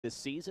this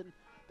season.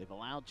 They've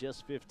allowed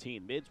just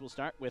 15. Mids will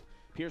start with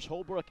Pierce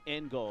Holbrook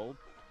in goal.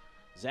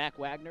 Zach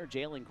Wagner,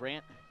 Jalen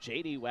Grant,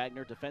 J.D.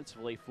 Wagner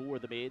defensively for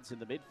the Mids in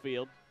the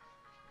midfield.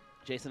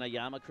 Jason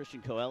Ayama,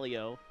 Christian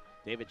Coelho,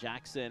 David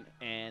Jackson,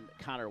 and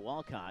Connor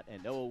Walcott.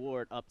 And Noah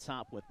Ward up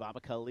top with Baba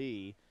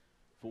Kali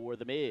for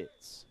the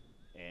Mids.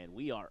 And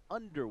we are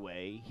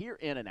underway here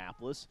in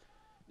Annapolis.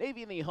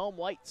 Navy and the home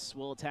whites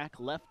will attack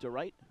left to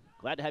right.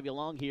 Glad to have you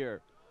along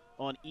here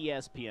on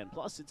ESPN.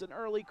 Plus, it's an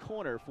early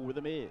corner for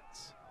the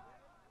Mids.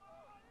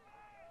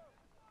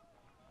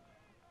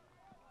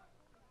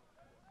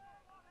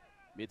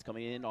 Mids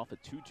coming in off a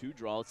 2-2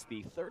 draw. It's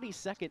the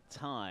 32nd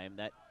time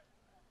that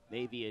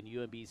Navy and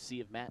UMBC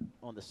have met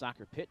on the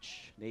soccer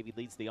pitch. Navy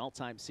leads the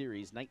all-time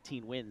series,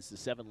 19 wins to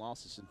 7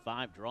 losses and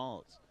 5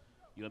 draws.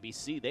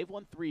 UMBC, they've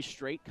won 3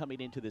 straight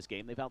coming into this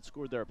game. They've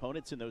outscored their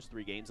opponents in those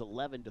 3 games,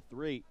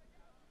 11-3.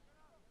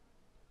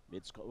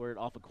 Mid scored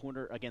off a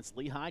corner against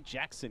Lehigh.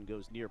 Jackson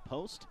goes near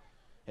post,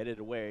 headed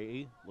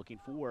away, looking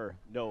for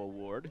Noah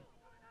Ward.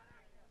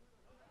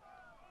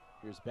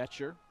 Here's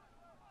Betcher.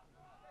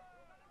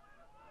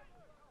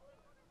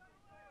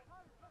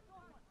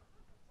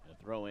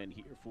 A throw in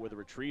here for the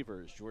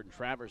Retrievers. Jordan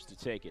Travers to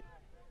take it.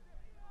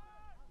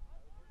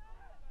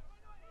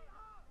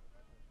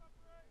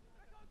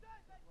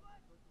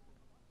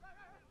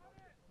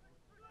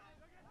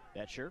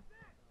 Betcher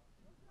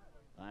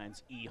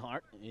finds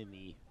Ehart in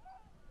the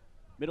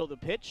middle of the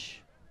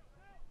pitch.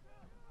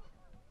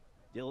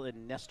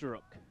 Dylan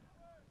Nestoruk.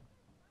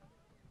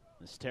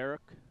 Nesteruk,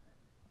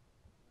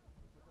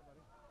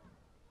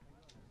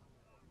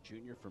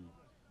 junior from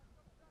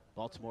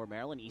Baltimore,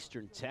 Maryland,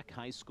 Eastern Tech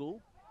High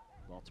School,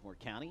 Baltimore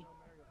County.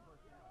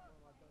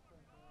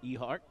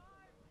 Ehart.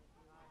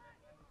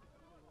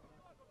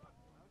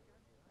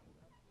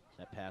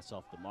 That pass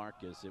off the mark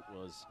as it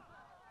was,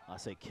 I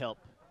say, Kelp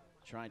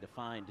trying to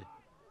find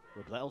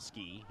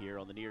Roblewski here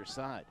on the near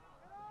side.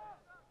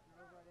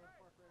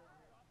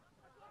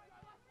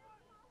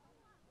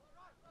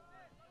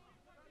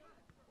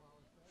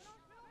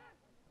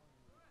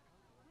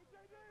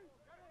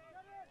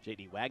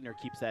 J.D. Wagner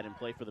keeps that in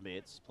play for the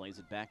Mids, plays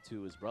it back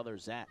to his brother,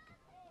 Zach.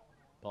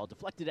 Ball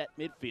deflected at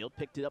midfield,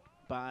 picked it up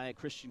by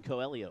Christian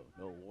Coelho.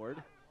 No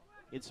Ward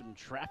in some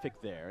traffic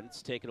there, and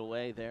it's taken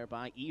away there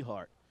by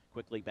Ehart.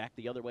 Quickly back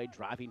the other way,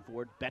 driving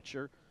forward,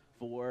 Betcher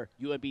for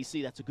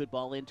UMBC. That's a good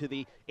ball into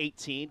the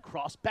 18.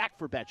 Cross back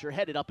for Betcher,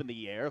 headed up in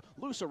the air,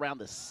 loose around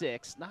the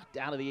 6, knocked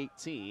out of the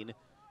 18.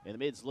 And the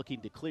Mids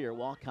looking to clear.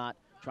 Walcott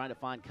trying to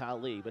find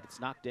Kali, but it's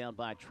knocked down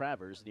by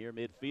Travers near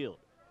midfield.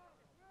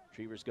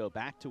 Retrievers go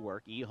back to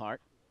work. Ehart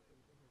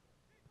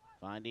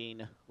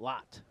finding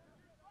Lott.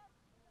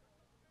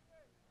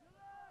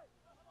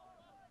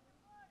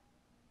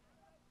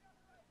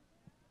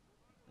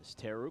 This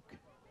Teruk.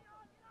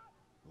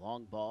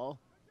 Long ball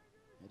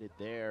headed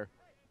there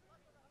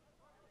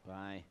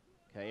by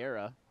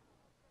Kaira.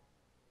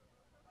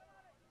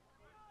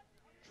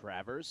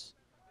 Travers.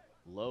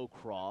 Low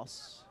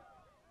cross.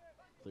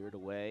 Cleared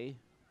away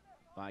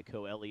by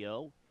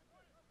Coelho.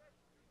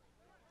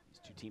 These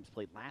two teams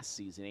played last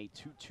season, a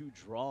 2-2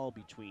 draw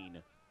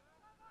between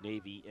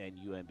Navy and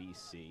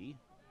UMBC.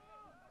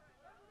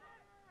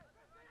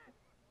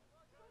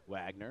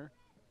 Wagner,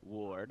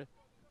 Ward,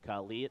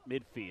 Kali at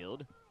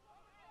midfield.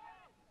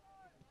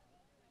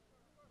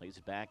 Plays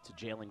it back to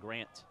Jalen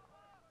Grant.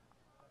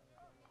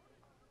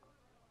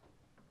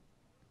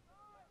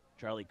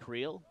 Charlie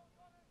Creel,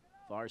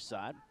 far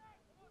side.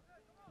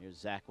 Here's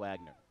Zach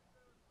Wagner.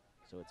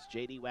 So it's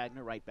J.D.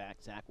 Wagner right back,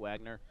 Zach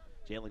Wagner,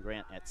 Jalen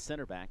Grant at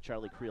center back,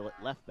 Charlie Creel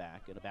at left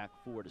back, and a back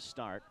 4 to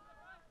start.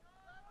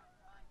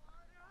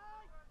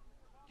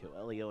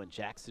 Coelho and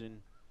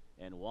Jackson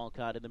and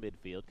Walcott in the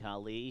midfield.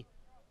 Kali,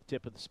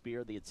 tip of the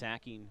spear, the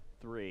attacking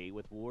 3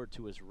 with Ward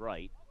to his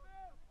right.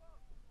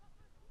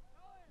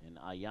 And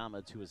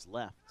Ayama to his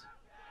left.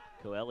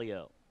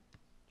 Coelho,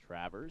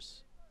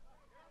 Travers,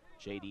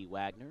 J.D.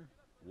 Wagner,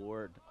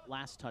 Ward,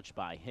 last touch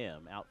by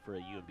him, out for a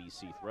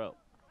UMBC throw.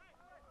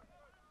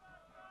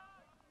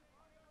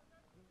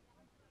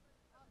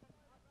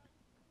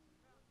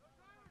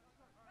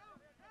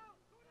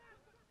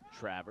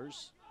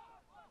 Travers,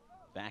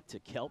 back to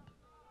Kelp,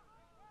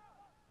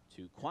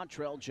 to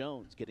Quantrell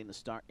Jones, getting the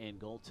start and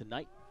goal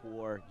tonight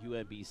for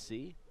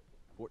UMBC.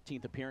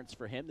 14th appearance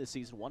for him this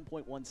season,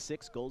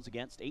 1.16 goals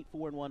against,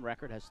 8-4-1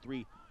 record, has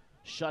 3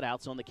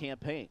 shutouts on the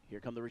campaign. Here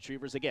come the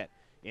Retrievers again,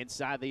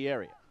 inside the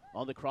area.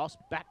 On the cross,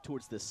 back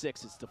towards the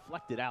 6, it's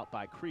deflected out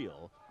by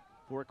Creel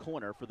for a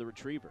corner for the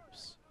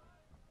Retrievers.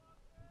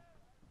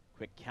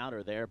 Quick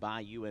counter there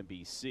by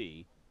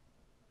UMBC.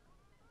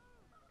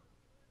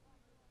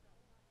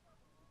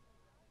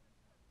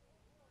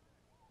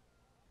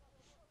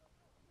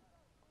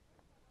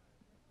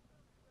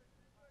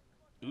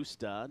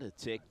 Usta to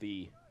take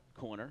the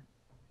corner.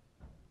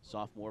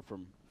 Sophomore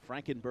from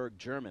Frankenberg,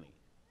 Germany.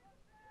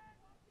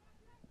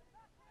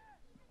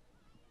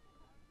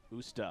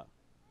 Usta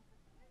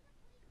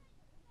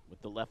with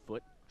the left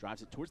foot,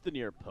 drives it towards the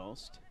near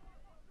post.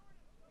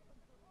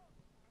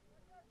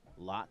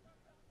 Lott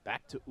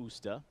back to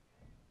Usta.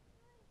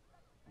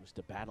 Just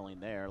a battling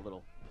there. A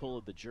little pull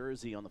of the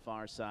jersey on the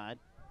far side.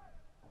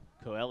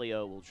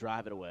 Coelho will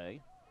drive it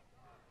away.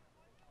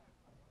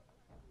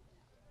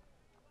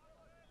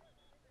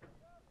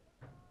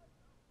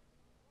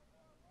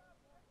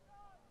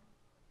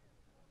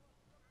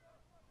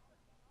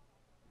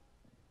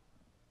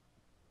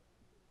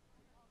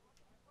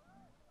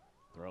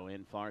 Throw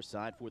in far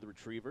side for the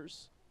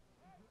Retrievers.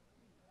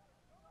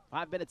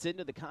 5 minutes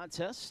into the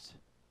contest.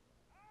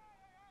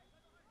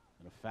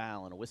 And a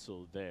foul and a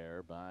whistle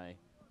there by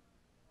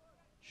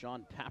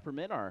Sean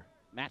Papperman, our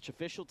match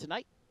official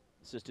tonight,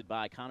 assisted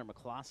by Connor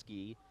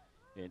McCloskey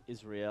and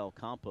Israel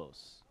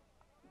Campos.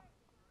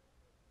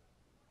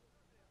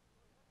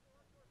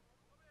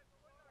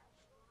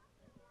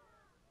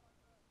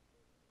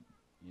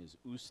 Here's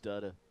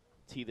Usta to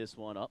tee this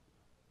one up.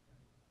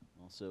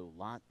 Also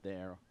Lot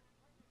there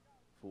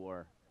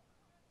for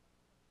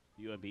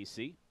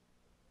UMBC.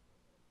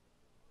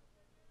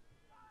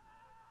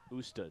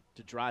 Usta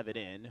to drive it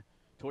in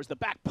towards the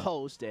back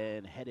post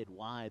and headed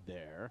wide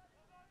there.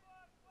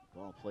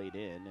 Ball played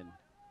in, and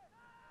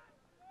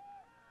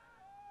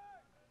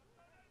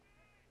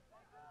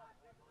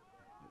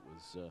it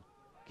was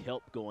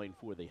Kelp going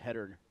for the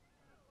header.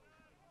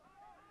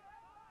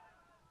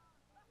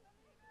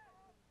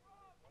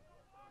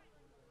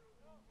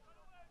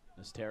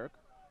 Nesterek.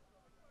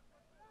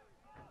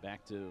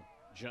 Back to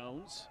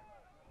Jones.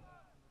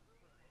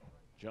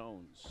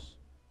 Jones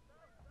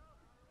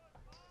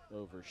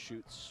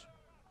overshoots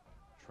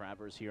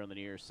Travers here on the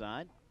near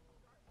side.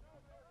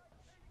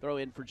 Throw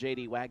in for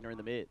J.D. Wagner in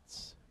the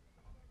mids.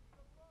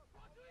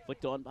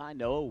 Flicked on by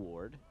Noah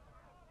Ward.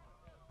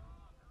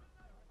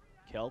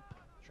 Kelp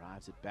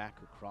drives it back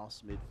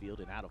across midfield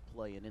and out of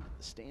play and into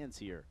the stands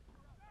here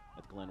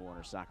at the Glenn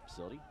Warner Soccer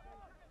Facility.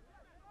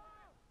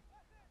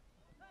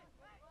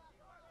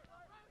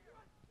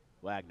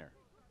 Wagner.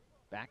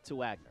 Back to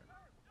Wagner.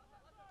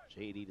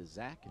 J.D. to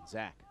Zach, and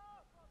Zach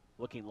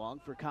looking long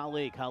for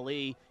Kali.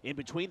 Kali in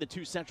between the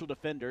two central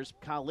defenders.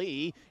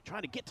 Kali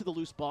trying to get to the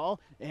loose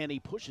ball, and he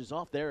pushes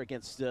off there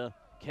against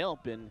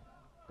Kelp, and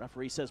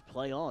referee says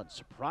play on.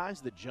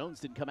 Surprised that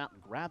Jones didn't come out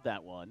and grab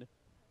that one.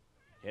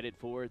 Headed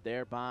forward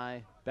there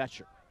by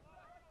Betcher.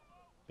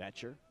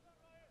 Betcher.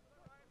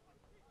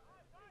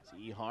 It's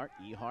Ehart.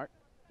 Ehart.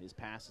 His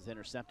pass is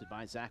intercepted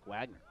by Zach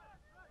Wagner.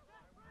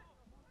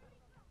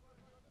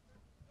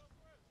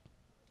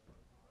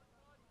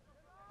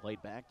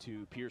 Played back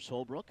to Pierce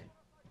Holbrook.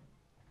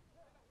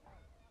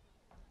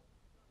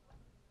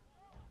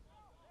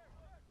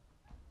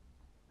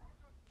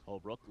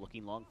 Holbrook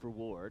looking long for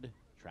Ward.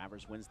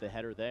 Travers wins the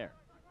header there.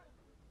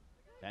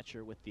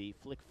 Betcher with the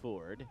flick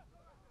forward.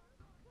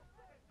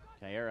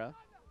 Kaera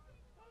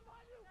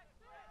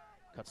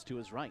cuts to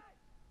his right.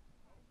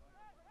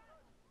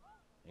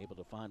 Able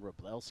to find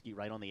Roblewski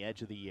right on the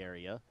edge of the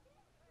area.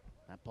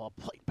 That ball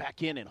played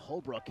back in, and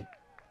Holbrook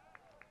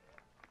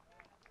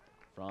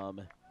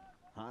from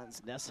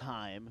Hans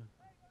Nessheim,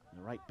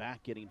 the right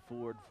back, getting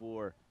forward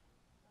for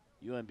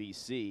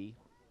UMBC.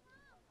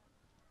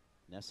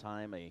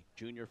 Nessheim, a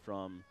junior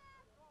from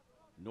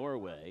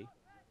Norway.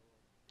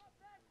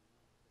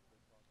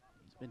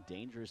 He's been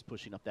dangerous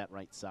pushing up that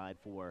right side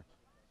for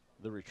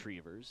the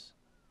Retrievers.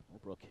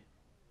 Holbrook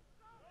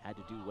had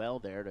to do well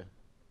there to, as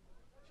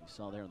you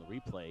saw there in the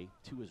replay,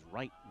 to his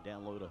right and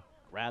down low to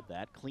grab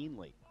that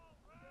cleanly.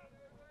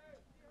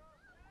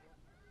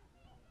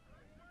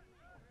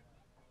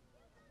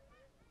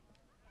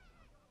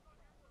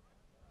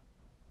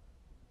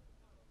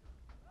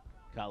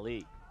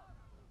 Kali.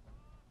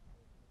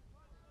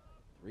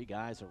 3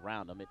 guys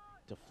around him. It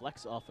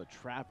deflects off of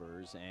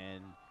Travers,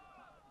 and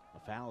a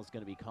foul is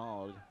going to be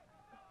called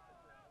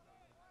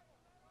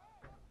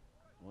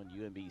on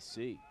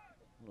UMBC.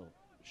 Little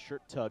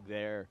shirt tug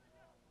there.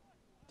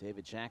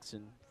 David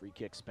Jackson, free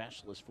kick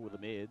specialist for the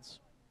Mids.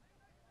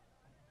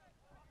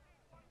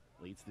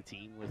 Leads the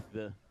team with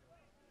the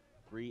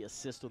 3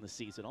 assists on the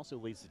season. Also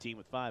leads the team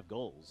with 5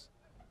 goals.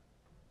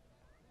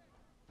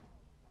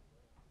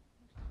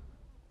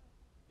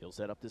 He'll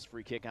set up this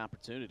free kick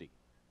opportunity.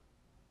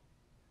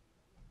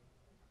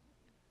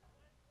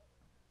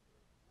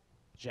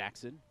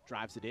 Jackson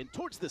drives it in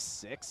towards the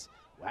 6.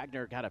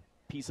 Wagner got a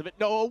piece of it.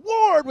 Noah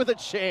Ward with a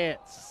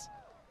chance.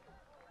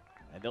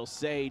 And they'll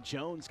say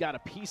Jones got a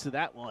piece of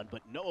that one,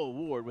 but Noah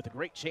Ward with a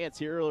great chance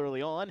here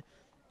early on.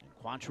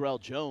 And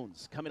Quantrell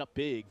Jones coming up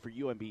big for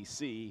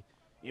UMBC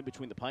in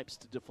between the pipes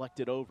to deflect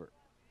it over.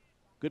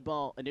 Good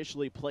ball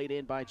initially played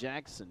in by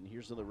Jackson.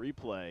 Here's the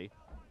replay.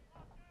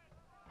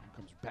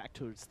 Comes back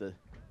towards the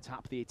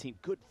top of the 18.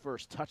 Good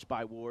first touch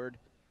by Ward.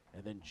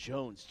 And then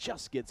Jones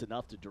just gets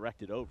enough to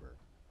direct it over.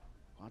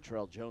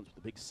 Quantrell Jones with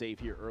a big save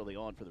here early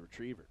on for the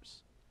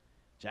Retrievers.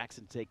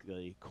 Jackson take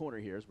the corner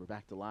here as we're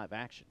back to live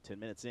action. 10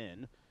 minutes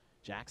in.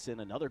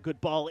 Jackson, another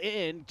good ball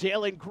in.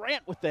 Jalen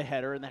Grant with the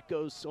header, and that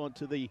goes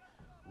onto the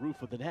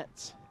roof of the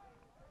net.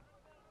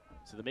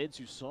 So the Mids,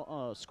 who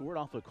scored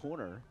off a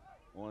corner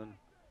on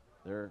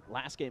their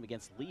last game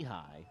against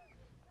Lehigh,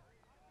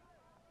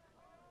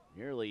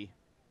 nearly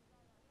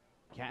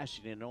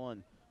cashing in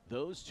on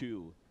those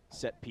 2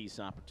 set piece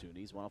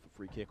opportunities, one off a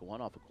free kick,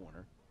 one off a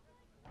corner.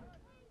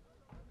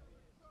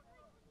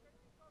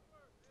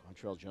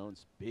 Montrell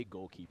Jones, big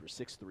goalkeeper,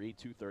 6'3",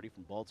 230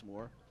 from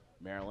Baltimore,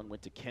 Maryland,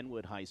 went to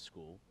Kenwood High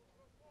School.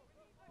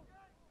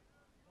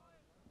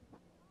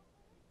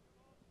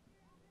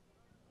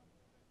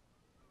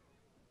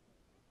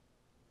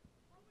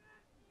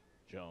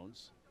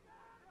 Jones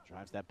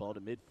drives that ball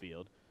to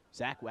midfield.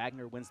 Zach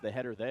Wagner wins the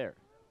header there.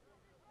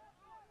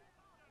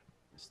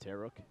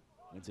 Steruk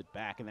wins it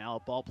back, and now a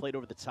ball played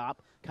over the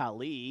top.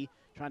 Kali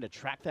trying to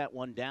track that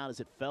one down as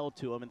it fell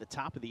to him in the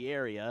top of the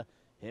area.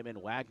 Him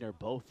and Wagner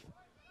both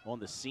on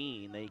the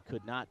scene. They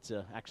could not,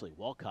 actually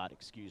Walcott,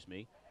 excuse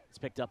me. It's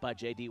picked up by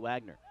J.D.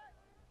 Wagner.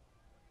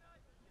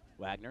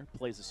 Wagner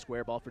plays a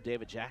square ball for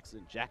David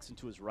Jackson. Jackson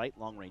to his right,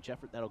 long-range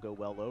effort. That'll go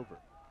well over.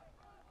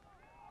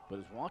 But it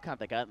was Walcott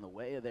that got in the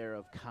way there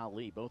of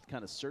Kali, both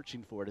kind of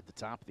searching for it at the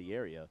top of the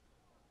area.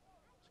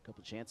 There's a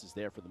couple chances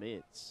there for the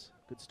Mids.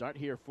 Good start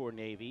here for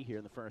Navy here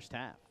in the first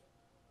half.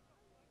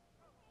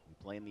 We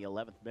play in the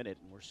 11th minute,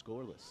 and we're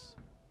scoreless.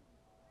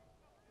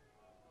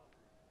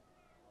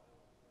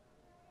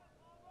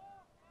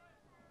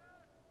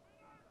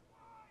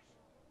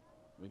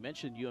 We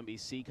mentioned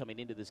UMBC coming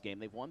into this game.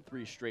 They've won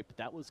 3 straight, but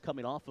that was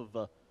coming off of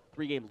a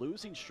 3-game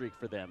losing streak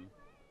for them.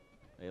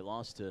 They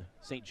lost to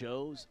St.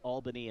 Joe's,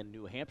 Albany, and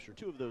New Hampshire,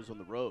 2 of those on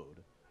the road.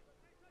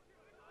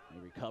 They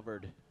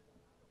recovered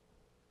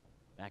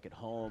back at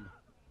home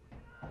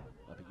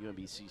up at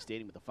UMBC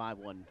Stadium with a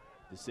 5-1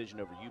 decision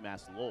over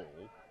UMass Lowell.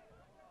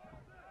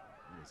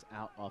 It is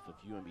out off of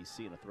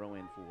UMBC and a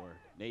throw-in for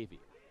Navy.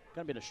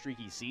 Kind of been a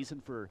streaky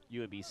season for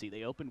UMBC.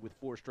 They opened with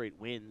 4 straight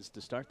wins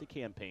to start the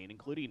campaign,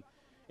 including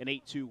an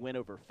 8-2 win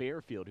over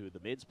Fairfield, who the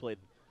Mids played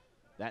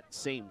that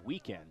same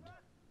weekend.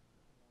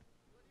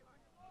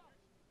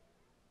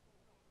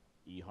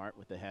 Ehart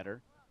with the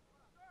header.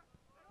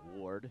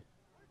 Ward.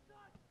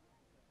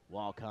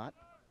 Walcott.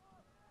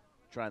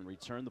 Trying to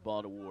return the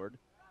ball to Ward.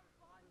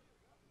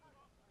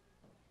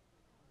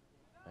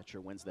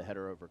 Betcher wins the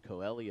header over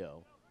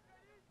Coelho.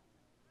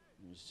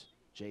 There's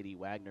J.D.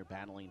 Wagner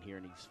battling here,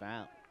 and he's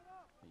fouled.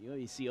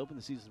 UMBC opened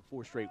the season with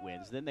 4 straight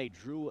wins. Then they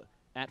drew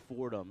at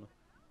Fordham,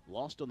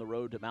 lost on the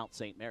road to Mount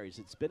St. Mary's.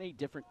 It's been a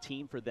different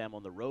team for them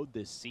on the road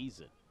this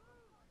season.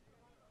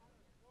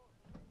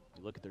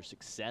 You look at their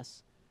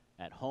success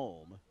at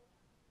home.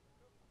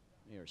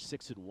 They are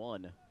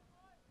 6-1.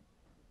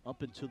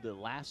 Up until the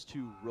last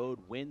 2 road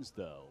wins,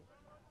 though,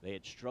 they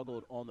had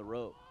struggled on the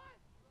road.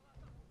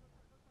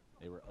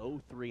 They were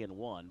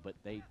 0-3-1, but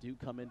they do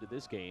come into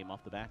this game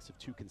off the backs of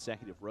 2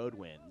 consecutive road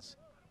wins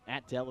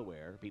at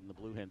Delaware, beating the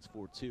Blue Hens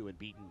 4-2 and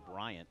beating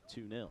Bryant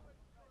 2-0.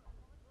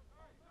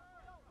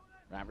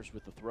 Travers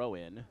with the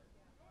throw-in.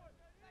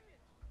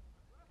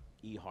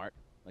 Ehart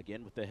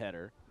again with the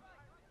header.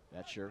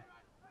 Betcher.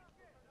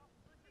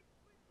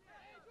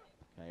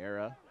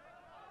 Kaira.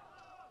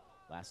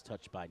 Last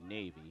touch by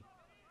Navy.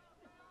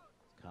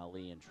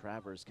 Kali and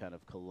Travers kind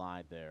of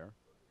collide there.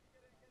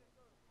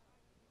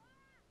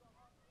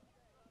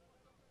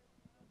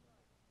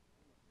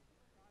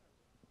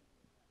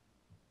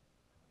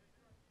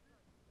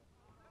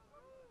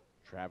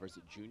 Travers,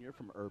 a junior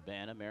from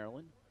Urbana,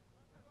 Maryland.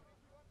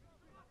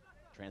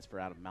 Transfer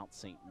out of Mount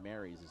St.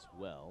 Mary's as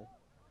well.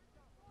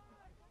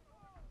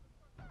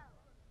 I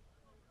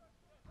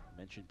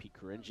mentioned Pete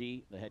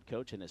Caringi, the head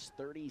coach, in his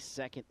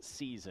 32nd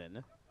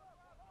season.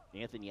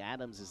 Anthony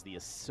Adams is the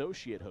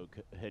associate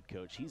head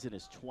coach. He's in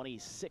his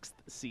 26th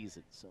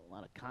season, so a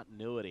lot of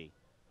continuity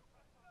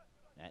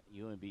at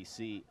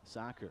UMBC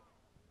soccer.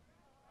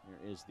 Here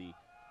is the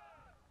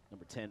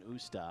number 10,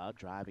 Ustad,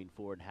 driving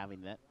forward and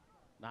having that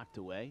knocked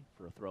away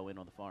for a throw-in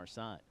on the far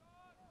side.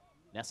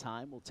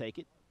 Nessheim will take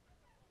it.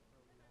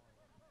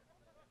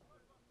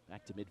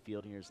 Back to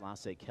midfield, here's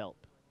Lasse Kelp.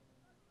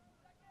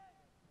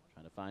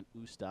 Trying to find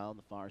Ustad on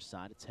the far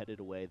side. It's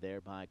headed away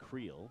there by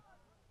Creel.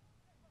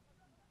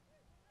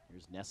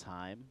 Here's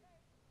Nessheim.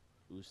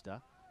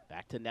 Ustad.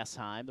 Back to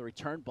Nessheim. The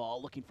return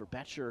ball looking for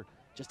Betcher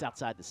just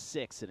outside the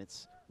 6, and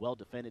it's well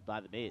defended by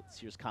the Mids.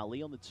 Here's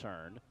Kali on the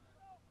turn.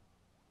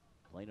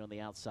 Playing on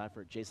the outside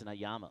for Jason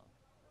Ayama.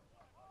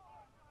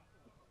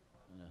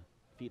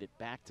 Feed it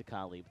back to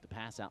Kali with the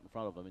pass out in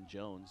front of him, and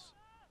Jones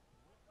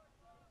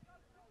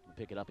can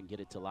pick it up and get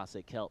it to Lasse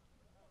Kelp.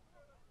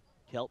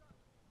 Kelp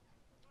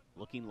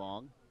looking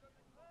long.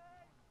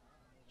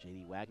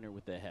 J.D. Wagner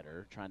with the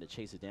header, trying to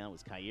chase it down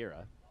was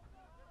Kaira.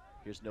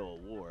 Here's Noah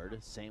Ward,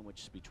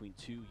 sandwiched between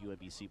 2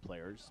 UMBC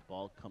players.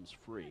 Ball comes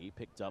free,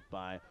 picked up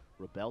by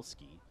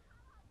Rebelski.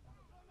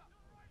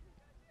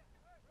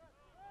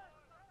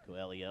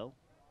 Coelho.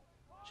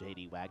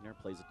 J.D. Wagner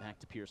plays it back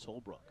to Pierce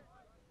Holbrook.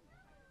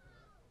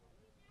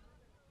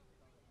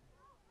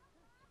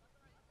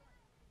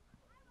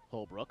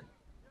 Holbrook.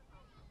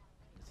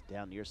 It's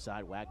down near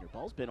side Wagner.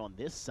 Ball's been on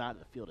this side of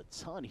the field a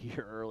ton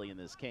here early in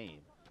this game.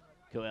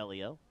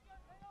 Coelho.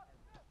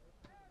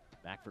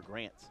 Back for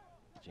Grant.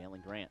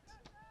 Jalen Grant.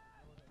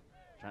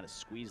 Trying to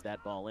squeeze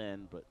that ball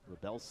in, but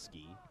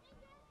Rebelski.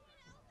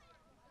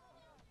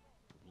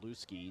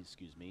 Bluski,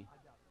 excuse me,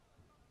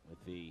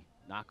 with the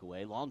knock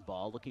away. Long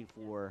ball looking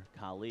for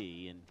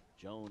Kali, and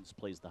Jones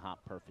plays the hop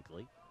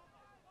perfectly.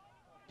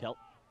 Kelp.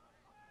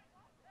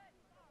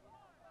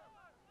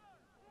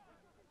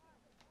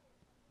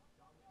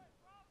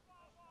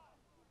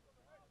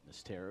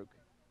 Nesteruk.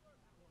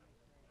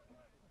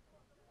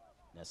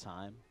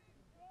 Nesheim.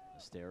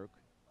 Nesteruk.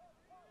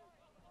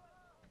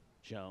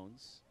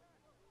 Jones.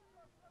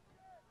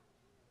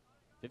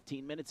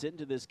 15 minutes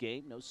into this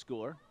game, no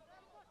score.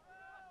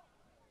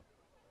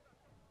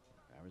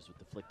 Travers with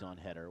the flicked on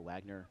header.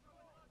 Wagner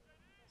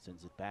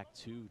sends it back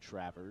to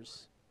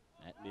Travers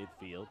at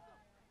midfield.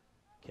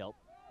 Kelp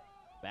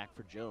back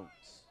for Jones.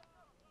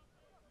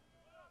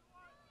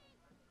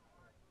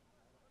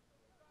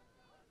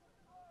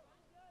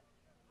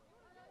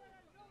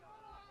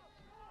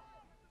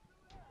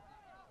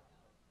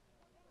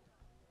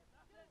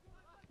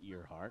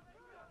 Earhart,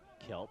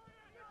 Kelp,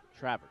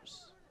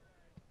 Travers.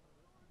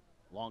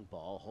 Long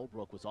ball.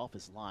 Holbrook was off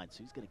his line,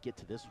 so he's going to get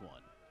to this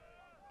one.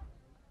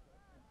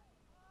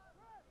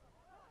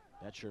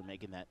 Betcher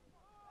making that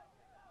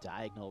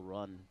diagonal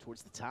run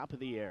towards the top of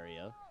the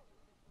area.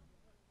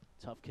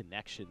 Tough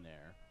connection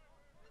there.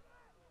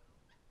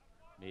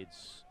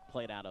 Mids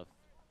played out of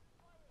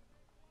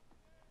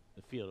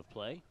the field of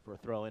play for a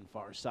throw in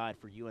far side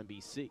for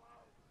UMBC.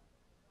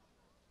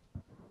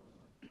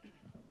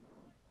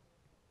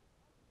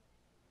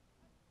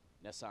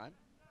 Nesheim.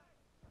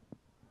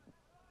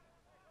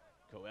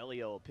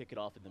 Coelho will pick it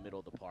off in the middle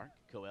of the park.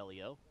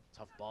 Coelho,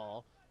 tough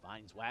ball,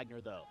 finds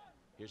Wagner though.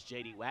 Here's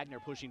J.D. Wagner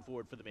pushing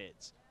forward for the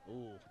mids.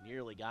 Ooh,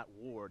 nearly got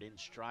Ward in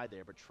stride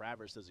there, but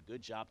Travers does a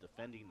good job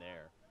defending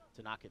there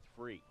to knock it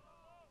free.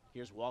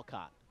 Here's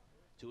Walcott.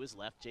 To his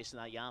left, Jason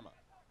Ayama.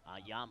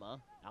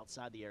 Ayama,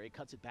 outside the area,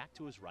 cuts it back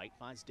to his right,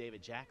 finds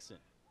David Jackson.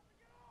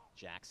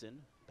 Jackson,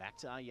 back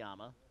to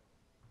Ayama,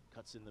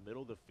 cuts in the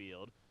middle of the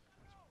field.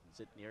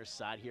 It's near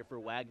side here for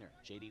Wagner.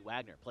 J.D.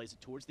 Wagner plays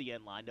it towards the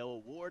end line. Noah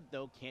Ward,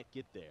 though, can't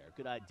get there.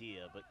 Good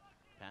idea, but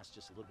pass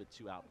just a little bit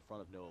too out in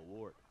front of Noah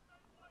Ward.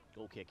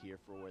 Goal kick here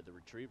for the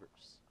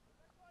Retrievers.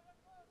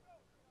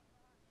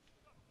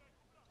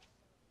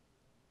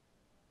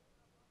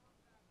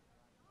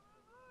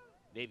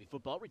 Navy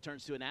football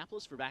returns to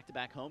Annapolis for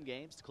back-to-back home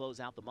games to close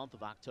out the month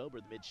of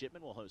October. The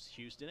Midshipmen will host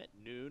Houston at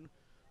noon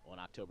on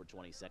October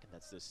 22nd.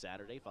 That's this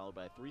Saturday, followed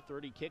by a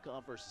 3:30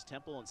 kickoff versus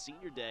Temple on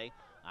Senior Day,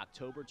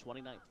 October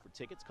 29th. For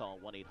tickets, call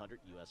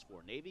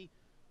 1-800-US4-NAVY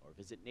or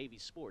visit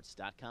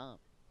NavySports.com.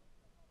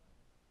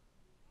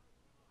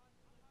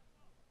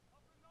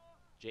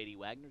 J.D.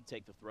 Wagner to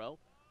take the throw.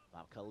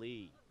 Bob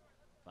Kali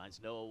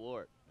finds Noah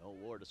Ward. Noah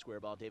Ward, a square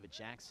ball, David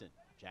Jackson.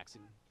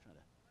 Jackson trying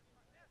to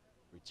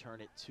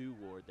return it to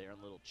Ward there on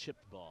a little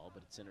chipped ball,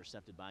 but it's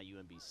intercepted by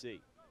UMBC.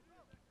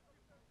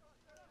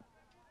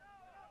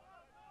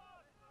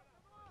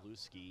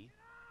 Blueski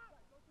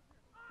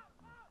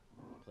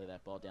play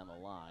that ball down the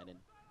line, and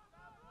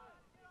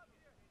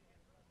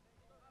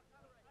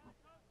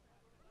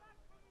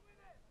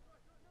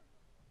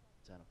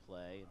it's out of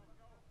play.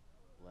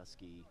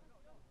 Blueski,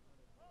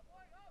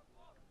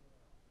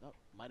 oh,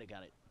 might have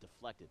got it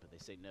deflected, but they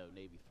say no,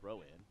 Navy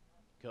throw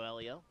in.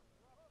 Coelho,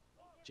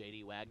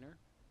 J.D. Wagner,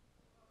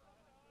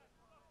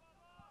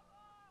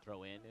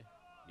 throw in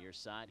near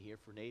side here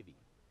for Navy.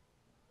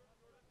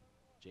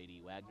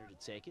 J.D. Wagner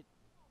to take it.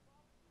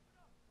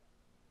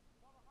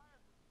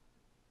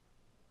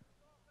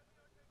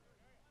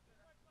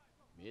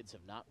 Mids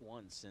have not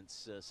won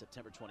since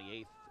September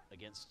 28th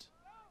against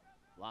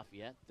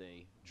Lafayette.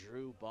 They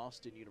drew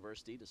Boston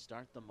University to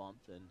start the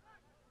month, and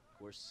of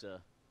course,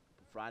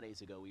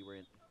 Fridays ago we were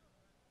in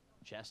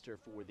Chester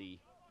for the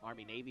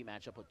Army-Navy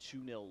matchup, a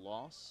 2-0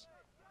 loss.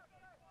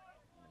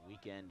 And the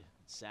weekend,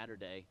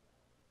 Saturday,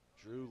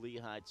 drew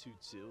Lehigh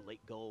 2-2.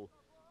 Late goal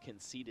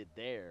conceded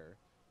there.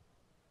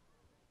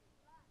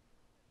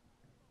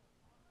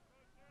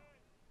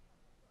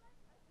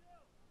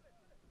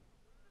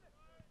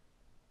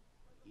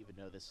 Even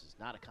though this is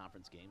not a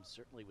conference game,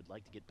 certainly would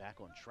like to get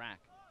back on track.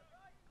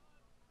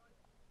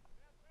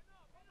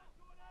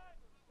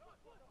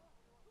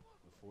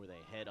 Before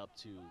they head up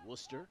to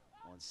Worcester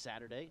on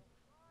Saturday,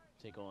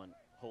 take on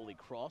Holy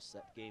Cross.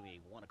 That game, a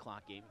 1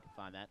 o'clock game. You can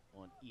find that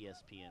on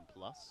ESPN+.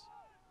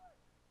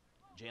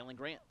 Jalen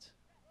Grant,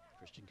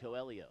 Christian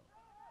Coelho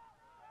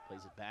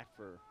plays it back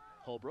for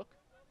Holbrook.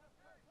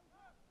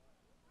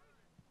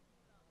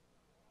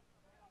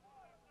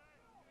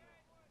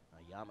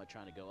 Ayama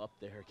trying to go up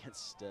there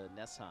against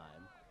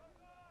Nesheim.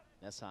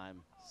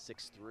 Nesheim,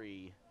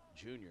 6'3",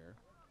 junior.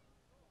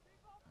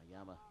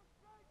 Ayama,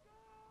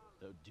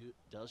 though,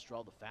 does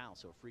draw the foul,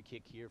 so a free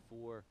kick here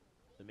for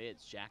the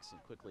Mids. Jackson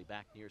quickly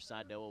back near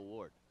side, Noah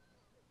Ward.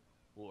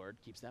 Ward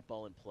keeps that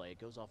ball in play. It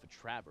goes off of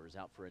Travers,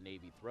 out for a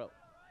Navy throw.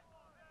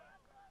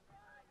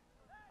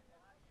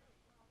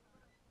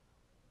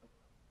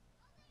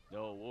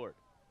 Noah Ward.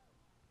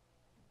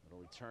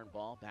 Little return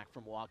ball back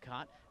from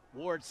Walcott.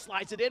 Ward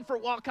slides it in for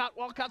Walcott.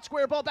 Walcott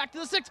square ball back to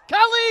the 6.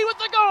 Kelly with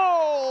the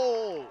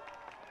goal!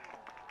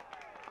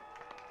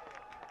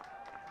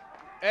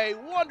 A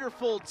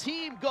wonderful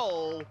team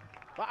goal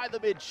by the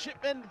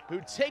Midshipmen, who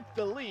take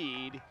the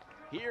lead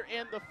here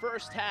in the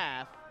first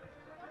half.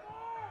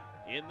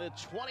 In the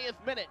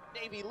 20th minute,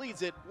 Navy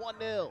leads it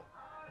 1-0.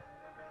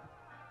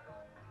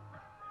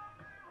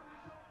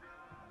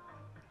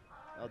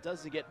 Well, it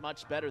doesn't get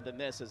much better than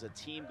this as a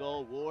team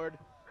goal. Ward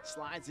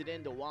slides it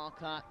into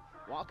Walcott.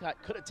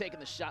 Walcott could have taken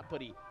the shot,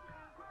 but he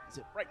gives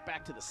it right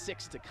back to the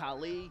 6 to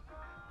Kali,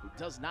 who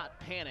does not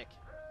panic.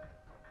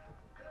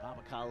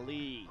 Baba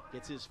Kali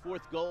gets his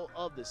 4th goal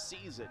of the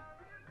season.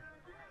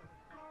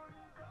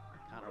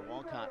 Connor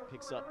Walcott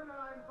picks up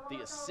the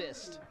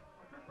assist.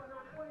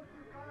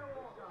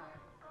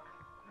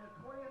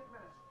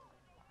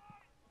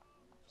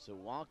 So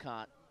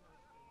Walcott,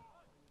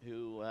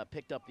 who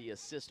picked up the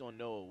assist on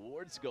Noah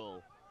Ward's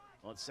goal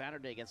on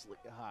Saturday against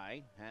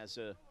Lehigh, has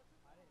a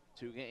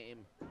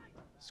 2-game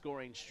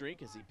scoring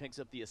streak as he picks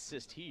up the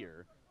assist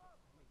here.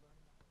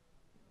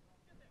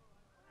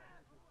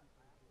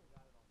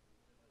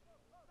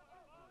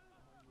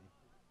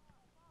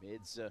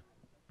 Mids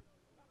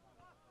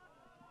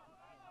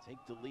take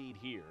the lead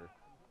here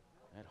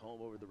at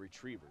home over the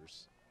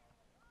Retrievers.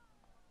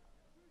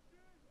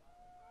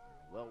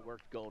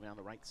 Well-worked goal down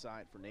the right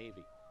side for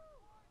Navy.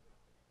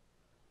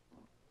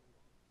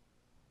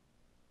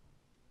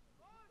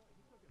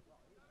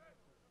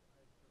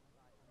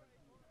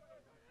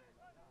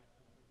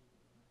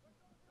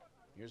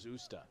 Here's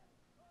Usta.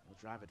 He'll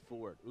drive it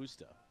forward.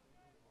 Usta.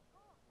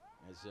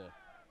 As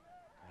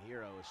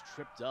Kahiro is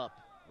tripped up,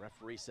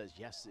 referee says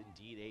yes,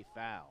 indeed, a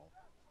foul.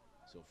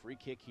 So free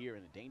kick here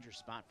in a danger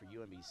spot for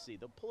UMBC.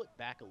 They'll pull it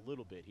back a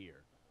little bit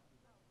here.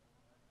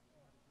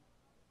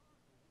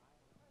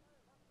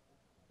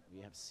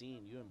 We have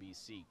seen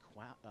UMBC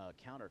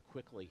counter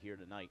quickly here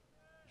tonight,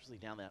 usually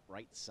down that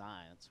right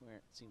side. That's where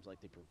it seems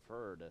like they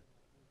prefer to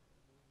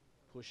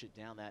push it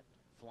down that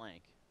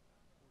flank.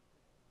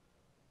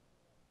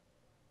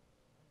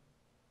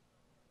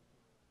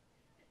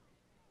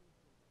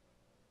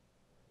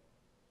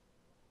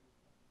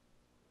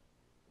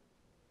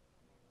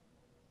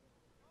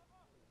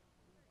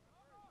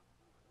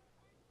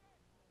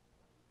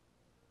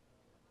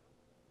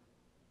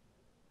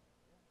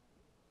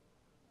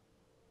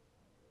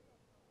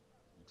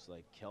 Looks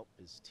like Kelp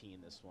is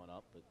teeing this one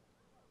up, but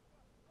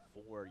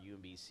 4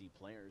 UMBC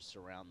players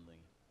surround the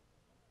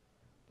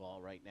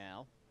ball right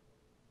now.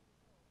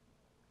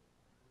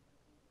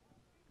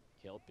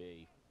 Kelp,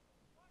 a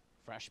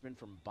freshman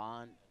from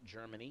Bonn,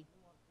 Germany.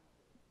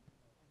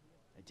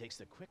 And takes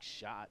the quick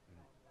shot.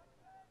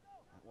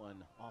 That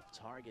one off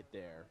target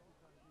there.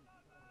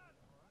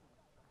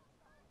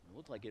 It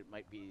looked like it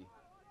might be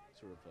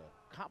sort of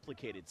a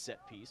complicated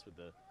set piece with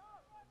the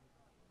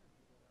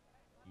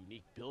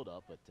unique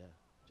build-up, but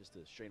just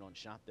a straight-on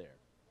shot there.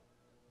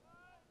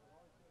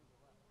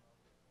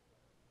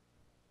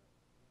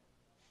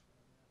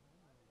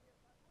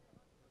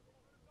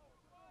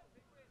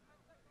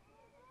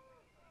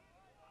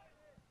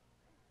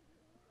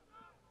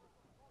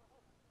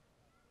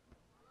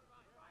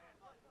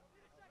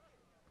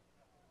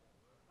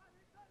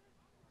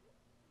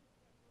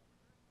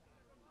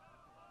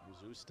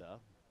 Here's Usta.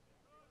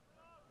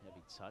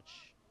 Heavy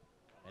touch.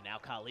 And now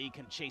Kali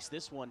can chase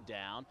this one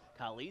down.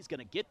 Kali's going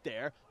to get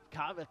there.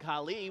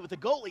 Kali with the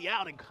goalie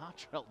out, and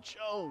Contrell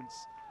Jones,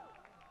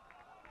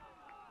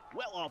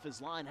 well off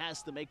his line,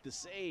 has to make the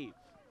save.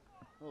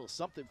 A little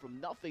something from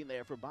nothing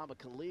there for Baba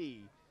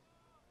Kali.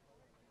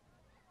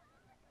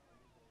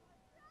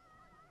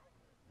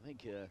 I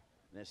think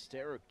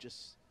Nesteruk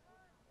just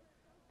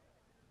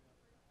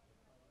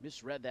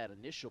misread that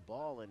initial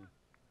ball, and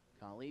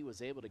Kali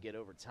was able to get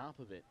over top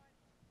of it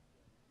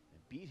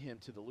and beat him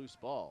to the loose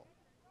ball.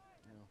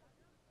 You know,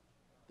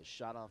 the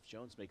shot off,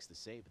 Jones makes the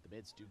save, but the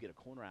Mids do get a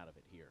corner out of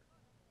it here.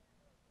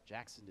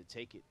 Jackson to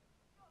take it.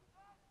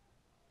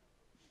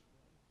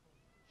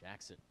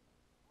 Jackson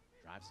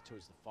drives it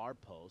towards the far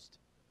post,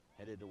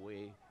 headed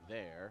away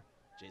there.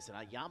 Jason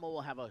Ayama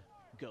will have a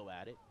go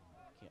at it.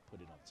 Can't put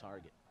it on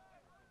target.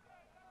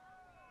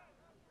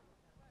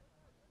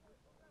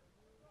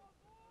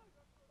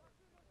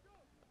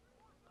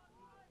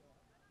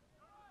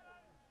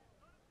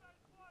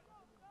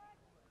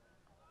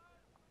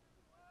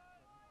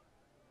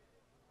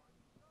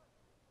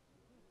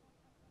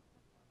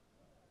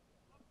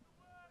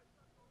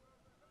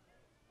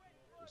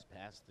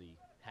 Past the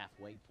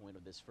halfway point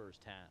of this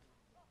first half.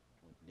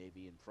 With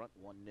Navy in front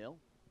 1-0. Goal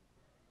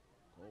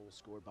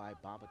scored by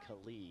Baba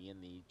Kali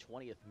in the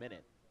 20th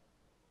minute.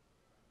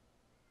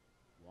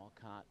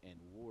 Walcott and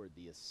Ward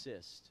the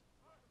assist.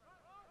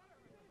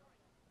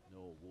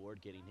 Noah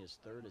Ward getting his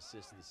 3rd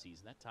assist of the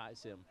season. That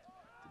ties him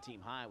to team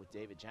high with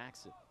David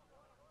Jackson.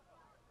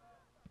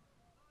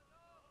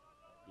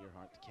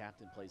 Earhart, the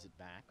captain, plays it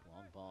back.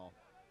 Long ball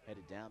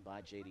headed down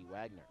by J.D.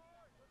 Wagner.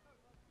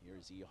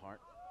 Here's Earhart.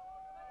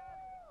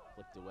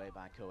 Flipped away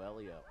by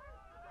Coelho.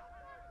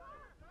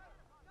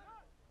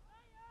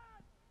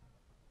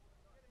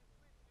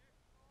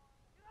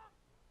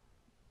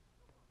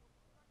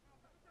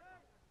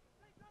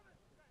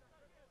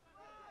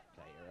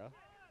 Kaira,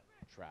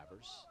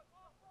 Travers.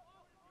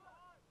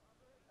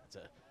 That's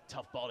a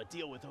tough ball to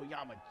deal with.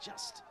 Oyama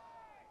just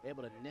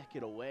able to nick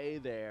it away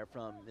there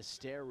from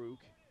Nisteruk.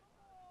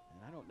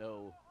 And I don't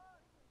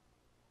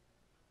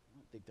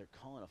think they're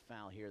calling a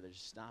foul here. They're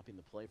just stopping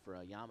the play for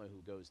Ayama,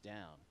 who goes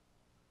down.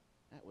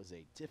 That was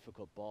a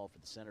difficult ball for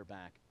the center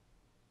back,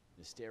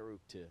 Nisteruk,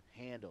 to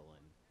handle.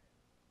 And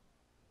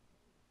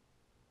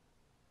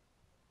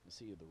you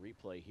see the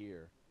replay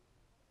here.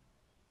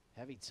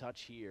 Heavy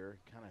touch here,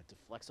 kind of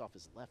deflects off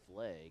his left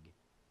leg.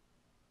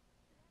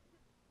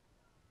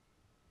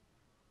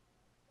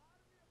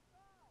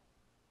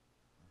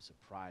 I'm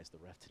surprised the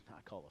ref did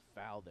not call a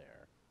foul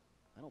there.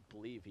 I don't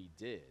believe he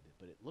did,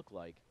 but it looked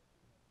like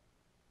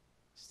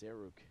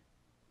Nisteruk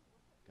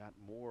got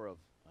more of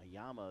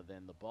Ayama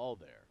than the ball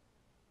there.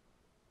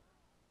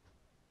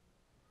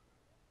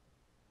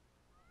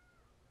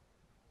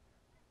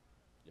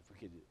 If we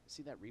could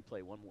see that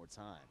replay one more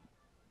time.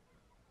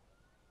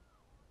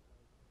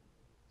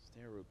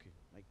 Nisteruk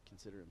might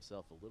consider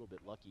himself a little bit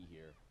lucky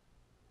here.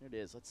 There it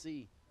is. Let's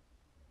see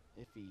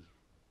if he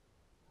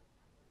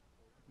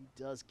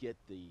does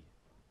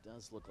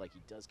look like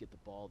he does get the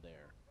ball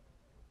there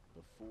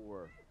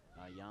before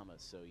Ayama.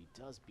 So he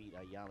does beat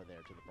Ayama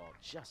there to the ball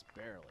just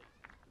barely.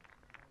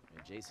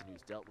 And Jason,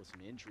 who's dealt with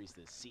some injuries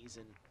this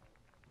season,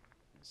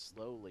 is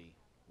slowly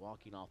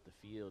walking off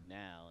the field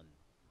now. And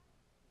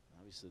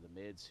obviously the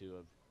mids who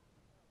have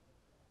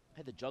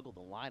had to juggle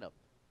the lineup.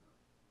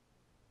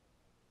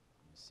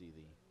 You see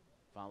the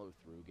follow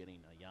through,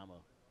 getting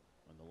Ayama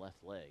on the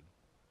left leg.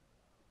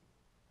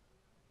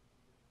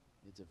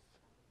 Mids have,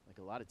 like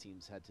a lot of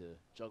teams, had to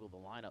juggle the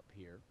lineup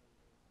here.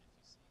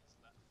 If you see his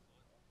left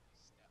foot,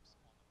 he steps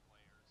on the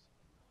players.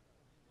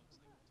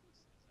 It looks like he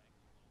twisted his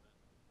ankle a little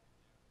bit.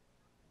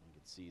 You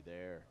can see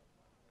there,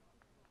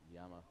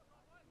 Ayama,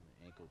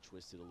 ankle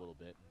twisted a little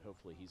bit.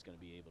 Hopefully he's going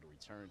to be able to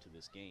return to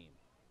this game.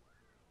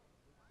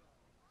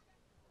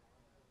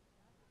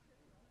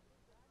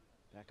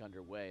 Back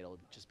underway, it'll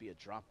just be a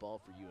drop ball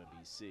for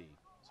UMBC.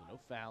 So no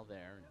foul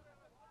there. And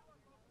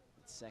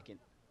at second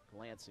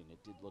glancing,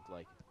 it did look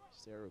like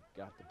Sarah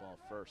got the ball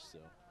first. So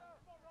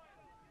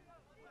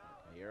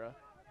Kaira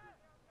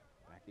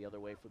back the other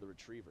way for the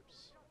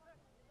Retrievers.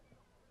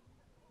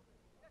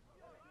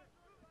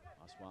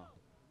 Oswald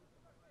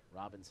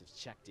Robbins has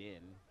checked in.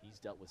 He's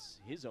dealt with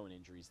his own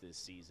injuries this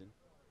season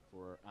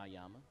for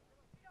Ayama.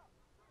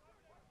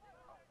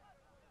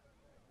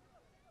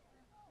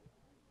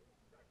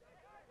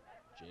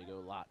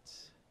 Jago Lott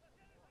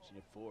pushing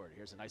it forward.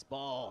 Here's a nice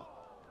ball.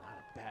 Not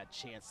a bad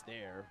chance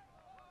there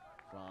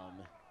from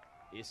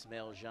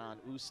Ismail Jean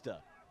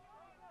Usta.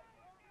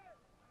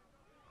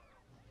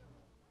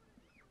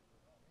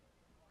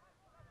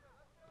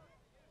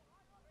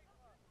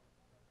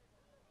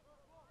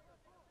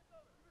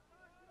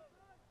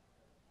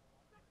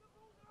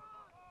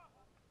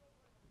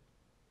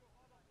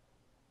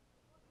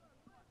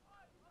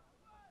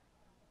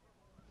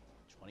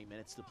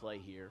 Minutes to play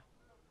here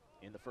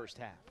in the first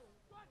half.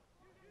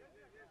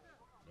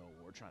 No,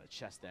 we're trying to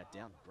chest that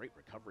down. Great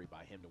recovery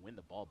by him to win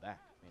the ball back.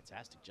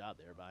 Fantastic job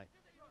there by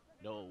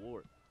Noah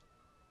Ward.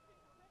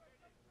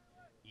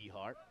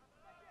 Ehart,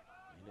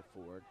 and it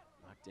forward,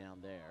 knocked down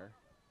there.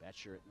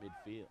 Betcher at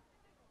midfield.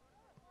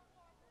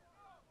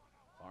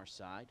 Far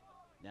side,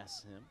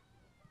 Nessim.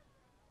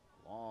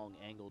 Long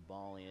angled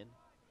ball in,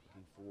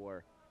 looking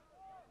for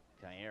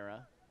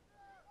Kaira.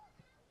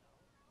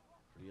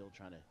 Creel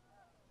trying to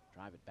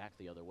drive it back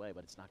the other way,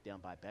 but it's knocked down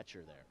by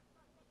Betcher there.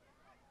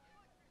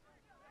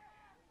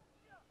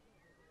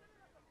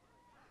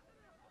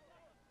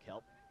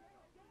 Kelp.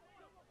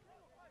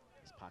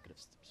 Nice pocket of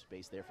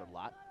space there for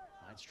Lott.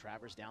 Finds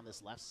Travers down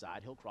this left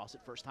side. He'll cross it.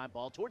 First time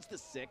ball towards the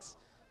 6.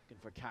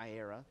 Looking for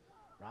Kaira.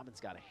 Robbins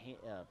got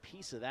a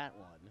piece of that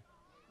one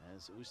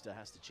as Usta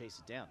has to chase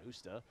it down.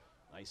 Usta,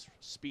 nice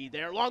speed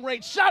there. Long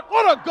range shot.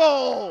 What a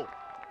goal!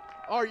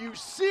 Are you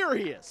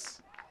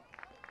serious?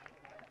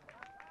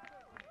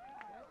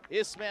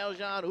 Ismail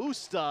Jean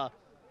Usta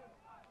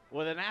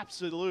with an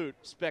absolute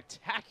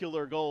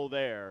spectacular goal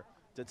there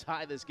to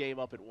tie this game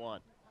up at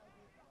 1.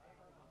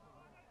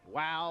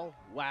 Wow,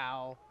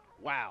 wow,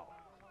 wow.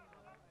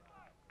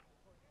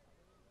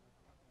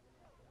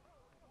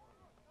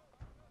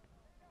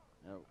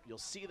 Now, you'll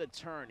see the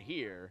turn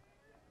here,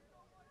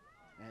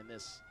 and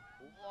this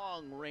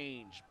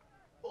long-range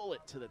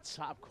bullet to the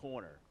top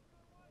corner.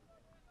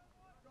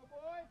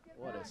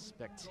 What a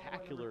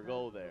spectacular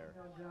goal there.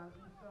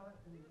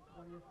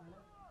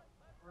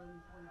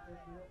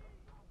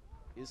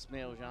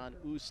 Ismail Jean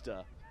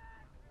Usta,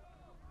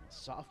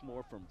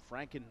 sophomore from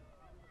Frankenberg,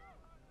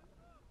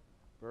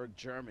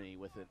 Germany,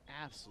 with an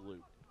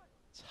absolute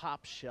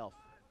top-shelf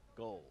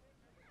goal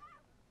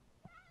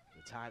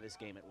to tie this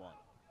game at 1.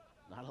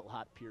 Not a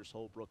lot Pierce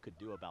Holbrook could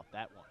do about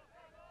that one.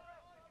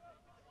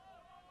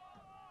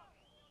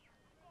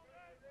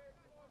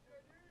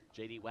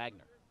 J.D.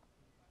 Wagner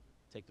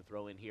take the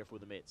throw in here for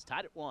the Mids.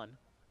 Tied at 1.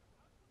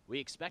 We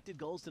expected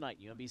goals tonight.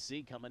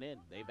 UMBC coming in.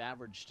 They've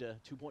averaged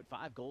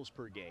 2.5 goals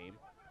per game.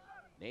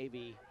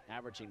 Navy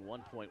averaging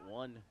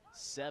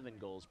 1.17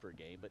 goals per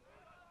game, but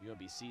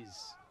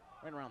UMBC's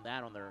right around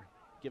that on their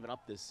giving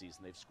up this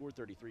season. They've scored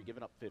 33,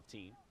 given up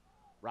 15.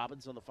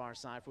 Robbins on the far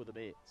side for the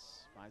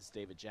Mids. Finds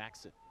David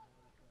Jackson.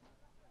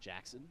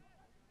 Jackson,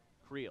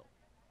 Creel.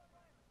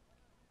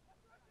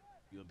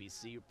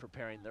 UMBC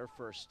preparing their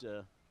first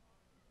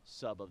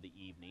sub of the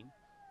evening.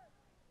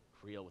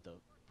 Creel with a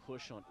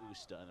push on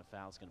Usta, and a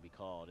foul's going to be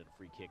called, and a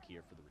free kick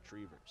here for the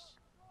Retrievers.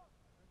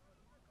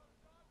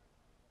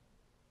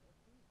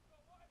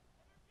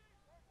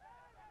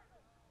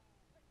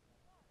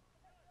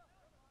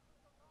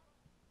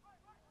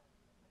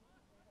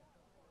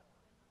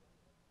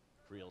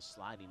 Creel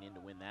sliding in to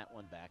win that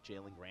one back.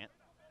 Jalen Grant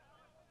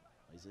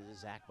plays it to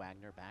Zach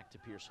Wagner, back to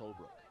Pierce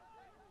Holbrook.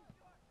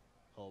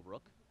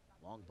 Holbrook,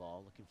 long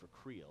ball, looking for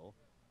Creel.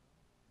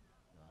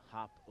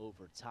 Hop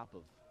over top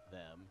of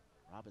them.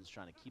 Robbins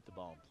trying to keep the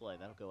ball in play.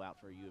 That'll go out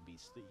for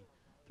UMBC.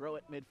 Throw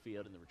at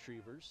midfield, and the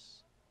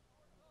Retrievers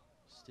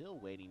still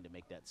waiting to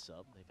make that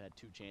sub. They've had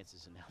 2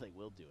 chances, and now they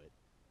will do it.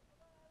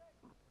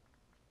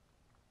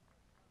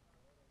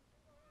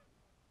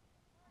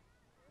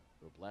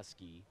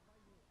 Robleski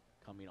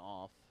coming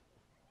off.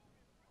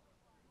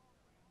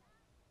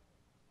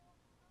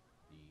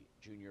 The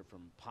junior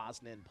from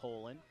Poznan,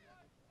 Poland.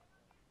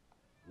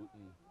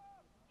 Wooten,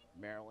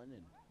 Maryland,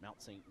 and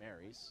Mount St.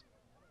 Mary's.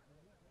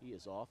 He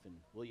is off, and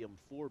William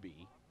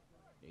Forby,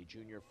 a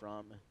junior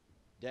from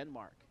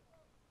Denmark,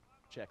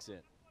 checks in.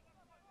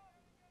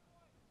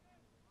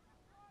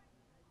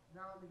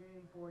 Now in the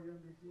game for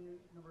UMBC,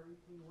 number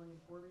 18, William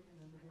Forby,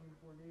 and in the game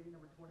for Navy,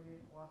 number 28,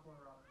 Lachlan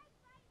Roberts.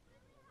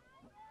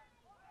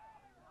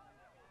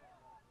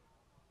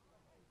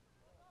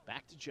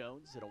 Back to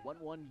Jones at a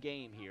 1-1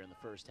 game here in the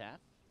first half.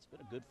 It's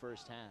been a good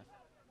first half.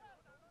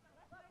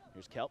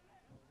 Here's Kelp.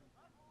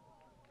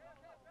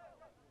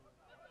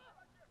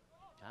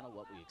 Kind of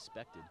what we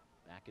expected,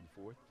 back and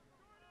forth.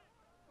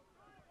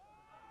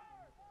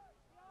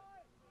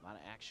 A lot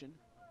of action.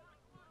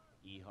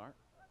 Ehart.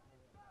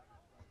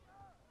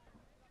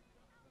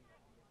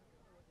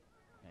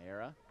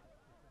 Naira.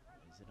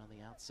 Is it on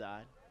the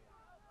outside?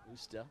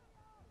 Usta.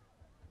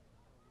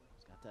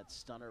 He's got that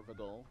stunner of a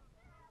goal.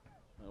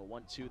 A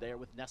 1-2 there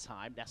with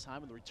Nessheim. Nessheim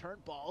with the return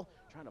ball,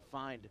 trying to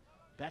find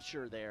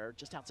Betcher there,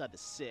 just outside the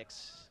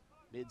 6.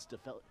 Mids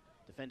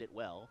defend it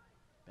well.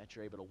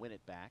 Betcher able to win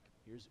it back.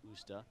 Here's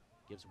Usta,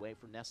 gives way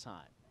for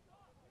Nessheim.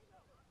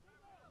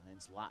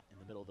 Lands Lott in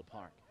the middle of the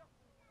park.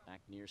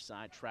 Back near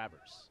side,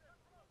 Travers.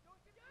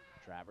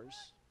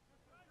 Travers.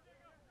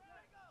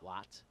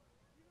 Lott.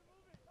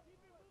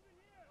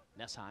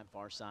 Nessheim,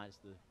 far side as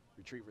the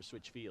Retrievers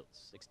switch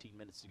fields. 16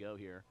 minutes to go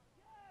here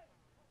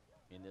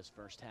in this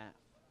first half.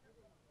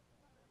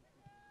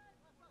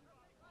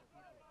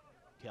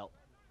 Kelp.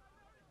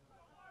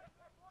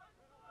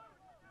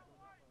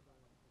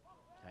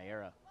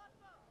 Kaira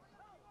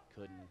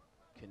couldn't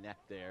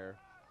connect there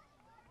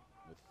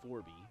with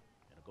Forby,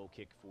 and a goal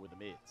kick for the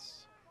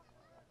Mids.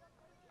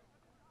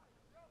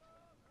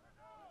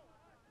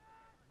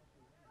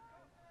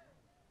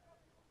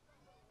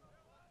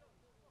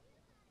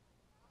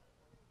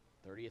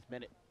 '30th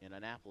minute in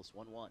Annapolis,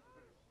 1-1.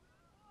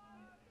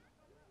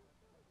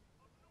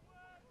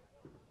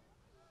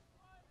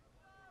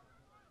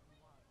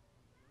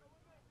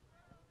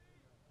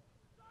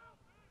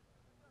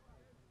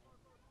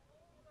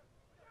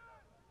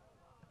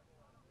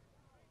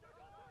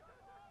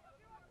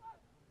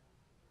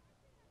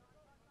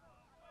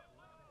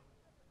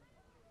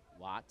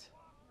 Watt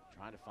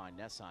trying to find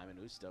Nessheim, and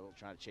Usta will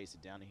try to chase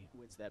it down. He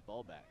wins that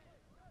ball back.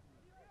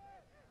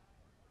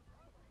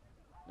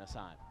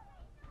 Nessheim,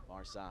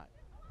 far side.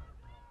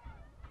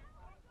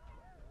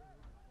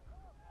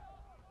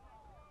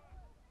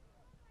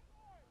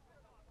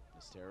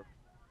 Mister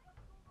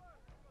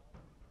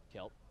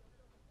Kelp.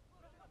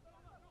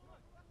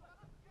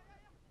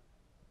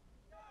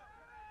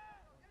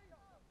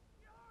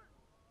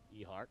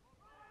 Ehart,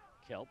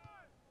 Kelp.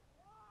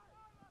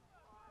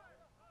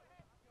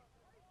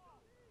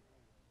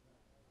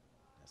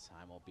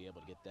 Nessheim won't be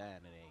able to get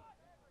that, and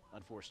a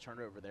unforced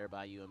turnover there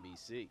by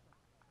UMBC.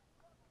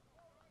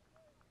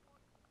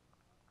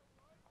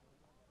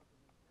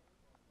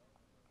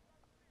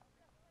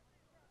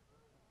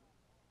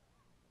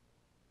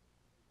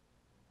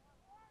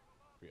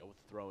 Creel with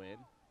the throw in.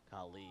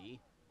 Kali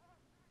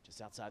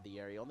just outside the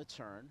area on the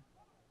turn.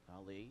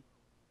 Kali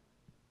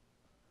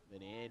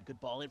then in. Good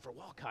ball in for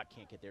Walcott.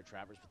 Can't get there.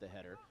 Travers with the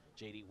header.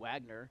 J.D.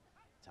 Wagner,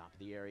 top of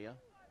the area.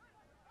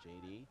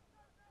 J.D.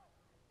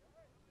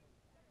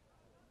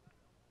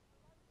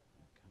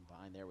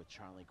 combined there with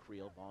Charlie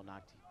Creel. Ball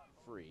knocked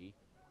free.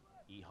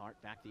 Ehart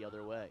back the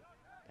other way.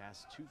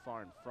 Pass too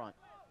far in front.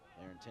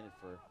 They're intended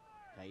for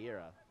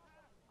Kaira.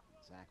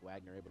 Zach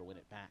Wagner able to win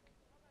it back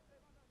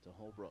to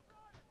Holbrook.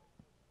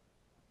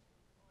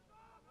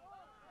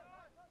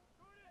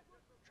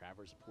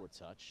 Travers a poor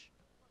touch.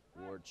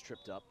 Ward's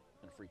tripped up,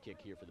 and a free kick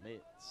here for the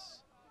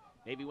Mids.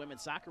 Navy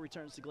women's soccer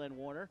returns to Glenn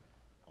Warner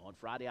on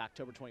Friday,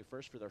 October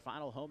 21st for their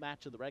final home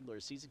match of the regular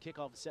season.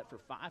 Kickoff is set for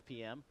 5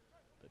 p.m.,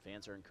 but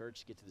fans are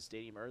encouraged to get to the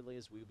stadium early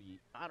as we will be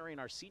honoring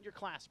our senior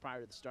class prior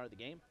to the start of the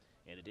game.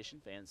 In addition,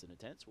 fans in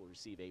attendance will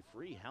receive a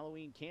free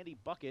Halloween candy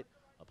bucket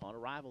upon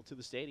arrival to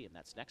the stadium.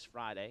 That's next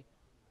Friday,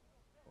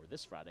 or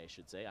this Friday, I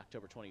should say,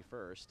 October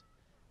 21st,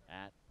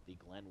 at the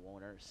Glenn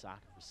Warner Soccer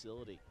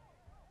Facility.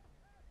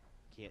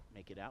 Can't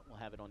make it out, we'll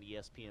have it on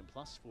ESPN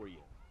Plus for you.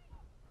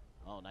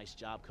 Oh, nice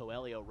job,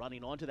 Coelho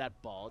running onto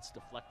that ball. It's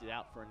deflected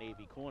out for a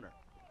Navy corner.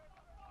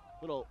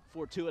 Little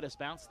fortuitous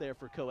bounce there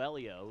for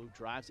Coelho, who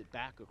drives it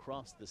back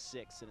across the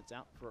 6, and it's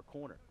out for a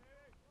corner.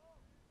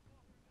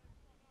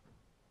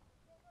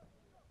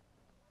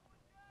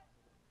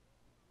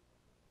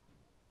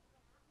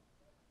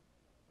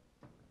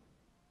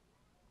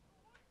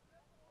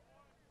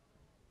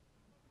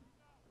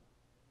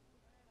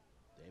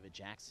 David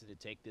Jackson to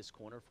take this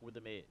corner for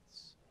the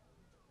Mids.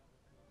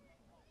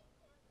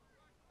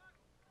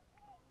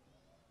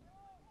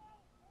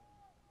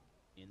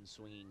 In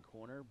swinging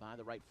corner by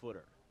the right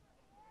footer.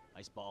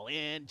 Nice ball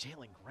in,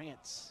 Jalen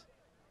Grant.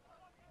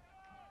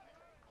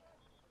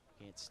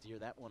 Can't steer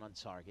that one on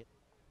target.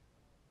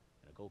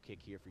 And a goal kick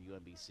here for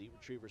UMBC.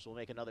 Retrievers will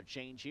make another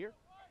change here.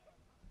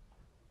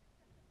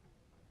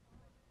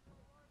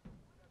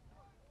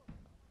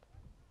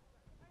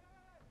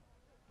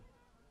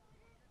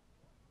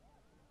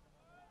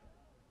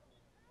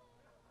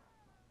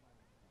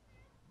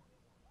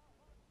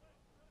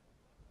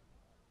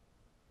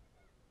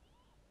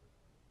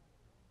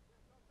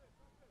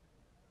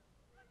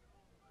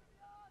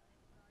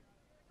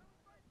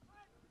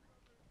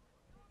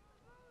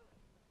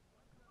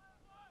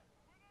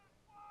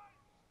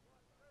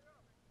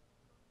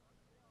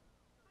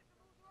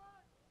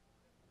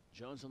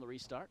 Jones on the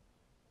restart.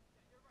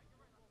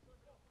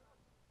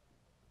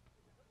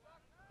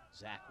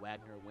 Zach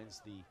Wagner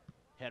wins the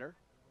header.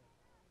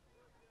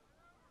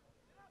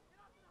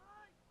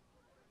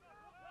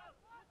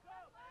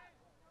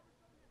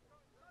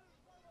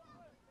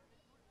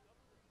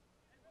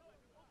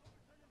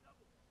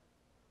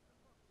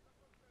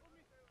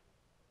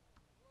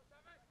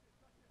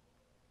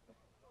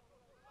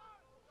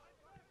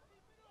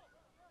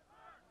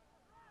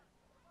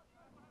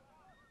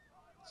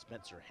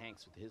 Spencer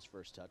Hanks with his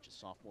first touch, a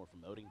sophomore from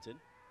Odenton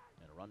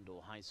at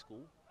Arundel High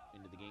School,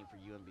 into the game for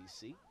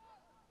UMBC.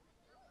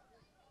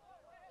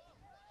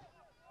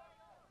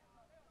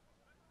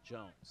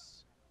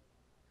 Jones.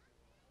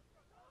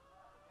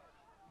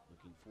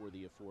 Looking for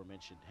the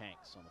aforementioned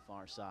Hanks on the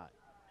far side.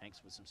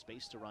 Hanks with some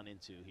space to run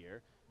into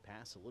here.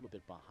 Pass a little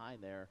bit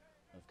behind there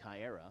of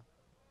Kyera.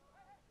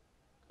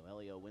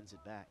 Coelho wins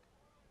it back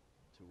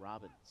to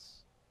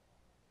Robbins.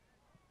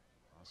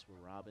 Oscar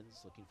Robbins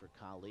looking for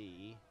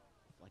Kali.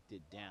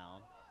 Deflected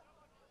down.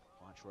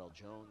 Quantrell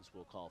Jones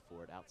will call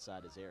for it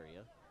outside his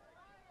area.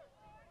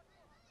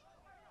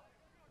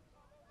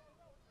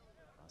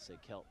 I'll say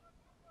Kelp.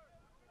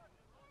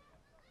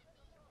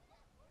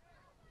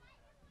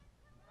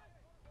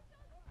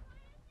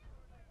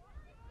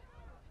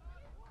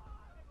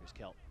 Here's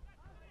Kelp.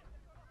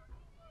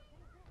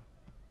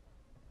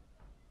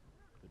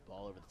 Good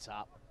ball over the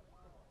top.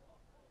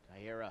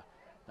 Kyera,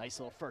 nice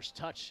little first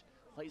touch.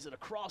 Plays it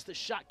across, the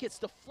shot gets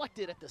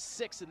deflected at the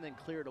 6 and then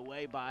cleared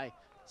away by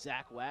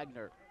Zach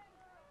Wagner.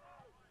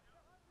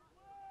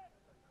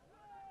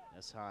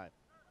 That's high.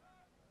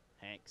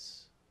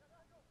 Hanks.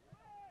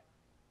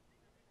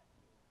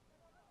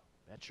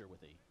 Betcher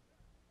with a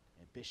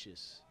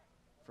ambitious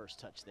first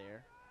touch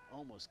there.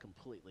 Almost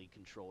completely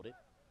controlled it.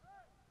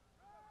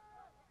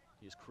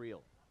 Here's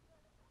Creel.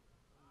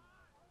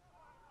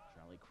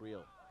 Charlie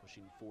Creel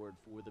pushing forward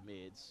for the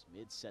Mids.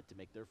 Mids set to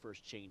make their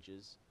first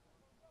changes.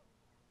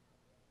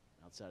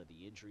 Outside of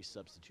the injury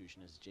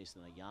substitution as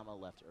Jason Ayama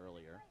left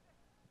earlier.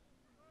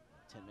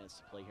 10 minutes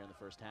to play here in the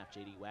first half.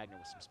 J.D. Wagner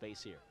with some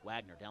space here.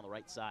 Wagner down the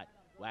right side.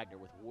 Wagner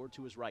with Ward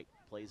to his right.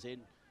 Plays in.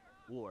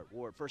 Ward,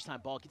 first time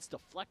ball gets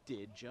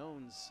deflected.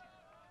 Jones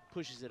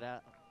pushes it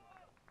out.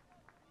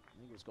 I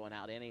think it was going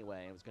out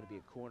anyway. It was going to be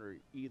a corner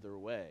either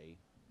way.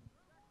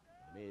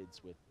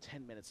 Mids with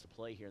 10 minutes to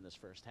play here in this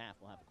first half.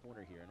 We'll have a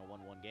corner here in a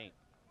 1-1 game.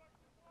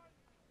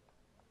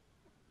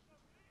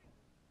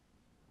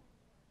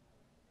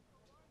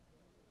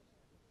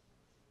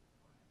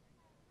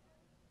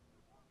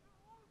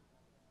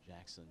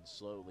 Jackson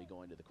slowly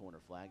going to the corner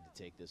flag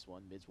to take this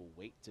one. Mids will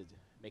wait to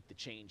make the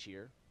change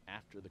here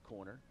after the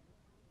corner.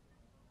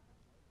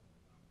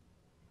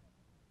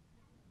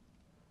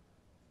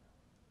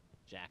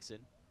 Jackson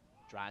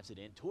drives it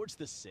in towards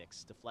the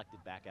 6,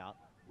 deflected back out.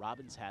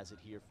 Robbins has it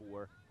here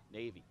for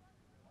Navy.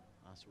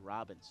 So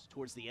Robbins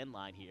towards the end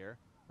line here.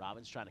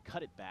 Robbins trying to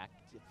cut it back,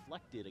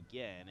 deflected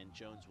again, and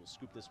Jones will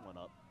scoop this one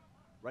up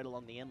right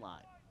along the end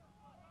line.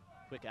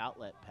 Quick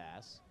outlet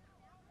pass.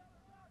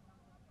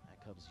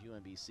 Comes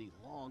UMBC.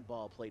 Long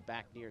ball played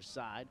back near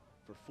side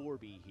for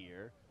Forby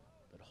here,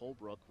 but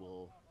Holbrook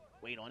will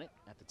wait on it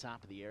at the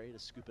top of the area to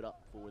scoop it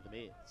up for the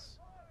Mids.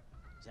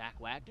 Zach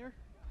Wagner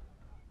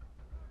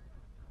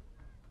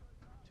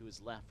to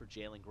his left for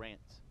Jalen Grant.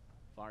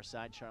 Far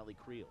side, Charlie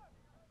Creel.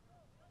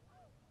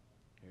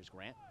 Here's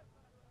Grant.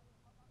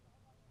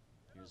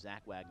 Here's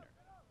Zach Wagner.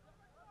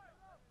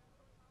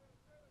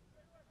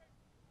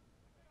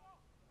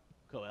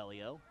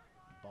 Coelho.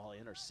 Ball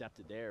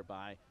intercepted there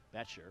by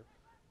Betcher.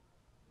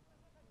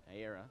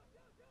 Ayera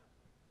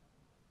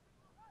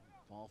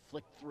Ball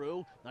flicked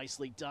through,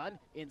 nicely done,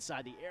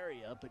 inside the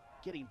area, but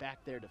getting back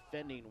there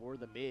defending were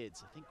the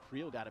mids. I think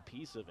Creel got a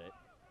piece of it.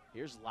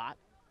 Here's Lott.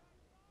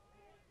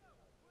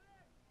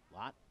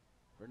 Lott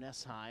for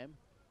Nessheim.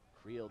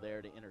 Creel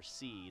there to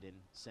intercede and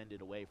send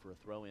it away for a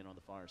throw-in on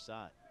the far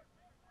side.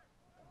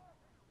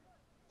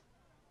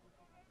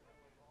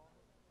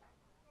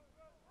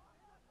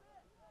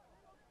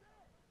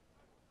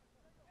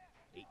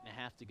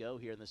 8.5 to go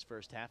here in this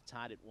first half,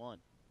 tied at 1.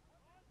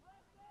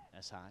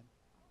 Nessheim,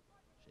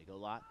 Shago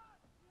Lott.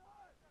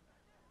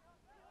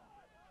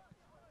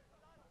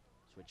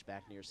 Switch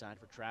back near side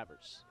for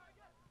Travers.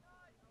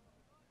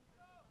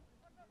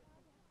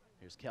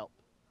 Here's Kelp.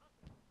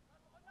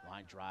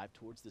 Line drive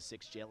towards the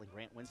 6. Jalen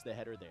Grant wins the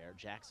header there.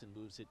 Jackson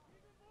moves it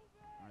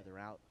farther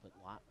out, but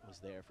Lott was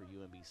there for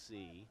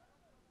UMBC.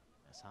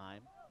 Nessheim.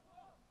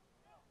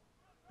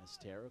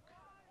 Nesteruk.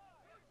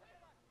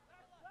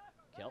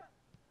 Kelp.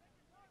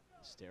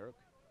 Nesteruk.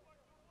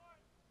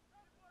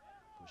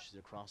 Pushes it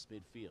across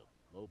midfield.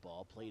 Low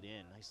ball played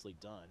in, nicely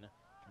done.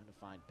 Trying to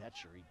find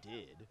Betcher, he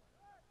did.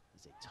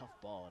 It's a tough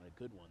ball and a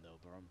good one though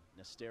from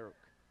Nesteruk.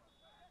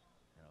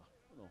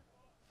 A little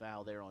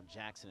foul there on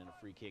Jackson and a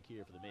free kick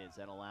here for the mids.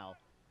 That'll allow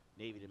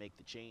Navy to make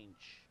the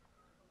change.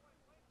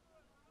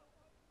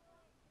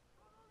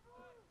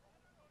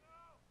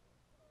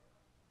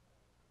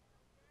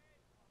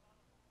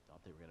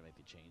 Thought they were gonna make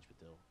the change, but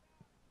they'll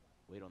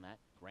wait on that.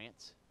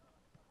 Grant.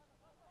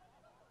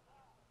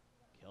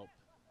 Kelp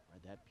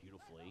read that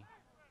beautifully.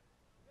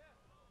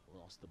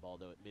 Lost the ball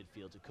though at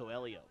midfield to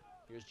Coelho.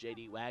 Here's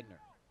J.D. Wagner.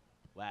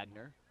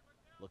 Wagner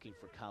looking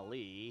for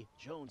Kali.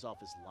 Jones off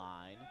his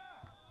line.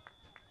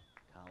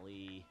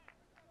 Kali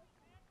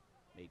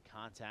made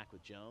contact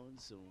with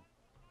Jones, so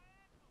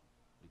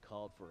we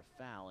called for a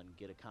foul and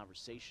get a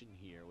conversation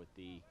here with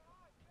the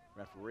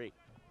referee.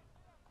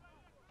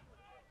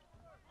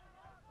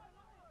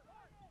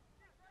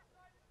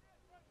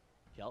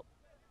 Kelp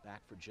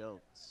back for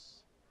Jones.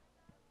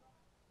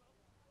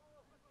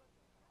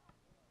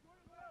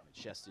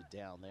 Chested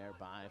down there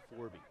by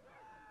Forby.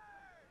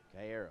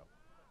 Caero.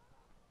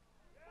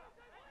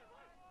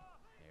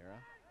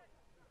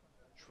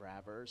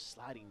 Travers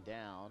sliding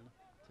down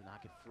to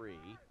knock it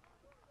free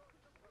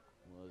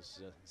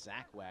was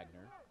Zach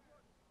Wagner.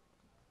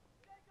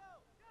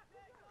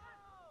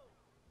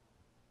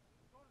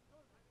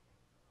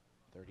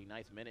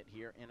 .39th minute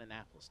here in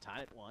Annapolis.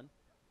 Tied at 1.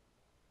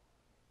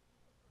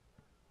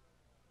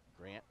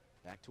 Grant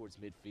back towards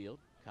midfield.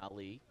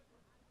 Kali.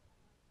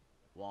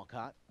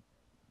 Walcott.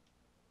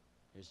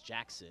 Here's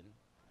Jackson.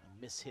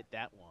 I mishit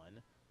that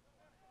one.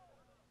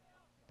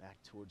 Back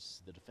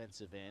towards the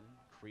defensive end.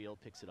 Creel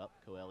picks it up.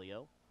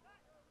 Coelho.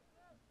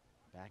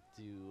 Back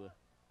to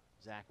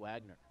Zach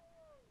Wagner.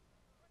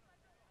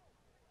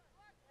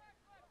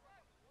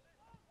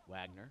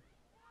 Wagner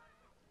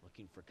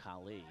looking for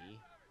Kali.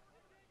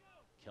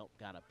 Kelp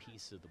got a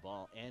piece of the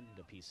ball and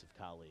a piece of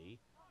Kali.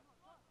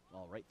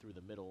 Ball right through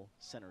the middle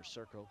center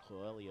circle.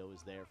 Coelho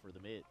is there for the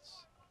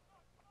mids.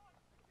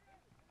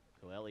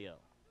 Coelho.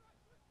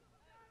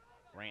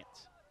 Grant.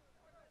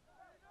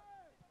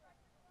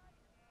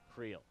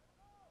 Creel.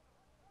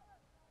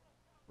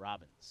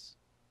 Robbins.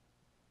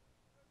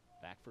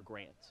 Back for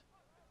Grant.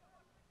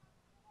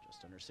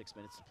 Just under 6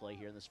 minutes to play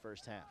here in this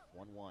first half.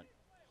 1-1.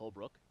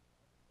 Holbrook.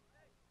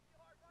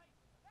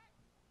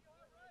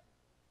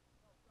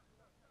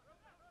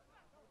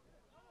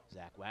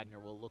 Zach Wagner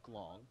will look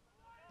long.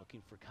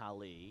 Looking for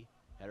Kali.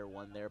 Header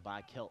one there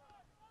by Kelp.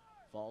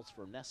 Falls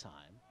for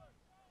Nessheim.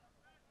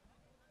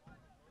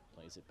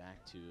 Plays it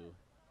back to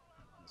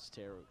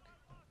Steruk.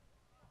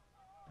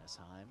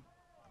 Nessheim.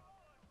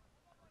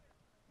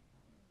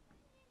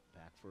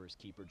 Back for his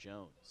keeper,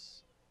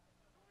 Jones.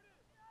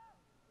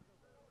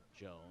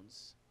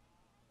 Jones.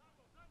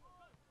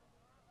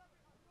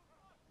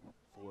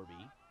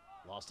 Forby.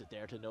 Lost it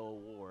there to Noah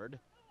Ward.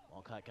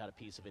 Walcott got a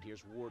piece of it.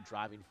 Here's Ward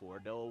driving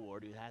forward. Noah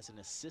Ward, who has an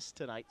assist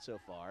tonight so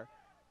far.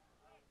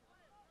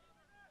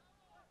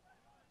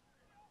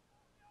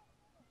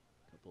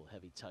 Couple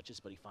heavy touches,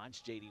 but he finds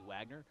J.D.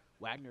 Wagner.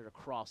 Wagner to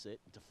cross it,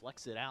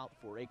 deflects it out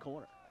for a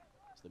corner.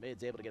 So the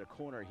mid's able to get a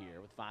corner here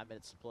with 5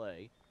 minutes to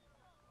play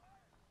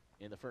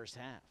in the first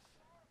half.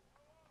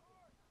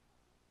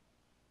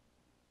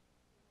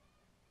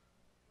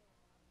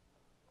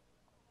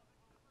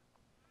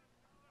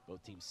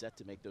 Both teams set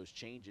to make those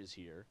changes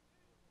here.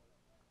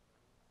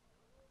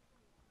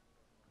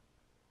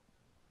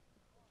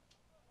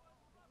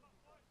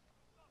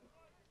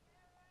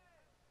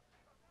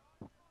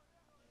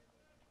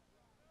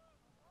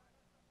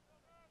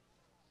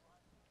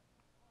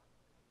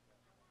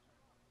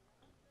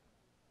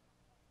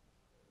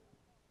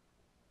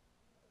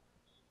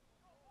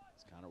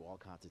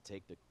 Walcott to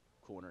take the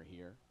corner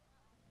here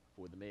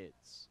for the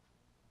mids.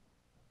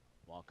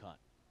 Walcott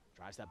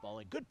drives that ball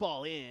in. Good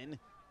ball in.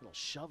 Little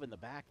shove in the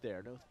back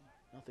there.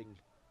 Nothing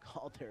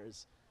called there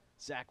as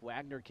Zach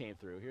Wagner came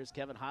through. Here's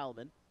Kevin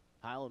Heilman.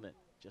 Heilman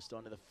just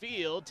onto the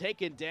field,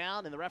 taken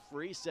down, and the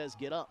referee says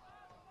get up.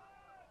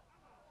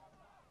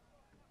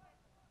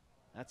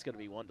 That's going to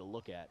be one to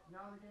look at. Now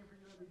in the game for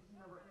UMBC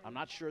number 8. I'm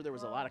not sure there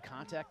was a lot of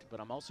contact,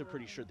 but I'm also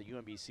pretty sure the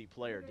UMBC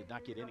player did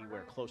not get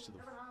anywhere close to the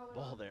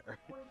ball there.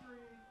 23,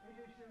 AJ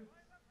Schutz,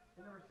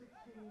 and number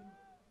 16,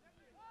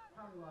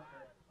 Tommy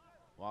Lockhart.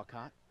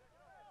 Walcott,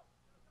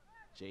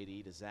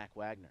 JD to Zach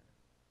Wagner.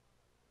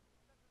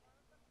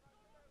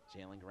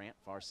 Jalen Grant,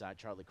 far side,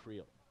 Charlie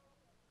Creel.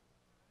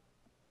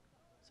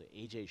 So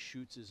AJ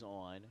Schutz is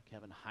on,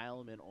 Kevin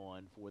Heilman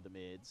on for the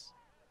mids.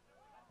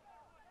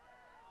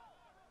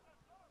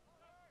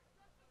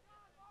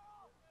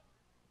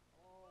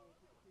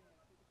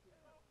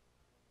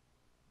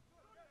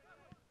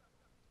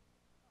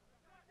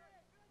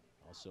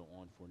 Also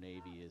on for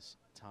Navy is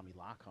Tommy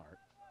Lockhart.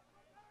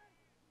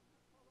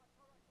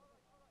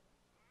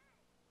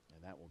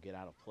 And that will get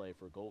out of play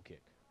for a goal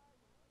kick.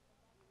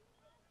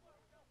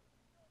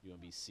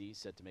 UMBC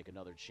set to make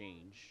another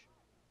change.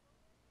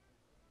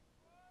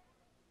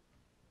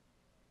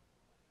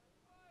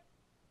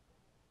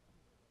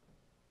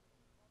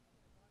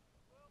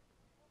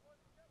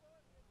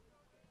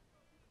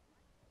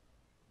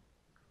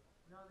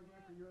 Now in the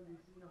game for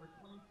UMBC number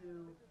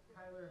 22,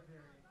 Tyler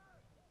Harry.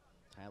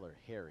 Tyler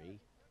Harry,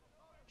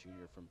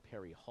 junior from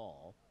Perry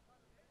Hall.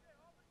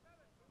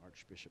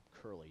 Archbishop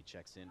Curley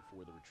checks in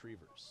for the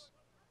Retrievers.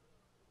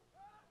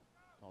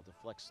 Ball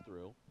deflects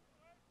through.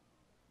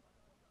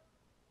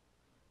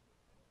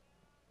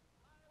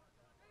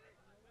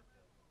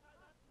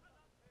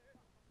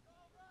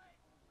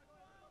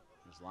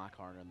 There's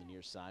Lockhart on the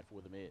near side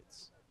for the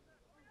mids.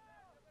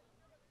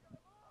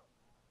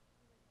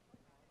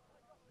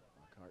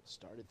 Lockhart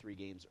started 3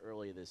 games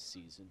early this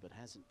season, but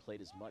hasn't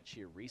played as much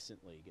here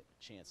recently. Getting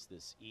a chance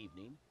this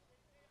evening.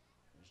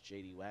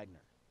 There's JD Wagner.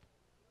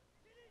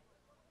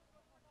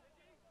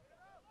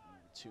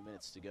 2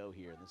 minutes to go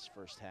here in this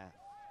first half.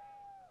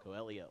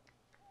 Coelho.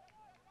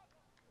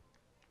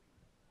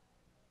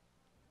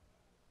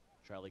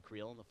 Charlie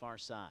Creel on the far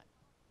side.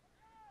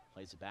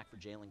 Plays it back for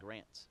Jalen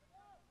Grant.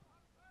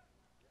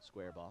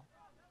 Square ball.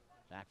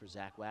 Back for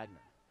Zach Wagner.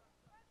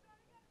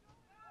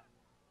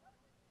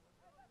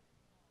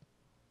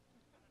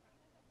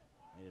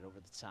 Made it over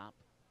the top.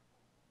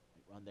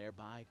 Run there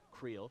by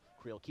Creel.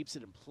 Creel keeps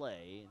it in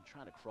play and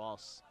trying to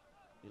cross.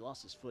 He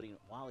lost his footing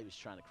while he was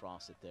trying to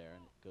cross it there,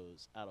 and it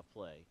goes out of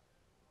play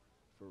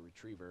for a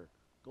Retriever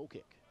goal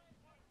kick.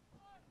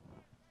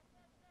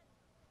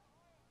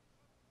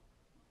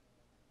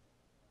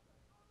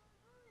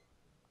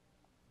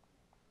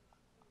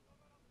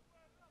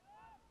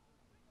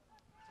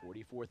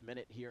 .44th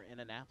minute here in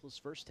Annapolis,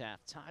 first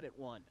half, tied at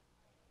 1.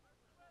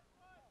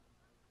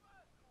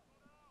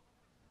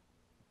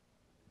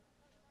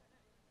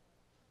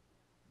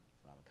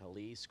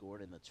 Kali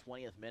scored in the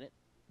 20th minute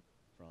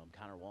from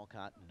Connor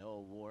Walcott and Noah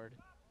Ward.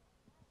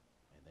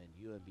 And then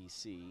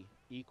UMBC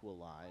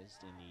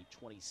equalized in the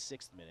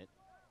 26th minute.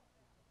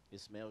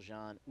 Ismail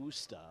Jean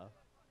Usta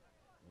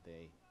with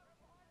a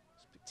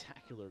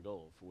spectacular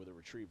goal for the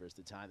Retrievers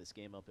to tie this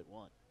game up at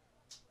 1.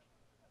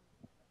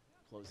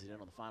 Close it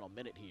in on the final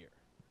minute here.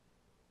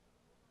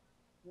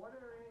 1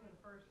 remaining in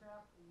the first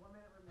half, 1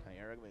 minute remaining.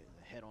 Kyara with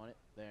the head on it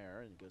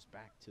there, and it goes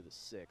back to the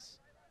 6.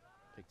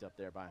 Picked up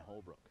there by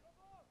Holbrook.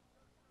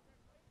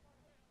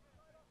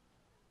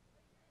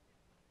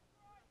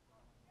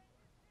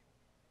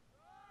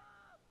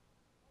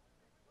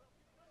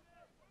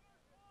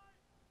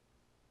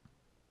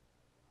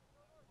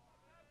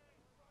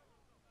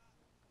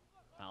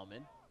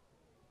 Heilman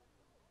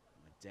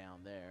went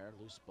down there,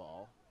 loose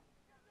ball.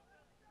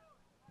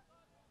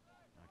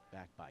 Knocked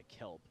back by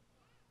Kelp.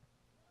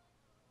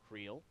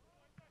 Creel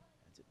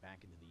heads it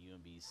back into the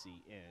UMBC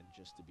end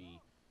just to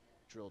be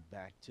drilled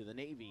back to the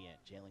Navy end.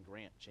 Jalen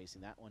Grant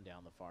chasing that one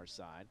down the far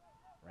side.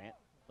 Grant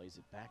plays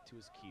it back to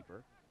his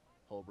keeper,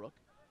 Holbrook.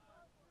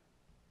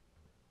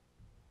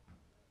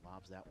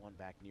 Lobs that one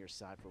back near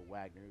side for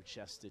Wagner, who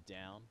chests it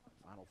down.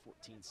 Final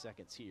 14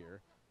 seconds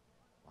here.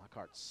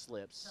 Lockhart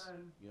slips.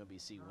 10,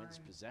 UMBC wins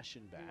 9,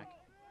 possession back.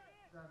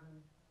 7,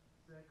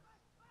 6,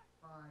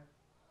 5,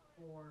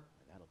 4. And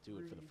that'll do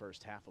it for the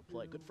first half of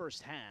play. Good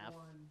first half.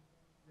 1,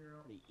 0.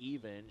 Pretty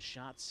even.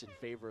 Shots in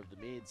favor of the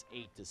mids,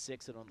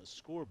 8-6, and on the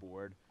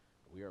scoreboard,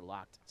 we are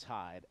locked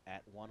tied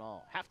at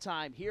 1-all.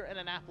 Halftime here in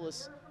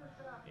Annapolis.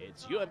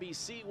 It's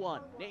UMBC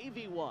 1,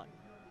 Navy 1.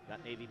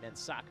 Got Navy men's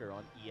soccer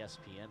on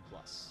ESPN+.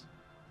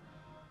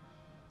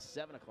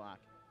 7 o'clock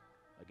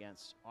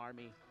against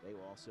Army. They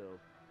will also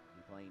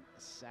be playing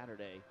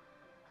Saturday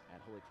at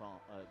Holy Cross,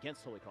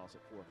 against Holy Cross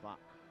at 4 o'clock.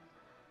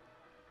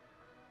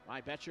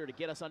 Ryan Betcher to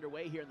get us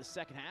underway here in the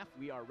second half.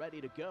 We are ready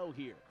to go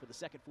here for the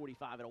second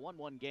 45 in a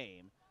 1-1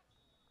 game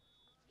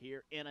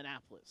here in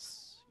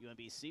Annapolis.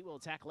 UMBC will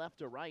attack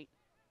left or right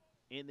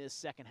in this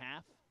second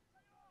half.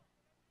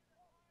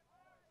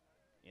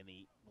 In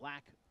the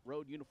black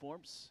road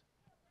uniforms.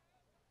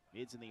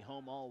 Mids in the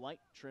home all white,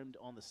 trimmed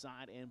on the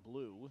side and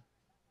blue.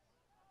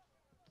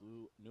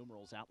 Blue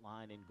numerals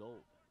outlined in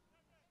gold.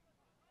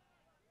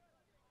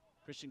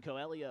 Christian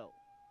Coelho.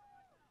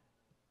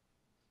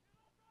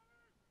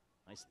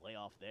 Nice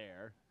layoff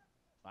there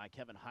by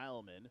Kevin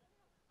Heilman.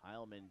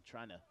 Heilman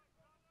trying to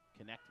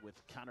connect with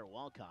Connor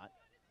Walcott.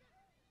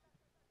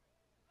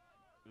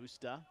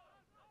 Usta,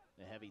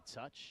 the heavy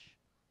touch.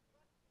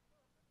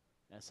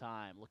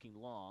 Esheim looking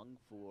long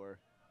for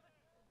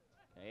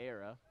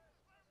Caera.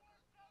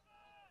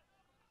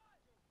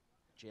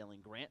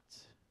 Jalen Grant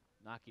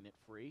knocking it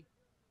free.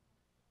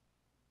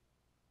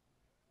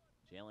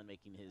 Jalen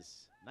making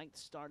his 9th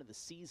start of the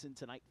season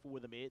tonight for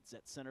the Mids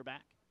at center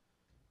back.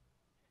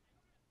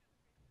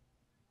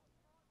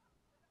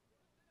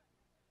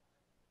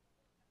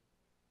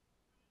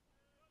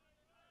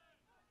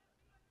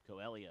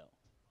 Coelho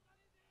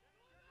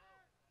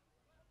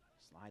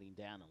sliding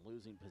down and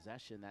losing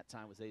possession. That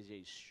time was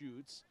AJ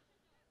Schutz.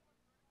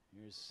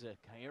 Here's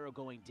Caero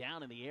going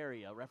down in the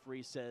area.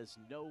 Referee says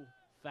no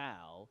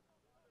foul.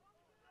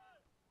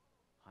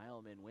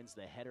 Heilman wins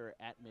the header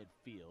at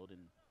midfield, and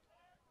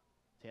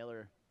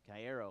Taylor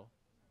Caero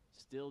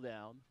still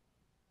down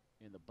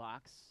in the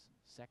box.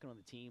 Second on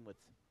the team with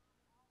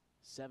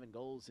 7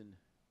 goals and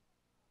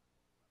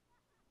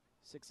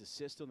 6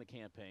 assists on the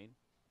campaign.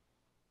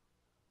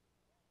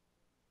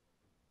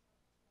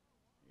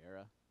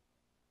 Caero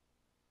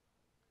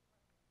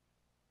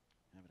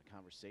having a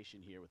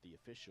conversation here with the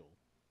official.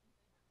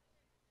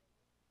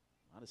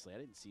 Honestly, I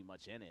didn't see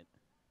much in it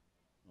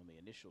on the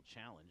initial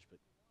challenge, but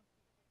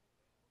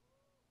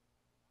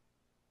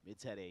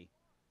Mids had a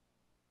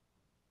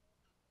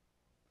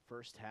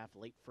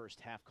late first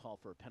half call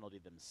for a penalty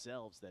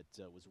themselves that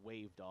was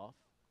waved off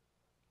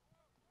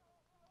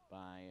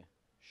by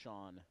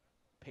Sean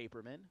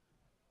Paperman,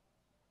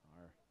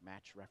 our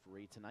match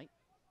referee tonight.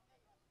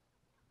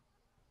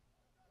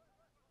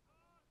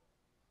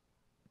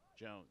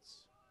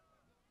 Jones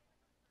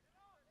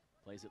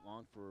plays it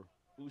long for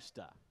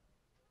Usta.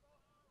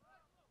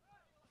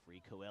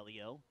 Free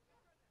Coelho.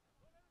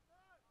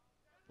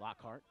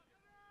 Lockhart,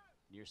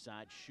 near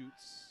side,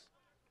 shoots.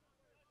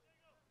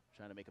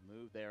 Trying to make a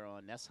move there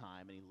on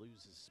Esheim, and he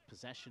loses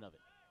possession of it.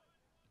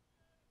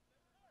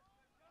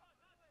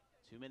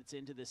 2 minutes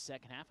into this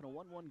second half, and a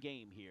 1-1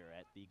 game here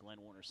at the Glenn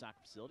Warner Soccer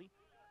Facility.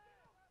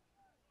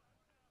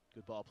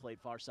 Good ball played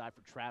far side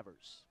for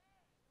Travers.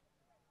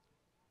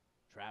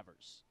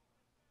 Travers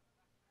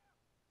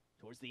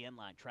towards the end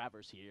line.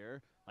 Travers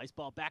here. Nice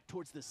ball back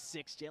towards the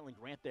 6. Jalen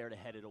Grant there to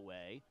head it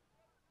away.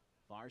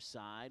 Far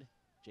side.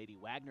 J.D.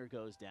 Wagner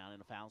goes down,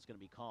 and a foul's going to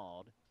be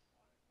called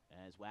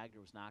as Wagner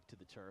was knocked to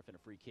the turf, and a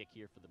free kick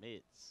here for the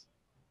Mids.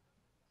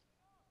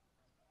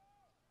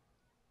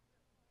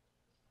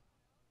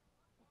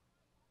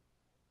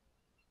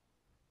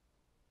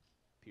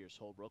 Pierce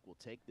Holbrook will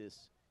take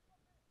this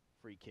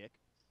free kick.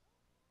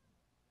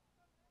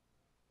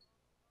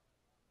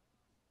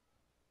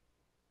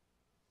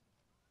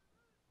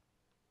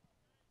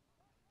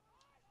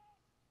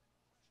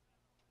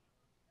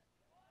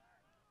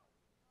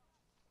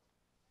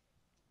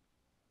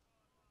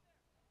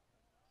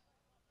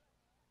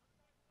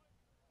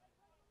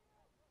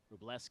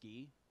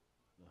 Rubleski,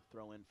 the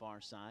throw in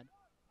far side.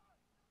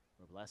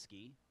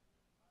 Rubleski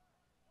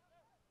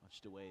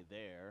punched away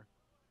there.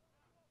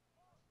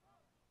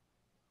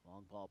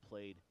 Long ball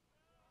played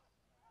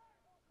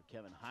for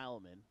Kevin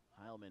Heilman.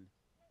 Heilman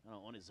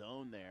on his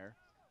own there.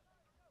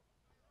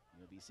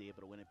 UMBC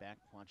able to win it back.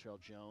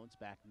 Quantrell Jones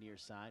back near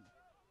side.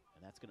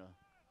 And that's going to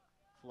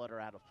flutter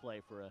out of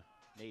play for a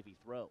Navy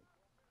throw.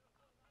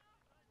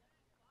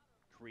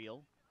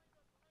 Creel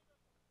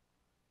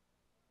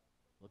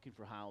looking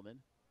for Heilman.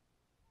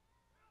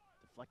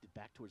 Deflected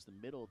back towards the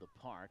middle of the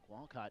park.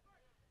 Walcott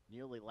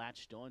nearly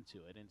latched onto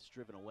it, and it's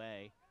driven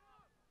away.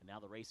 And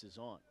now the race is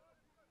on.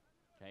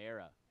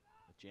 Caera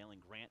with Jalen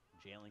Grant.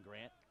 Jalen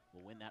Grant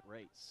will win that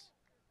race.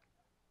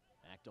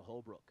 Back to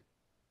Holbrook.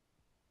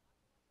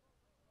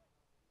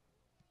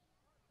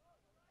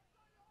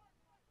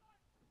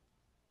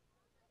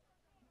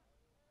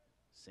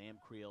 Sam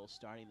Creel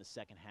starting the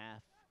second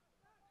half.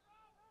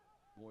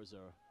 More as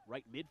a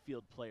right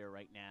midfield player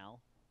right now.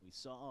 We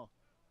saw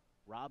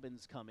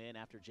Robbins come in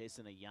after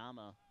Jason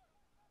Ayama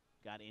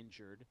got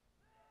injured,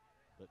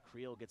 but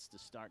Creel gets to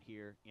start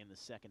here in the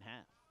second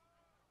half.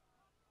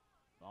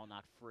 Ball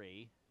knocked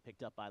free,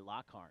 picked up by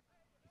Lockhart.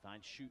 He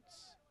finds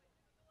Schutz.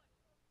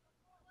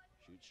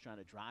 Schutz trying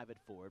to drive it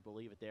forward. We'll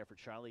leave it there for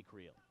Charlie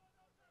Creel.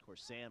 Of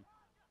course, Sam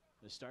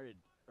has started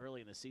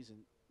early in the season,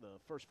 the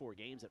first 4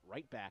 games at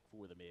right back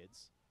for the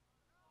Mids.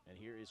 And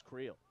here is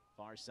Creel,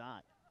 far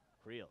side.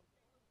 Creel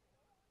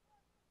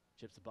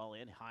chips the ball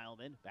in.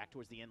 Heilman back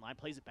towards the end line,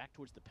 plays it back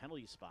towards the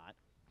penalty spot.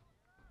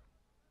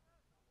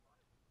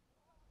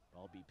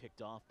 Ball be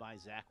picked off by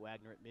Zach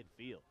Wagner at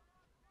midfield.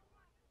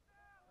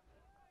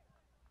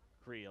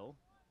 Creel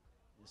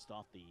missed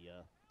off the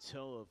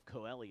toe of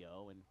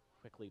Coelho, and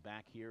quickly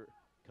back here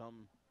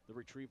come the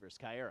retrievers.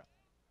 Caera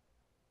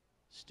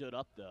stood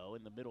up, though,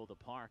 in the middle of the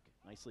park.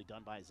 Nicely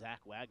done by Zach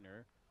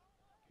Wagner.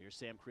 Here's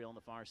Sam Creel on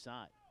the far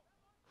side.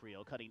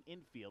 Creel cutting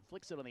infield,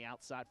 flicks it on the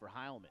outside for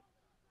Heilman.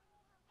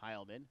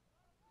 Heilman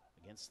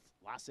against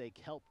Lasse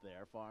Kelp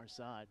there, far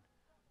side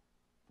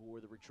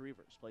for the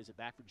retrievers. Plays it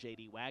back for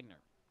J.D. Wagner.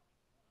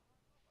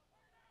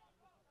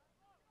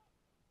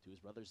 To his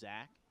brother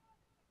Zach.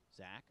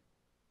 Zach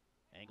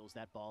Angles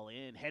that ball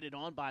in, headed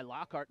on by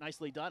Lockhart.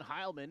 Nicely done.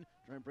 Heilman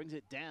brings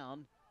it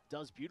down,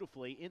 does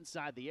beautifully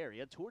inside the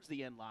area towards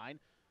the end line.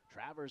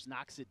 Travers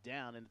knocks it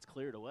down, and it's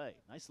cleared away.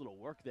 Nice little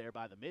work there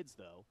by the mids,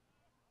 though.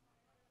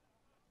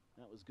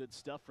 That was good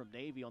stuff from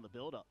Navy on the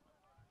buildup.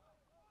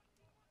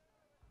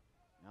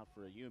 Out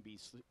for a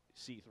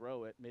UMBC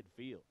throw at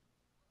midfield.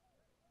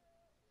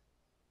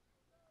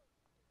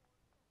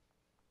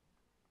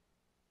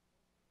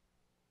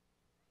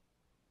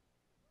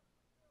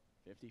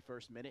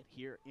 '51st minute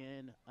here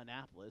in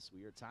Annapolis.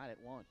 We are tied at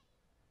 1.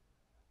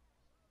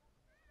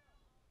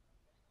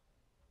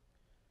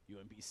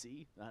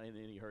 UMBC not in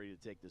any hurry to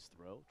take this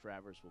throw.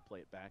 Travers will play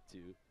it back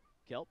to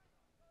Kelp.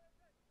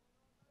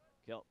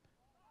 Kelp.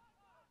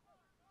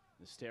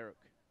 Nesteruk.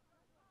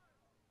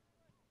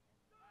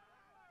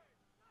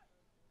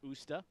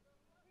 Usta.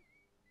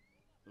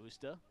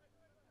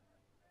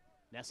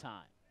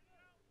 Nessheim.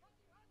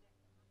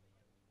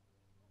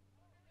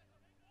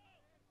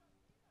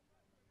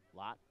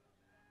 Lott.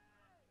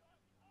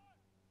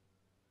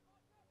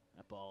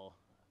 That ball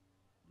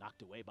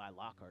knocked away by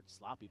Lockhart.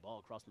 Sloppy ball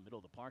across the middle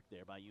of the park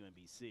there by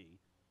UMBC.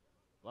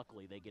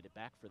 Luckily, they get it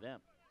back for them.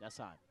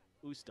 Nessheim.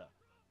 Usta.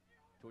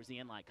 Towards the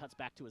end line. Cuts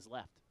back to his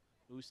left.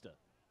 Usta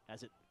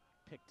has it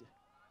picked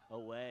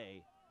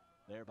away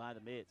there by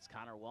the mids.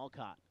 Connor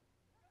Walcott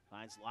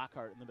finds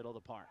Lockhart in the middle of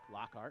the park.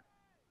 Lockhart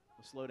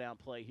will slow down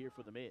play here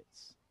for the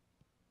mids.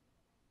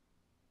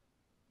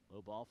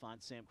 Low ball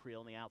finds Sam Creel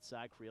on the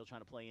outside. Creel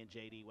trying to play in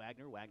J.D.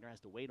 Wagner. Wagner has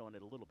to wait on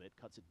it a little bit.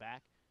 Cuts it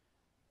back.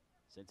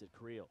 Sends it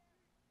Creel.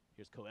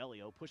 Here's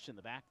Coelho pushed in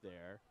the back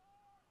there.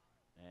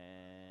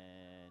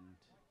 And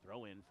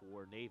throw in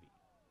for Navy.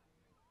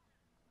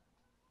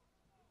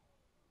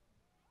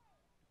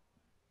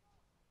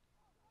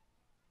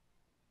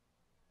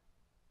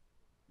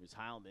 Here's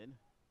Heilman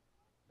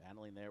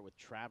battling there with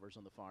Travers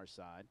on the far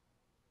side.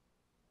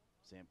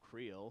 Sam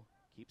Creel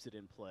keeps it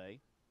in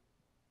play.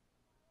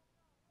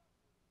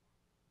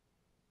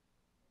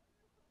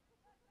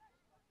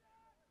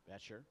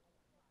 Betcher.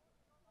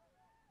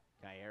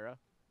 Kaira.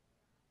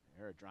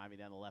 Kaira driving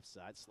down the left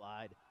side.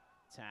 Slide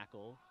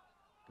tackle.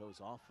 Goes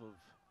off of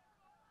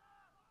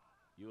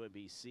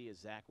UMBC as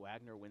Zach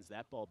Wagner wins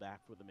that ball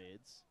back for the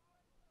mids.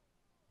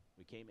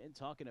 We came in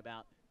talking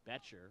about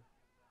Betcher.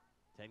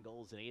 10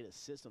 goals and 8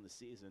 assists on the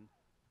season.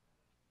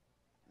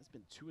 Has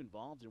been too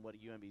involved in what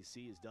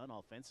UMBC has done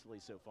offensively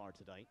so far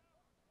tonight.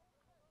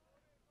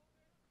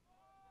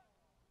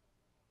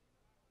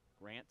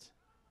 Grant.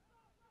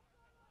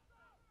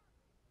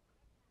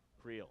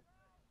 Creel.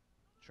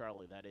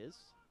 Charlie, that is.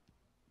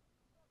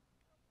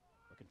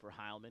 Looking for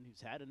Heilman,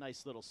 who's had a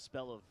nice little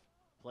spell of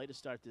play to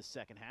start this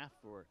second half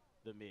for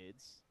the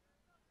mids.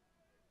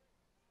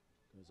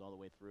 Goes all the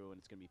way through, and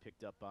it's going to be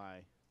picked up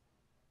by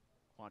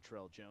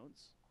Quantrell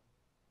Jones.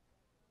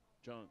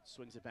 Jones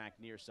swings it back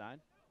near side.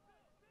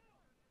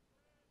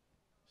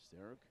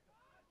 Steruk.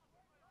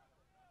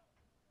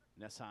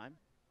 Nessheim.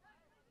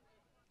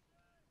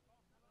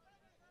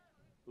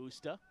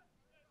 Usta.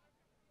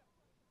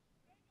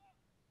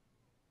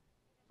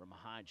 From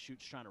behind,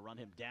 Schutz trying to run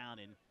him down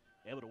and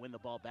able to win the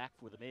ball back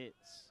for the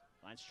mids.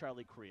 Finds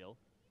Charlie Creel.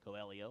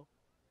 Coelho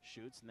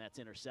shoots, and that's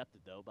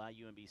intercepted, though, by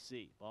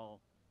UMBC.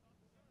 Ball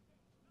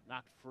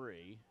knocked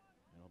free.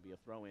 It'll be a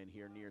throw in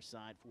here near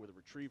side for the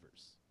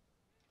Retrievers.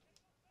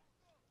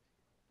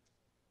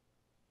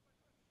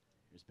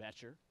 Here's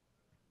Betcher.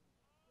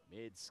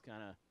 Mids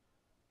kind of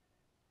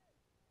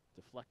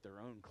deflect their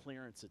own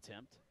clearance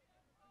attempt.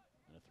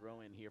 And a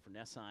throw in here for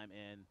Nessheim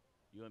and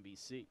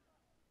UMBC.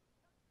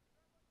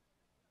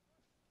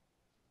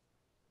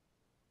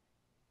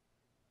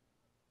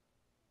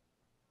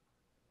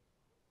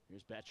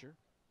 Here's Betcher.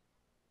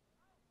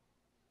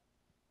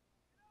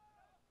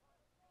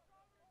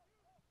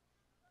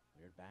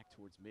 Cleared back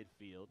towards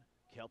midfield.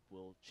 Kelp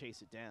will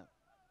chase it down.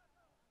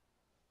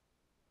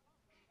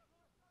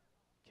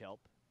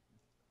 Kelp.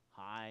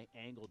 High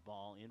angled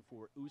ball in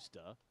for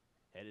Usta.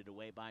 Headed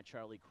away by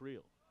Charlie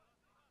Creel.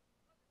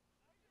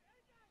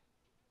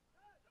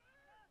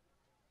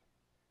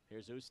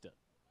 Here's Usta.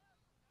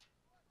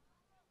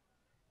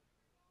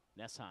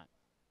 Nessheim.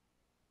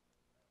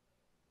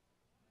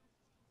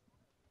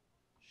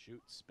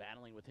 Schutz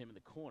battling with him in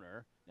the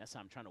corner.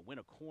 Nessheim trying to win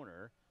a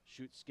corner.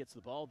 Schutz gets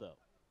the ball, though.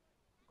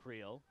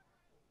 Creel.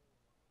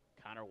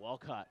 Connor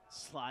Walcott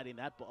sliding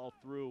that ball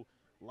through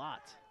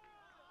Lott.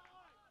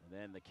 And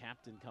then the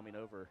captain coming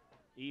over,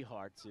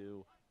 Ehart,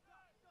 to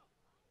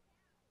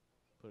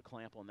put a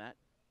clamp on that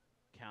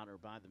counter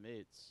by the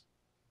mids.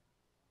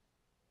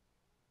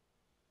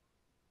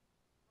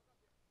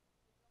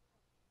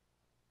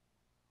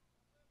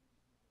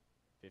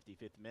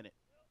 '55th minute.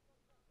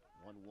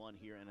 1-1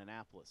 here in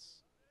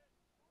Annapolis.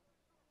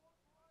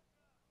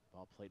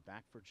 Ball played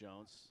back for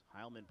Jones.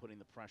 Heilman putting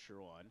the pressure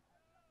on.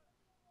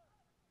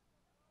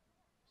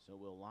 So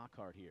will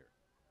Lockhart here.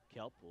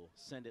 Kelp will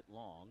send it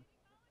long.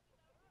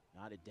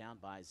 Knotted down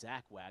by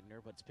Zach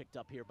Wagner, but it's picked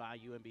up here by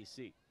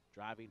UMBC.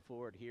 Driving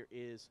forward here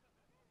is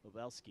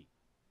Bobelski.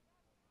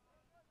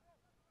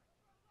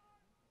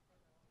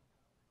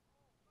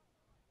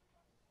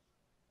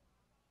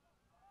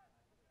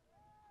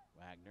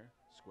 Wagner,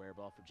 square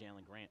ball for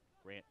Jalen Grant.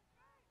 Grant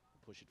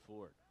will push it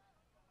forward.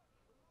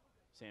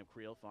 Sam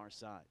Creel, far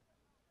side.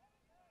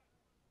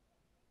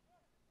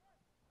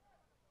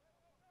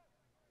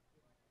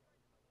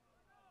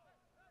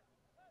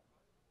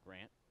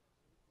 Grant.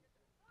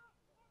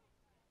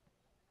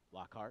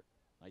 Lockhart,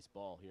 nice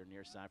ball here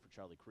near side for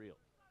Charlie Creel.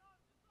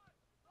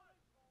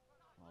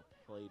 All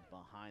played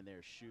behind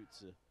there,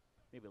 shoots.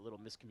 Maybe a little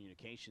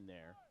miscommunication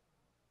there.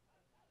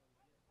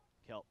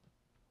 Kelp.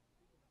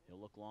 He'll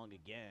look long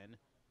again.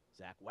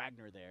 Zach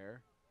Wagner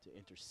there to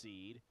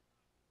intercede.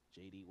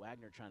 J.D.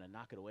 Wagner trying to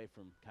knock it away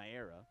from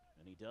Caera,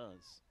 and he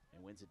does,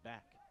 and wins it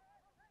back.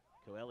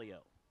 Coelho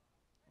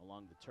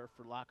along the turf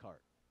for Lockhart.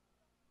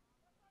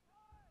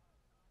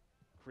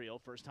 Creel,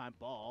 first time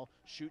ball,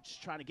 shoots,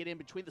 trying to get in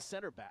between the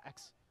center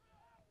backs.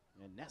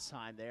 And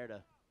Nessheim there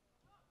to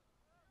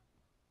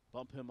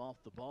bump him off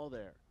the ball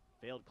there.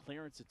 Failed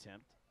clearance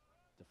attempt.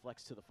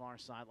 Deflects to the far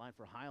sideline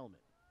for Heilman.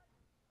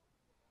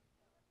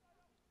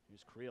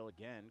 Here's Creel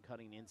again,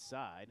 cutting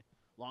inside.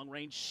 Long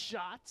range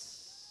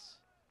shots.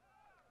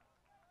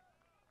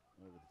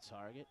 Over the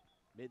target.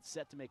 Mid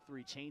set to make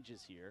 3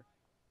 changes here.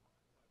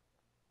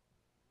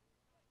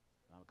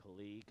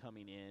 Al-Khali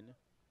coming in.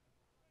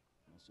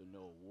 Also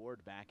Noah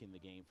Ward back in the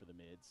game for the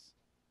Mids.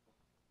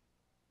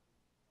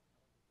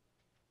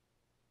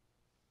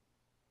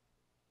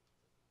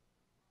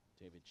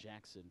 David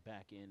Jackson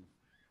back in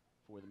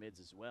for the Mids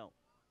as well.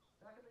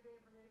 Back in the game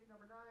for Navy,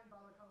 number 9,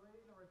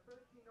 Bala-Khali, number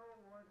 13,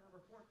 Noah Ward, and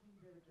number 14,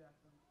 David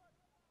Jackson.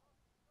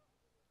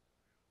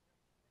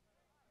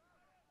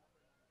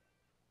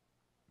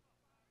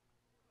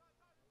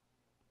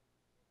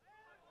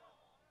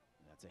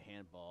 And that's a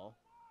handball.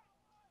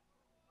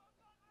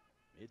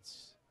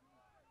 Mids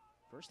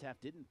first half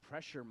didn't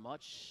pressure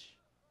much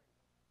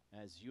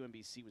as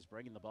UMBC was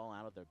bringing the ball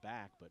out of their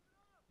back, but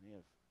they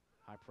have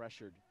high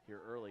pressured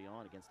here early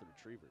on against the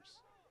Retrievers.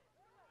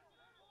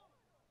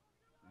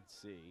 Let's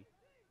see.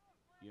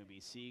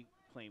 UMBC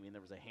claiming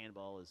there was a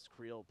handball as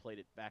Creel played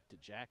it back to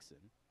Jackson.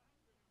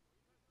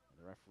 And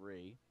the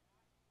referee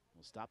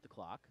will stop the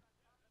clock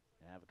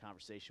and have a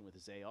conversation with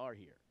his AR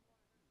here.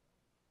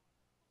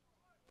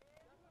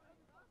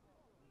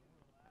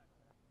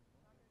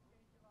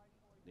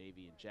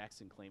 Navy and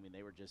Jackson claiming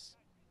they were just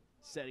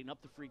setting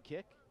up the free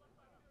kick.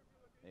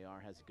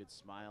 AR has a good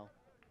smile,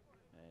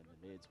 and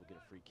the Mids will get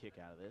a free kick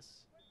out of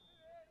this.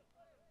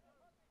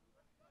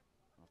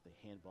 Off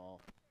the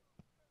handball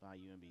by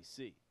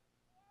UMBC.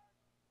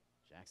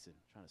 Jackson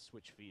trying to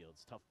switch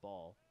fields. Tough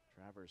ball.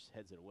 Travers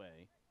heads it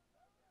away.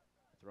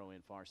 Throw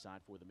in far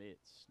side for the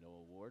Mids.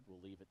 Noah Ward will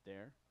leave it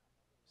there.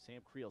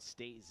 Sam Creel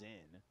stays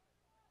in.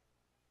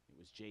 It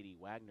was J.D.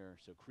 Wagner,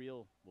 so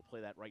Creel will play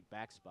that right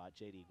back spot.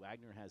 J.D.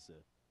 Wagner has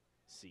a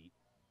seat.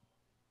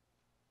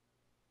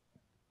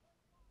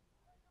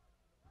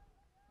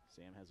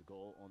 Sam has a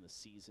goal on the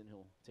season.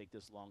 He'll take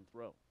this long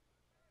throw.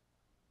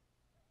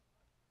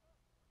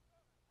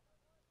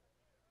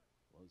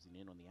 Closing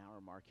in on the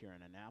hour mark here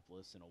in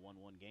Annapolis in a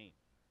 1-1 game.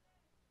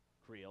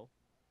 Creel,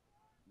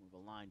 move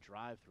a line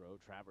drive throw.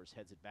 Travers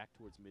heads it back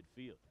towards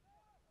midfield.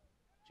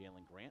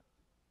 Jalen Grant.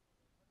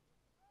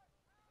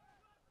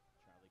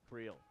 Charlie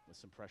Creel with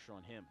some pressure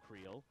on him.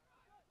 Creel,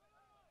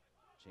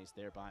 chased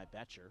there by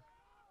Betcher.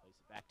 Plays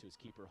it back to his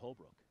keeper,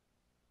 Holbrook.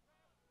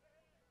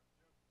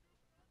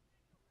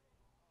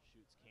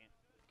 Shoots, can't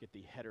get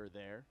the header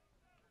there.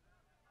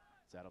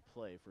 It's out of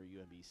play for a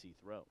UMBC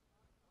throw.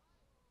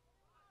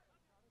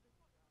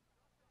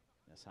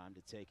 That's time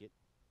to take it.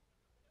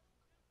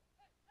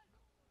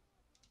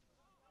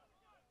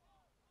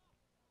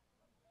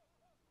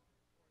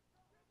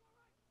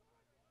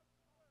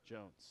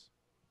 Jones.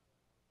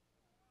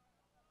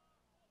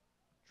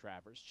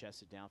 Travers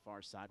chests it down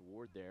far side.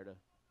 Ward there to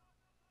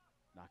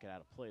knock it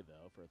out of play,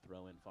 though, for a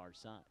throw in far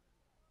side.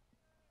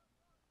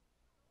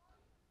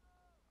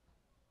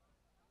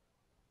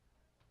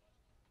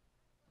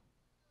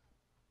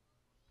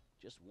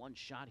 Just one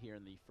shot here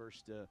in the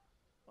first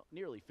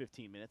nearly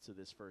 15 minutes of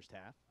this first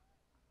half.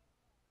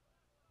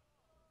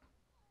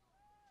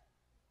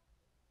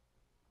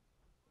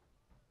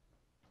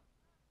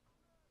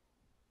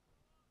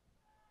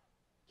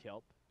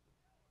 Kelp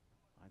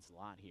finds a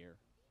lot here.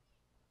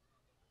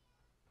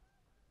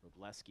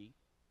 Robleski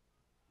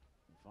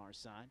on the far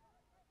side.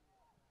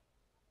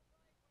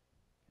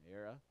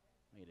 Caera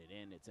made it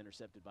in. It's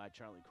intercepted by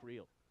Charlie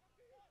Creel.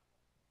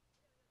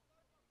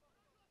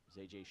 As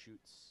AJ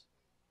shoots.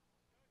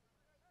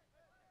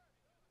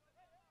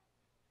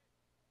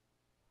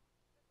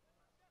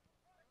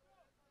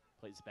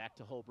 Plays back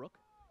to Holbrook.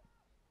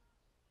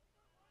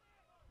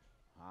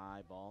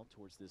 High ball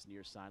towards this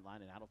near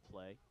sideline and out of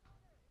play.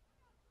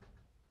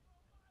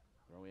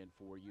 Throw in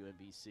for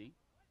UMBC.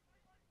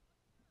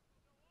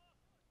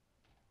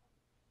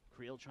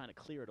 Creel trying to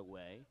clear it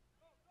away.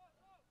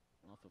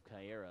 Off of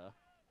Caera.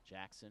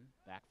 Jackson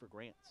back for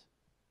Grant.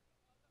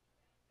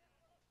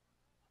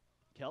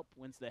 Kelp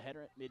wins the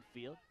header at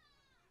midfield.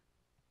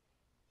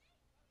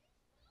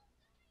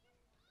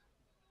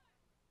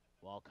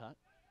 Walcott.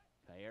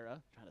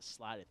 Caera trying to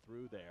slide it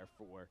through there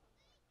for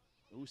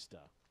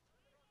Usta.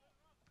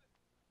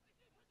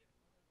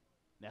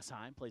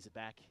 Nessheim plays it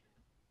back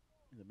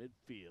in the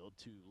midfield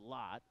to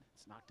Lott.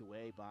 It's knocked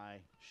away by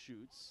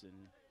Schutz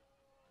and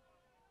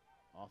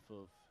off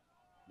of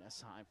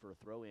Nessheim for a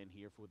throw in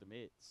here for the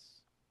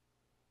Mids.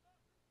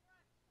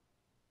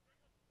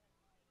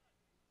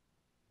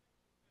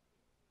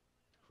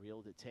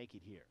 Creel to take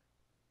it here.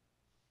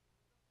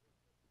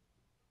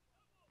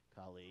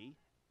 Kali.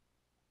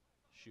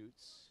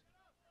 Schutz.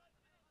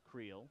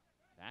 Creel.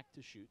 Back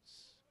to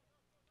Schutz.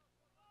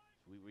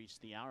 We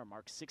reached the hour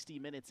mark, 60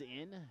 minutes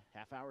in.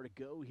 Half hour to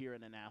go here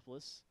in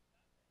Annapolis.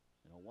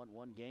 In a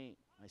 1-1 game.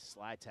 Nice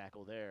slide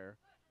tackle there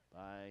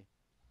by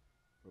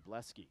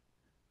Robleski.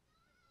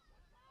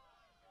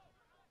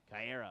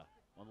 Kaira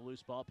on the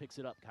loose ball, picks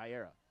it up.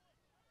 Kaira.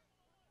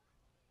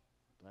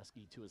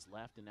 Robleski to his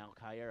left, and now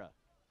Kaira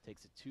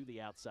takes it to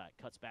the outside.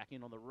 Cuts back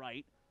in on the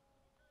right.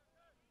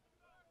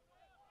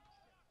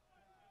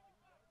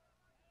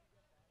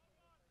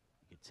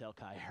 You could tell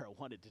Kaira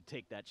wanted to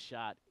take that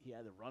shot. He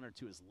had the runner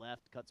to his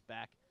left, cuts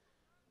back.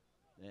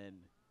 Then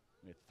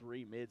with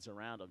 3 mids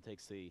around him,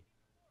 takes the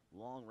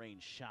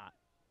long-range shot.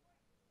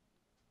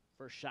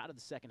 First shot of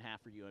the second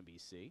half for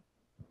UMBC.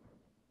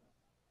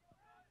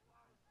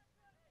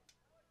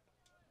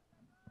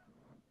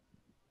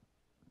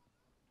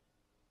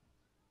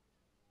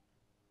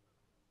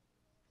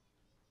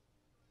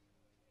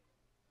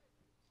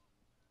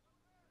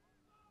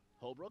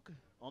 Holbrook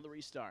on the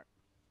restart.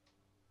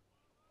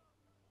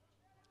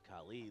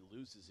 Kali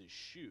loses his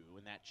shoe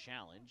in that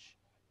challenge.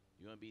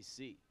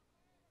 UMBC.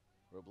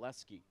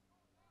 Robleski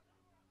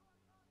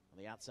on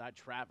the outside,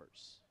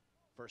 Travers.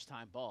 First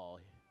time ball,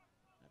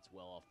 that's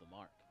well off the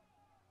mark.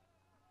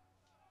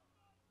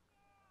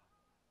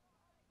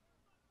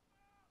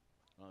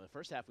 Well, in the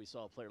first half, we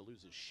saw a player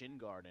lose his shin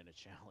guard in a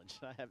challenge.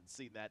 I haven't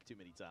seen that too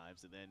many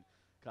times. And then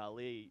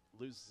Kali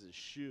loses his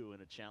shoe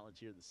in a challenge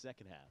here in the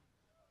second half.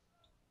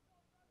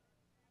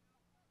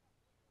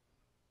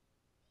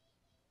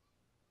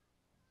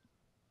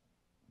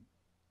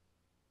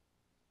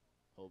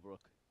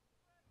 Holbrook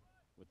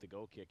with the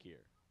goal kick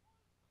here.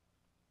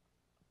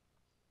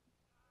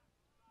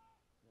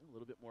 A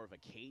little bit more of a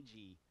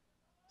cagey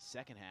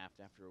second half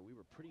after we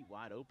were pretty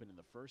wide open in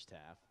the first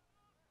half.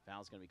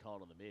 Foul's going to be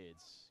called on the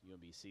Mids.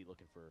 UMBC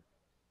looking for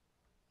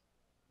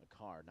a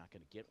card, not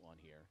going to get one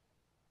here.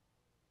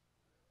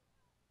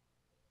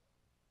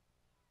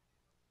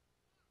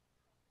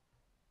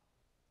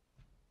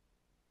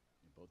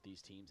 And both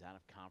these teams out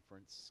of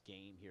conference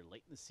game here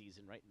late in the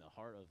season, right in the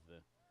heart of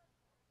the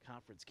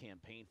conference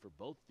campaign for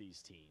both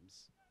these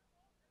teams.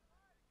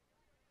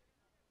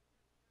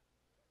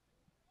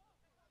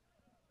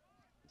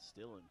 It's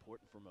still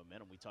important for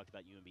momentum. We talked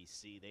about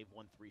UMBC. They've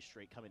won 3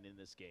 straight coming in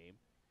this game.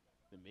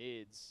 The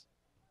Mids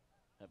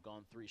have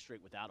gone 3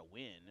 straight without a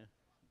win.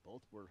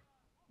 Both were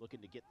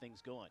looking to get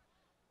things going.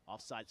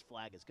 Offsides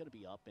flag is going to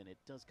be up, and it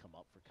does come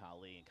up for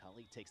Kali, and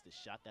Kali takes the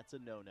shot. That's a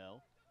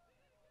no-no.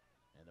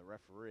 And the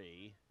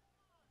referee,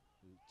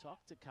 who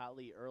talked to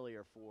Kali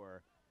earlier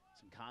for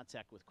some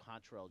contact with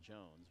Contrail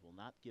Jones, will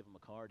not give him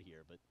a card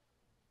here, but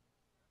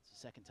it's the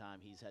second time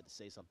he's had to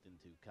say something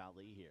to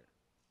Kali here.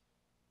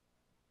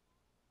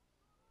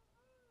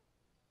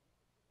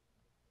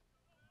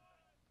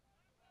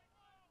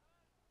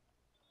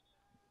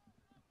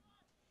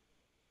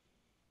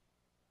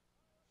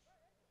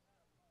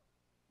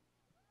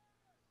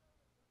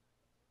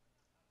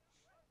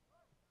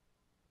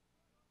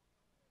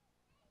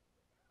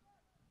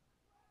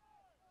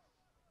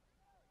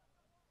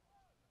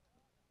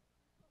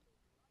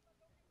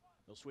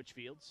 They'll switch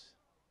fields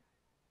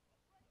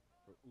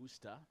for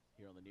Usta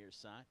here on the near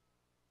side.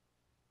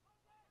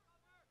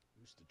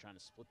 Usta trying to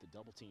split the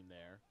double team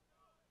there.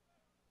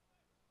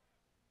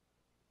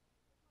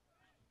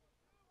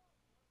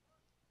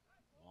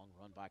 Long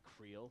run by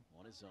Creel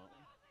on his own.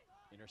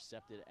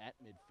 Intercepted at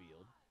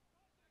midfield.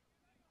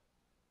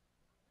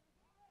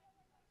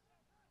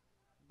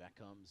 Back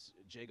comes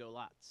Jago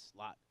Lotz.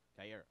 Lott,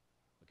 Kaira,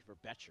 looking for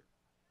Betcher.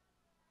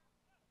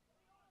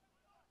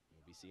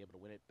 UMBC able to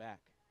win it back.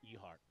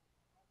 Ehart.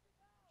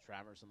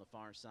 Travers on the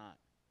far side.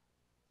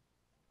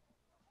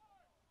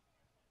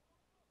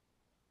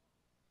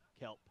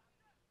 Kelp.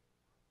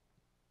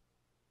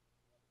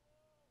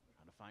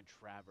 Trying to find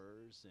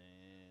Travers,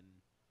 and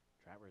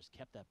Travers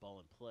kept that ball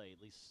in play,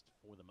 at least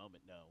for the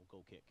moment. No,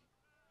 goal kick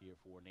here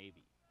for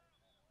Navy.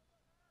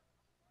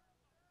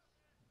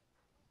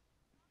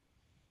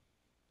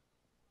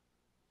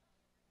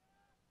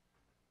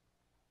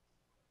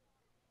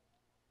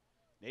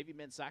 Navy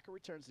men's soccer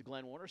returns to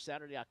Glen Warner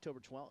Saturday,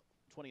 October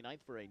 29th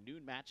for a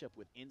noon matchup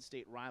with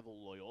in-state rival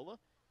Loyola.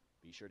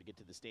 Be sure to get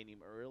to the stadium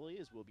early,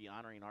 as we'll be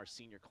honoring our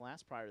senior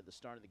class prior to the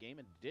start of the game.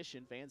 In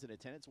addition, fans in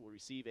attendance will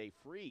receive a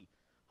free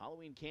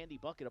Halloween candy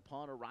bucket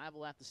upon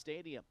arrival at the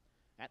stadium.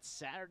 That's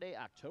Saturday,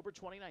 October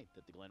 29th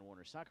at the Glen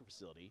Warner Soccer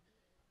Facility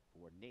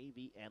for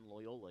Navy and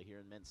Loyola here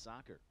in men's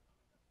soccer.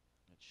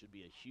 That should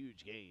be a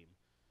huge game.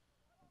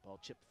 Ball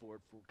chipped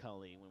forward for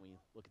Cully when we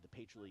look at the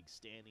Patriot League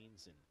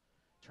standings and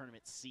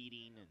tournament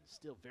seeding, and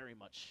still very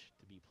much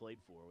to be played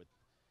for, with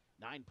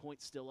 9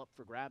 points still up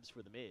for grabs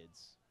for the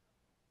Mids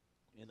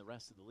in the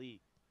rest of the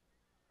league.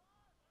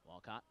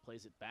 Walcott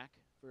plays it back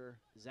for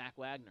Zach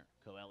Wagner.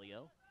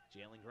 Coelho,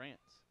 Jalen Grant.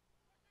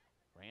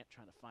 Grant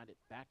trying to find it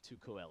back to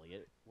Coelho.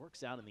 It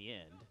works out in the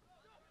end.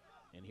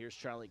 And here's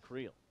Charlie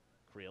Creel.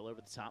 Creel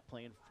over the top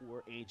playing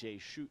for A.J.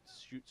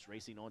 Schutz. Schutz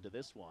racing onto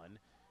this one,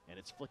 and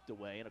it's flicked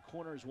away, and a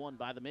corner is won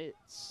by the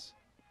Mids.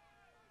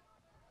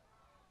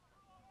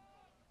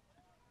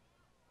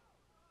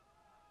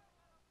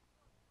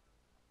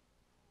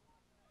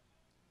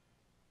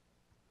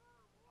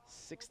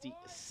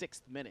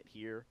 66th minute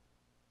here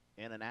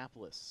in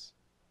Annapolis.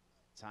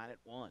 Tied at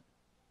 1.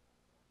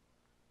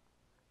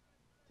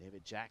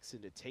 David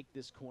Jackson to take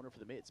this corner for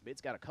the Mids.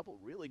 Mids got a couple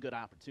really good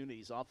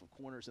opportunities off of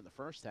corners in the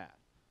first half.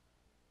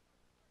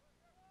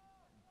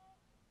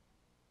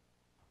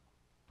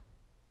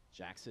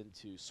 Jackson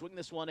to swing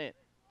this one in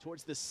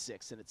towards the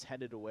 6, and it's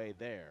headed away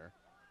there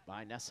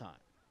by Nessheim.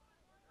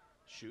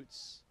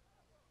 Shoots.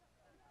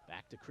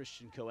 Back to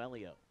Christian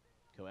Coelho.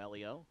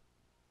 Coelho.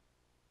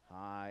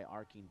 High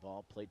arcing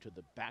ball played to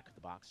the back of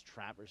the box.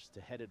 Travers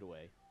to head it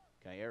away.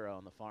 Caero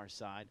on the far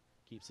side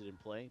keeps it in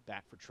play.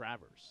 Back for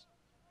Travers.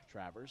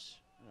 Travers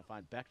going to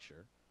find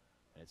Bechter,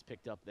 and it's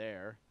picked up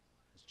there.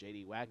 It's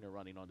J.D. Wagner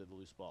running onto the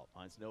loose ball.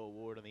 Finds Noah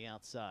Ward on the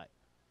outside.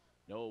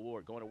 Noah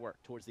Ward going to work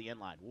towards the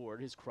end line.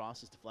 Ward, his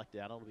cross is deflected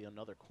out. It'll be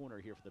another corner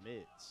here for the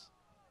Mids.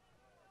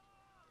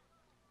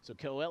 So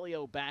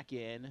Coelho back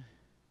in.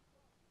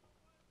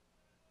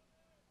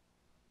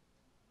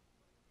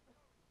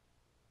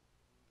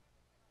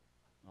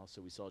 Also,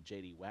 we saw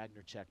J.D.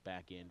 Wagner check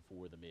back in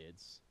for the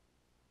Mids.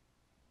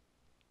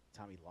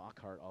 Tommy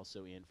Lockhart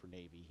also in for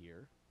Navy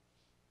here.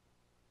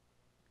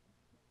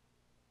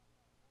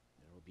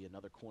 There will be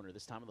another corner,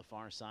 this time on the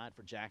far side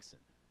for Jackson.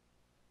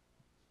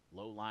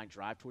 Low line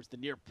drive towards the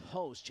near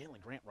post.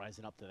 Jalen Grant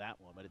rising up to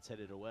that one, but it's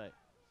headed away.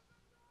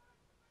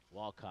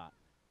 Walcott.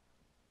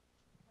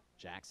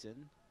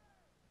 Jackson.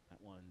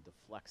 That one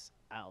deflects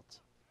out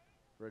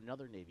for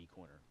another Navy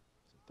corner.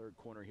 It's a third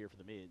corner here for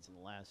the Mids in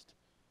the last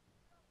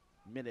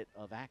minute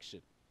of action.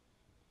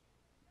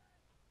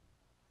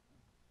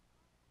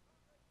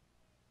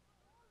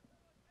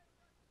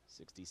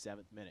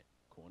 '67th minute.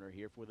 Corner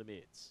here for the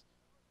Mids.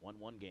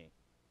 1-1 game.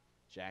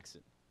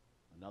 Jackson.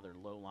 Another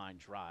low line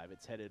drive.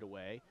 It's headed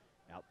away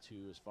out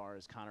to as far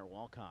as Connor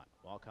Walcott.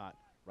 Walcott,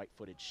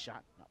 right-footed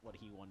shot. Not what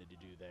he wanted to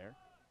do there.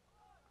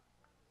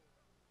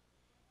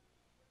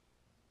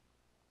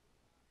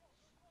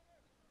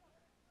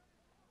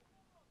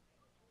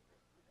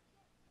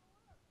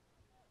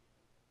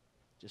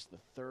 Just the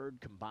third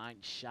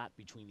combined shot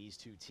between these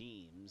two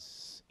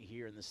teams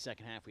here in the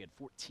second half. We had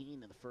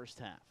 14 in the first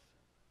half.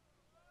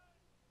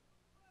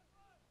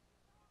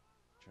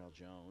 Charles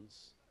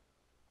Jones.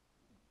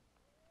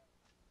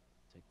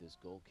 Take this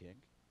goal kick.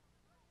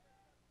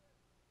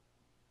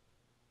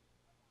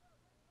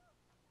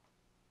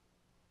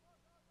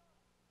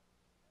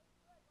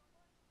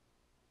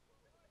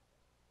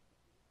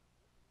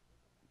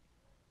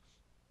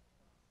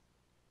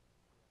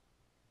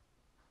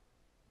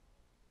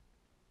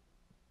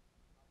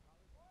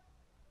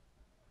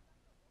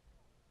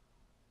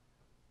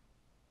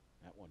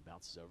 That one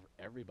bounces over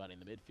everybody in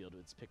the midfield.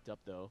 It's picked up,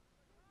 though,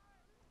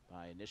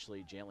 by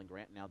initially Jalen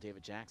Grant, now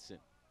David Jackson.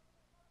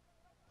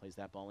 Plays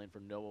that ball in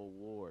for Noah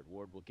Ward.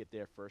 Ward will get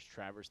there first.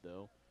 Travers,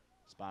 though,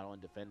 spot on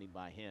defending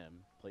by him.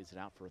 Plays it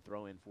out for a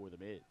throw-in for the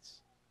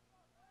Mids.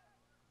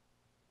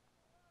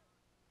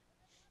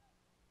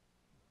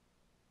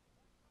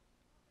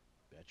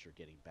 Betcher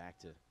getting back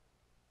to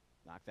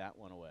knock that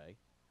one away.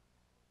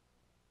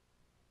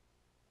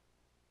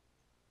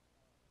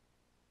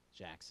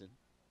 Jackson.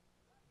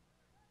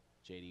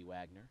 J.D.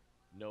 Wagner.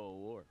 Noah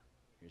Ward.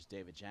 Here's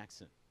David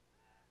Jackson.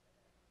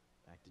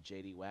 Back to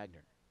J.D.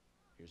 Wagner.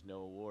 Here's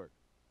Noah Ward.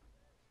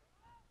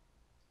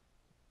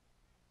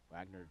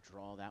 Wagner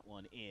draw that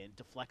one in.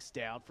 Deflects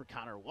down for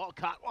Connor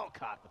Walcott.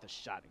 Walcott with a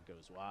shot and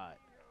goes wide.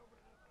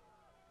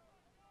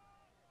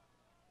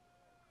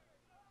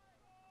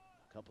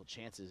 A couple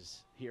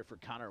chances here for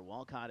Connor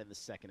Walcott in the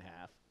second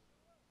half.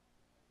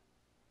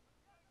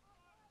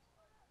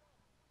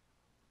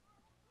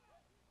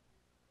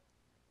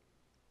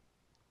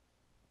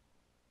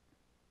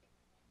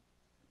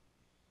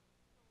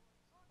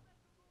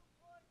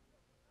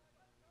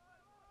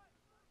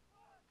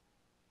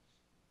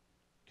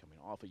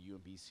 Off a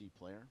UMBC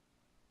player.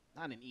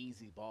 Not an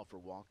easy ball for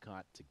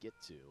Walcott to get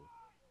to,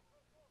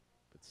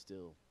 but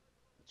still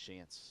a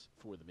chance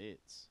for the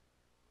Mids.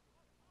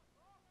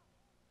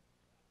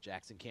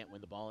 Jackson can't win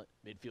the ball at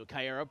midfield.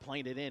 Caero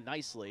playing it in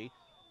nicely.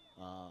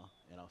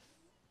 And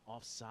a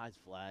offsides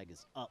flag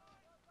is up.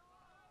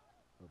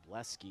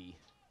 Robleski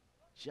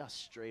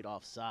just straight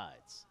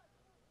offsides.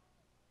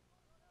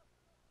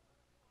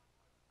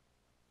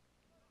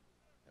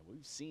 And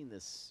we've seen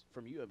this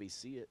from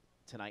UMBC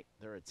tonight.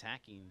 They're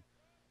attacking.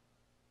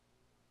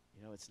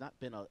 You know, it's not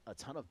been a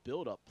ton of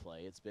build-up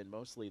play. It's been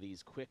mostly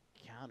these quick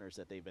counters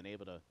that they've been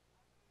able to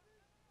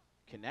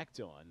connect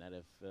on that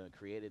have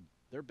created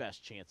their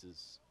best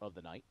chances of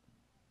the night.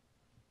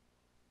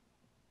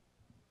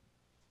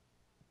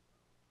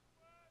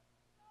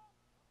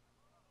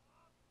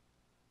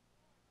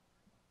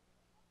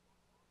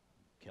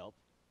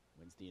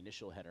 wins the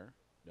initial header.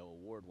 Noah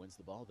Ward wins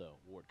the ball, though.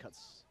 Ward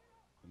cuts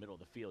the middle of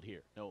the field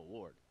here. Noah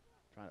Ward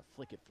trying to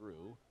flick it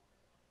through.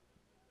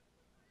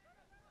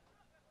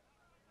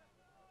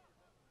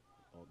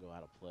 Ball go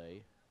out of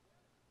play.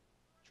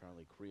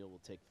 Charlie Creel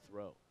will take the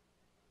throw.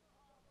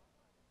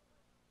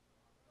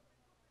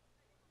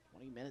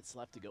 20 minutes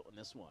left to go in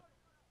this one.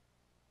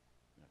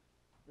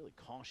 Really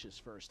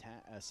cautious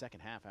second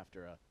half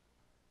after a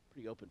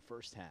pretty open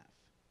first half.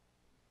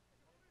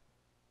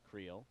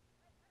 Creel,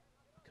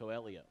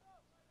 Coelho.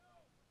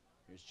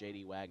 Here's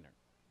J.D. Wagner.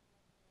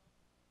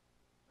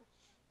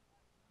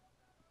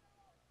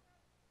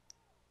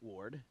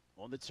 Ward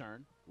on the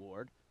turn.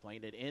 Ward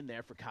playing it in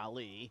there for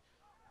Kali.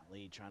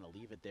 Kali trying to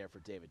leave it there for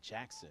David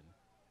Jackson.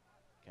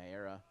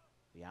 Kaera,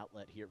 the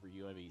outlet here for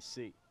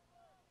UMBC.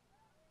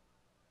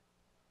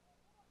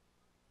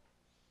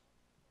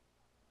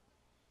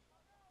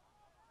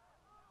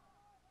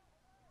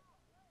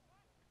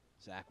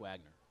 Zach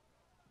Wagner.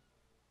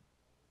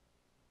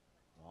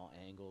 Ball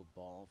angled,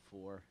 ball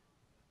for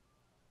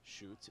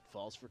shoots. It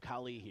falls for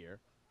Kali here.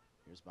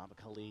 Here's Baba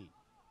Kali.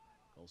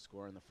 Goal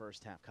scorer in the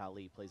first half.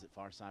 Kali plays it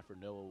far side for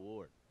Noah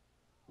Ward.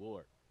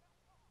 Ward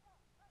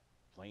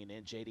playing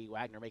in. J.D.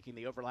 Wagner making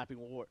the overlapping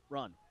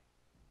run.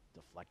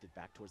 Deflected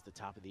back towards the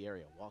top of the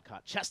area.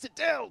 Walcott chested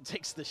down,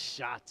 takes the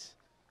shot.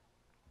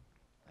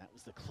 That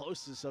was the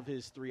closest of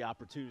his 3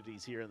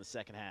 opportunities here in the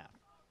second half.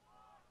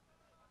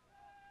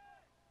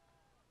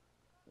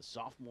 The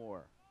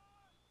sophomore,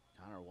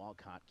 Connor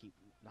Walcott, keep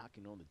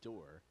knocking on the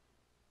door.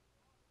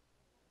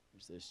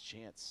 There's this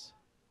chance.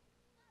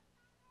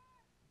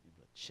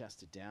 Able to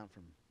chest it down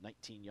from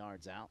 19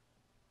 yards out.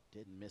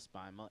 Didn't miss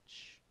by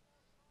much.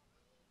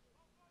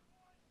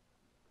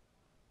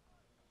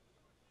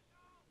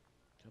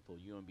 A couple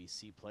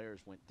UMBC players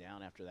went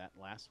down after that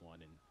last one,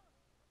 and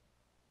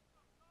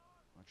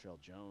Montreal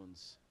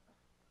Jones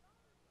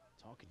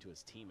talking to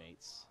his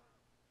teammates.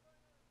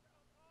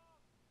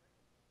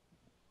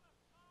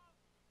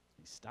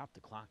 He stopped the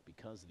clock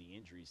because of the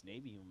injuries.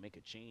 Navy will make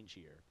a change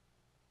here.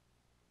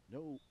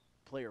 No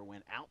player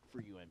went out for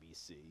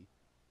UMBC.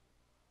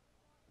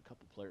 A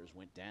couple players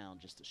went down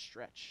just to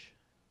stretch.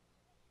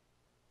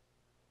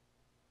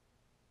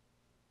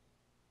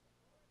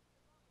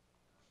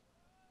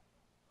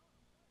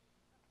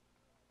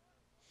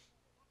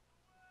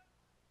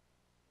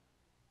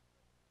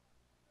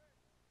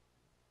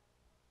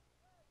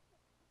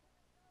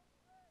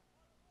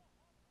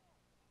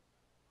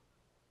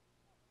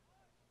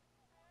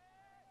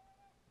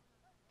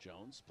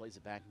 Jones plays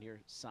it back near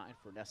side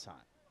for Nessheim.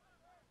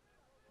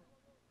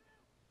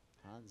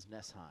 Hans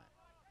Nessheim.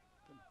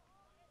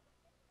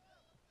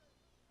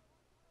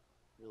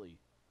 Really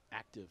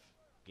active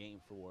game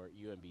for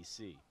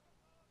UMBC.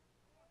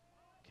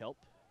 Kelp.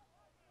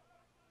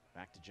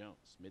 Back to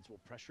Jones. Mids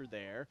will pressure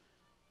there.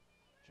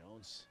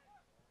 Jones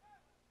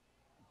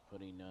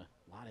putting a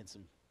lot in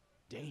some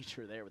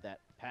danger there with that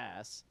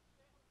pass.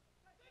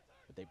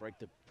 But they break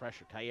the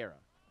pressure. Kaera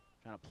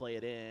trying to play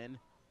it in.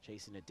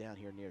 Chasing it down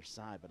here near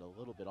side, but a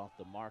little bit off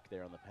the mark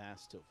there on the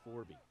pass to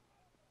Forby.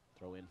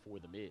 Throw in for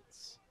the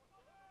Mids.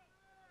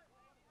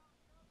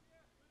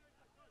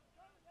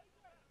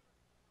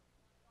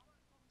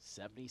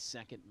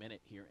 '72nd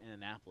minute here in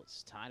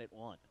Annapolis, tied at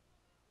 1.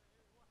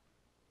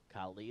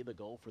 Kali, the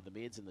goal for the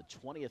Mids in the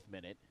 20th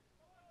minute.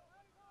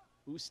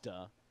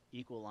 Usta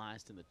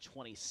equalized in the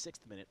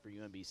 26th minute for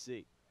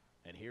UMBC.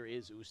 And here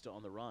is Usta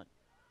on the run.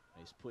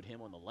 He's put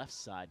him on the left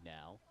side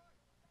now.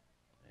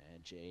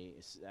 And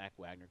Zach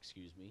Wagner,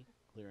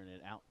 clearing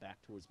it out back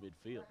towards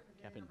midfield.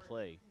 Kept in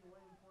play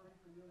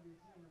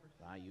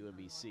by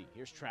UMBC.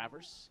 Here's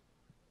Travers.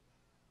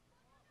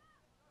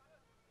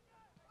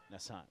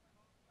 Nessheim.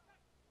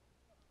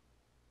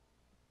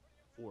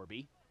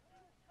 Forby.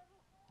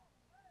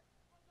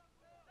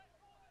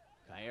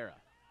 Kaera.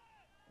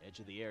 Edge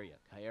of the area.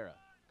 Kaera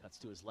cuts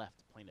to his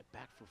left, playing it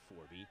back for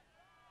Forby.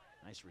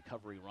 Nice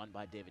recovery run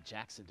by David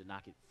Jackson to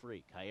knock it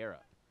free. Kaera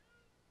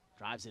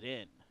drives it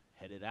in.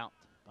 Headed out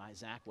by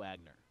Zach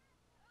Wagner.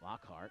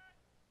 Lockhart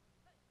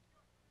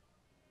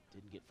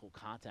didn't get full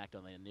contact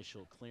on the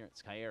initial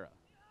clearance. Kaera.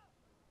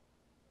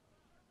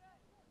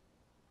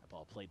 That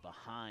ball played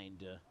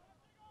behind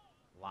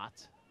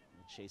Lott.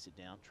 We'll chase it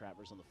down.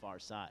 Travers on the far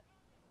side.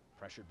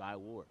 Pressured by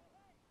Ward.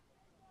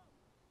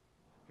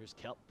 Here's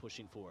Kelp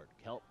pushing forward.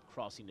 Kelp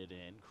crossing it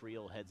in.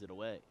 Creel heads it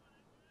away.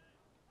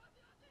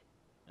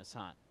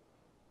 Nessheim.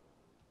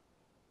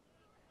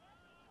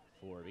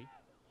 Forby.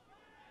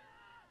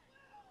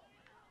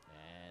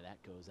 And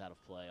that goes out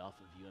of play off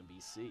of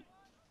UMBC.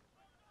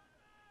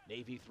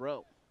 Navy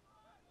throw.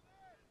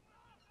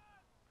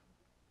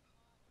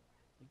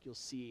 I think you'll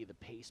see the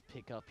pace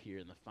pick up here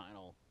in the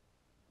final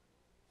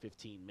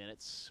 15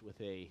 minutes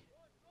with a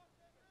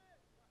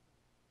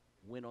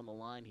win on the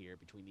line here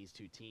between these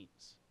two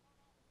teams.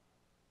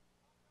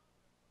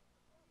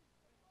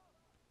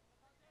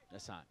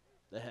 Nessheim,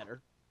 the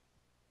header.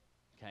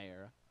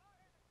 Kaera.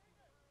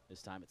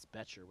 This time it's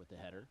Betcher with the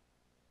header.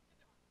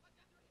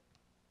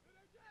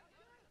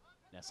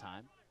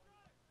 Nessheim.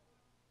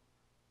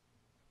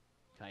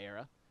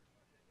 Kaera.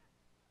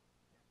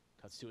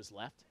 Cuts to his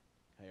left.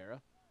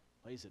 Kayera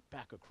plays it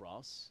back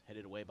across.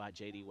 Headed away by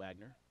J.D.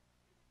 Wagner.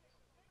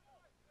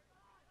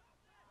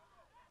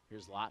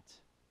 Here's Lott.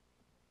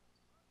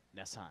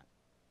 Nessheim.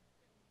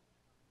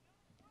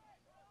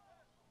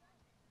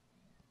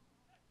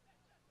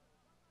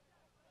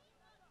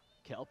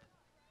 Kelp.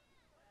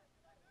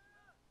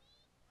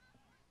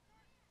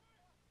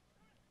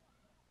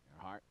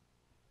 Earhart.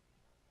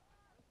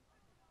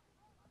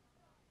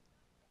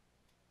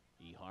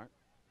 Ehart.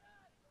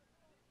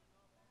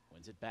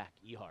 Wins it back.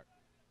 Ehart.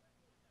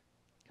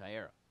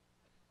 Kayera.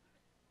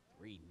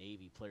 3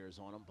 Navy players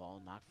on him.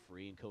 Ball knocked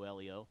free. And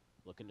Coelho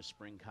looking to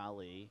spring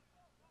Kali.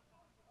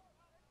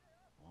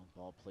 Long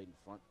ball played in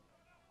front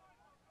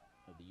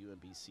of the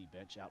UMBC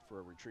bench, out for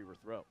a retriever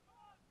throw.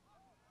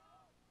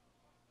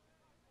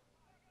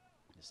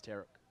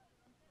 Tarek.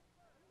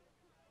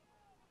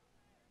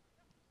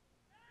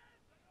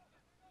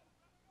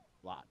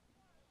 Lott.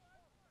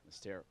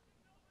 Tarek.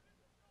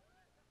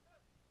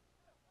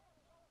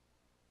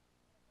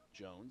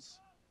 Jones.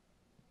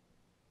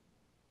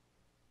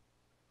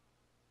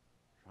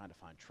 Trying to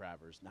find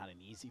Travers. Not an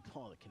easy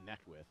ball to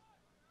connect with.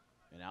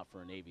 And out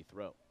for a Navy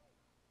throw.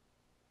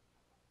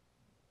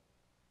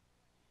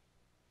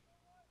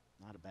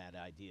 Not a bad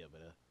idea,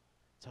 but a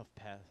tough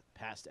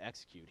pass to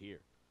execute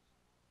here.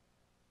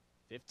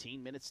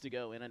 15 minutes to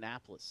go in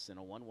Annapolis in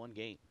a 1-1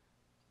 game.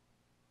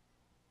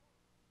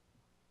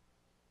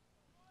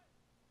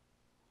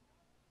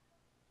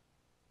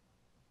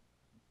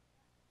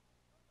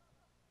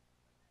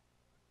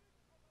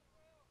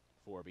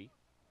 Forby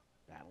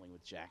battling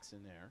with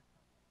Jackson there.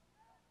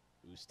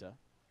 Usta,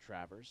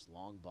 Travers,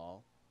 long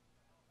ball.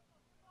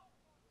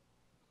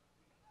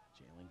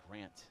 Jalen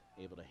Grant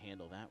able to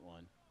handle that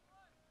one.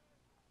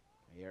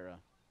 Kayera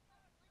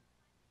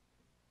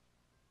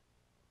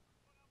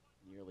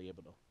nearly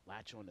able to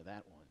latch onto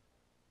that one.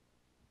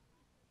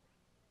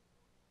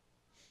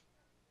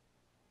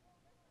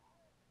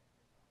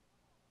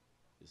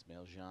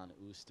 Ismail-Jean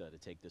Usta to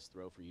take this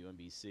throw for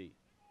UMBC.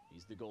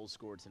 He's the goal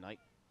scorer tonight.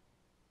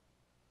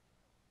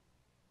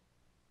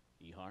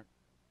 Ehart.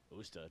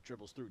 Usta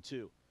dribbles through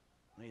 2.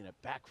 Laying it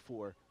back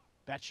for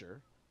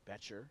Betcher.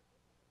 Betcher.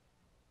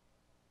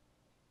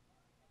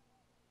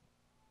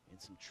 In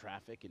some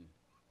traffic and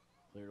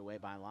cleared away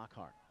by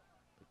Lockhart.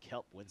 But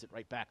Kelp wins it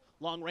right back.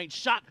 Long range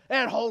shot,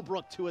 and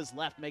Holbrook to his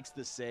left makes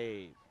the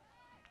save.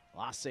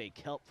 Lasse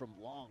Kelp from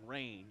long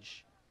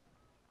range.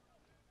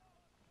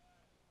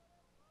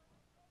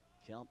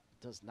 Kelp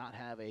does not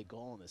have a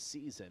goal in the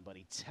season, but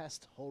he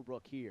tests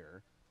Holbrook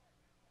here.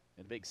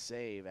 And a big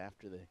save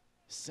after the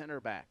center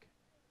back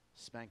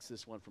spanks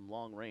this one from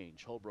long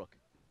range. Holbrook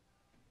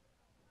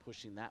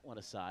pushing that one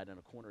aside on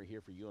a corner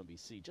here for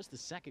UMBC. Just the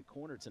second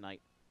corner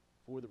tonight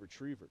for the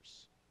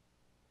Retrievers.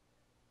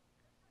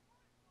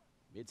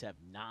 Mids have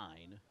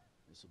 9.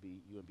 This will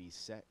be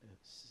UMB's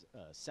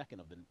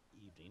second of the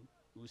evening.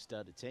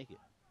 Usta to take it.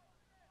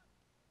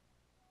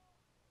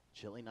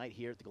 Chilly night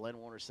here at the Glenn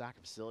Warner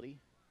Soccer Facility.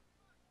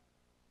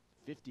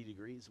 50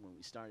 degrees when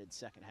we started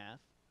second half.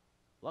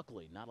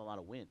 Luckily, not a lot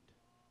of wind.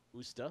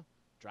 Usta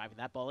driving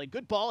that ball in.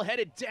 Good ball,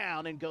 headed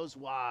down and goes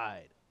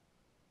wide.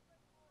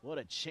 What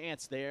a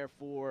chance there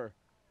for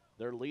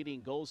their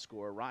leading goal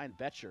scorer, Ryan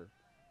Betcher.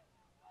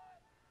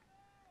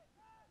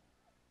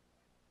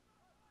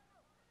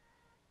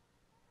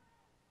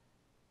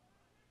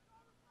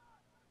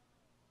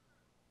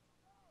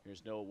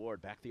 Here's Noah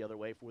Ward back the other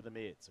way for the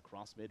mids.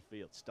 Across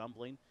midfield,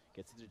 stumbling,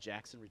 gets it to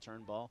Jackson,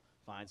 return ball,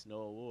 finds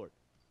Noah Ward.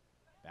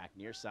 Back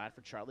near side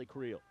for Charlie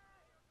Creel.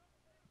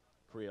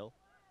 Creel.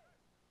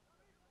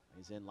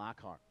 He's in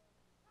Lockhart.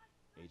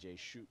 AJ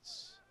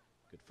shoots.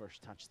 Good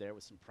first touch there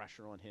with some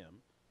pressure on him.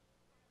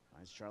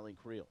 Finds Charlie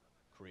Creel.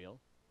 Creel.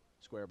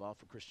 Square ball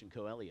for Christian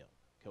Coelho.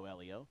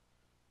 Coelho.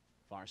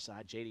 Far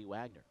side, J.D.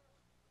 Wagner.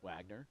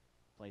 Wagner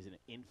plays it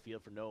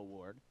infield for Noah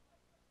Ward.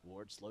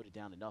 Ward slowed it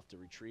down enough to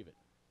retrieve it.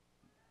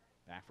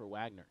 Back for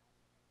Wagner.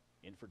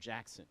 In for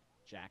Jackson.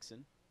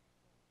 Jackson.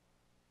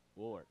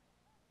 Ward.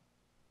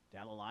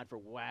 Down the line for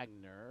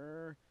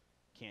Wagner.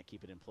 Can't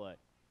keep it in play.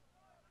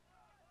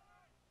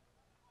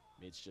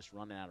 Mid's just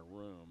running out of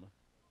room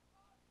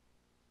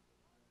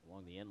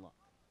along the end line.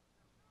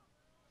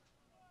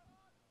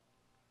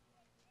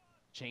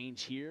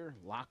 Change here.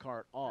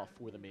 Lockhart off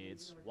for the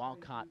mids.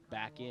 Walcott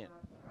back in.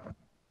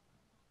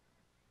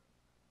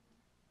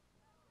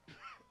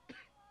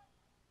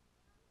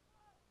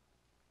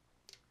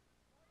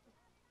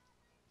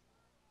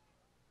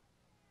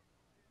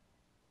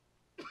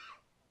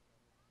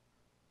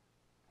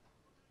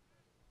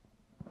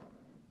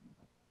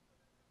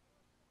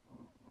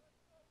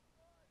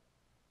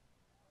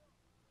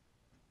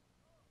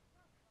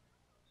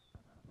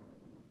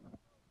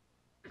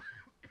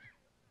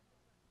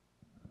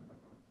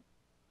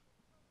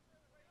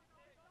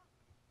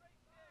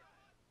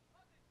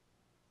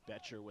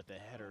 Betcher with the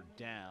header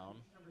down.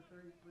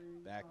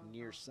 Back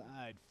near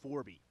side,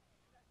 Forby.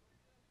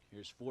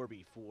 Here's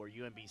Forby for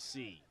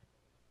UMBC.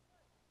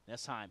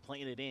 Nessheim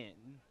playing it in.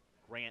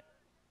 Grant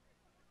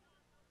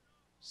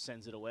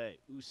sends it away.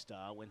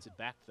 Usta wins it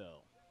back,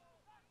 though.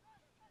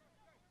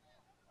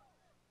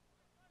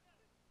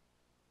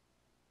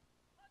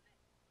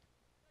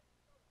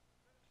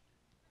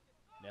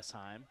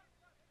 Nessheim.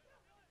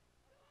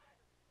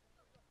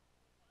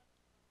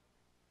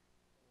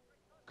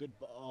 Good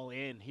ball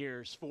in.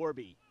 Here's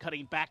Forby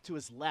cutting back to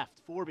his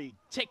left. Forby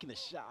taking the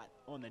shot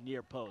on the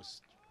near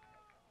post,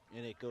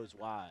 and it goes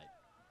wide.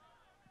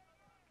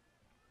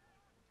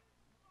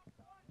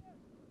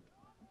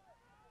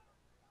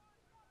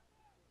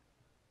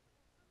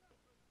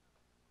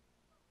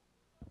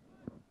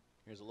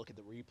 Here's a look at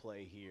the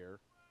replay here.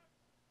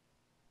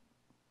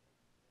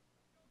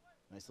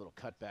 Nice little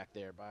cutback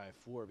there by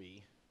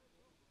Forby.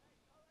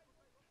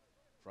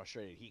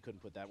 Frustrated he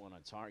couldn't put that one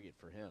on target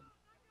for him.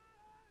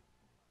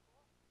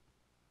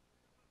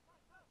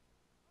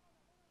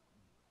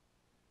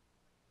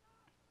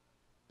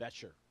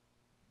 Betcher.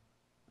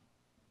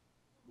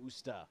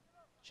 Usta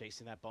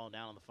chasing that ball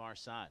down on the far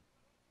side.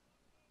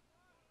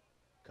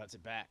 Cuts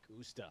it back.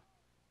 Usta.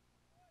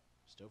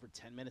 Just over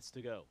 10 minutes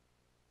to go.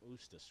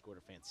 Usta scored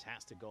a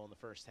fantastic goal in the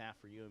first half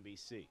for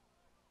UMBC.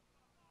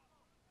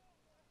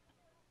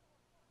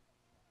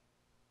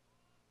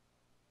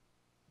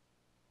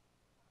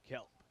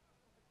 Kelp.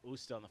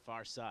 Usta on the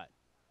far side.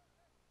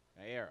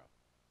 Gallero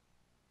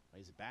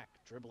lays it back,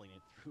 dribbling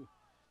it through.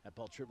 That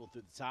ball dribbled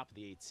through the top of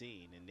the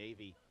 18, and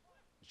Navy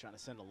is trying to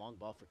send a long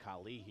ball for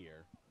Kali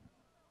here.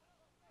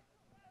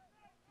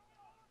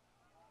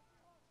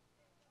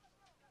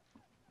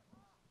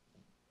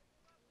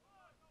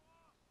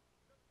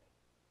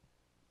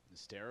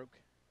 Nesteruk.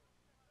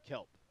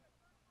 Kelp.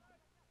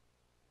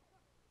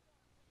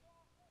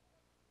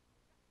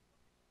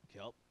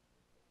 Kelp.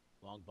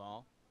 Long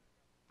ball.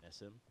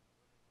 Nessheim.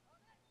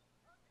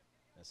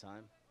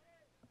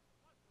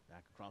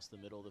 Back across the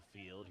middle of the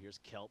field. Here's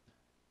Kelp.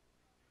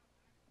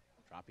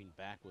 Dropping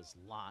back was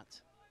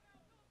Lott.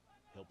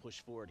 He'll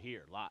push forward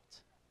here.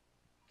 Lott.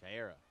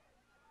 Gallero.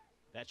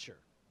 Betcher.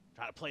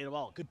 Trying to play the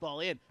ball. Good ball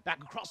in.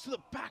 Back across to the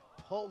back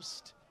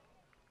post.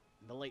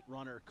 And the late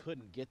runner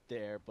couldn't get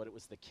there, but it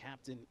was the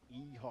captain,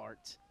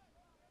 Ehart,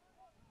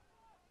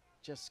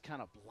 just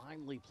kind of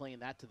blindly playing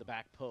that to the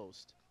back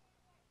post.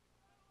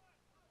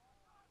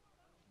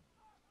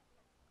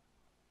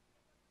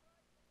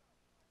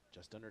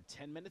 Just under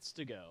 10 minutes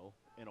to go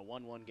in a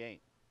 1-1 game.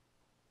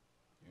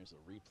 Here's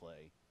a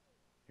replay.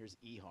 Here's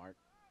Ehart.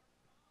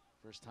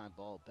 First time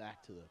ball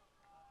back to the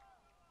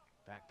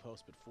back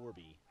post, but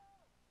Forby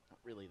not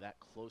really that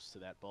close to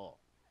that ball.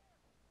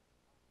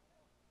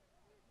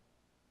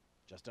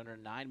 Just under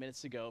 9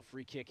 minutes to go.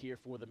 Free kick here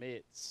for the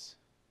Mids.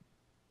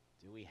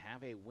 Do we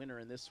have a winner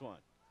in this one?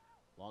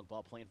 Long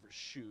ball playing for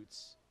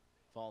Schutz.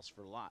 Falls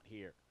for Lott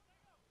here.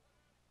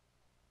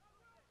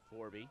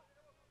 Forby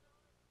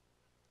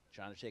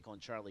trying to take on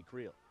Charlie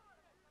Creel.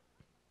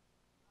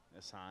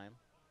 Nessheim.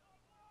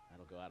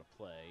 That'll go out of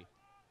play.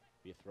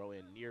 Be a throw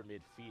in near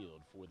midfield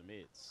for the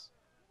Mids.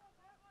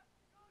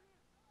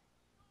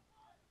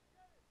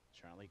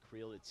 Charlie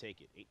Creel to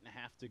take it.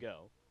 8.5 to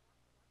go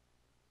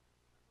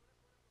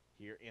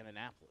here in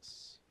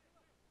Annapolis.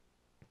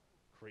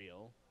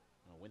 Creel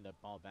will win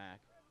that ball back.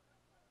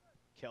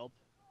 Kelp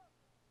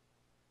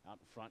out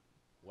in front.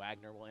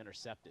 Wagner will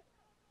intercept it.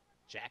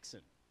 Jackson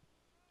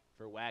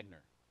for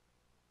Wagner.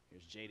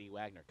 Here's J.D.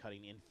 Wagner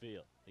cutting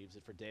infield. Leaves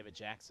it for David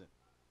Jackson.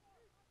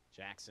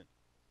 Jackson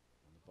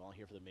on the ball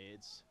here for the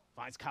Mids.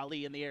 Finds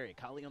Kali in the area.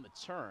 Kali on the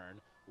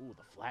turn. Ooh,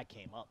 the flag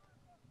came up.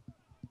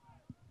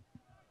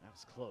 That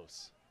was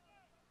close.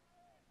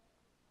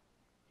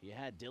 He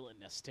had Dylan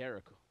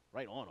Nesteruk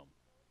right on him.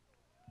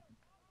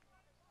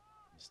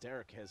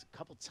 Nesteruk has a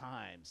couple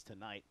times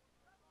tonight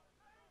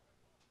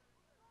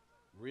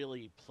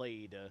really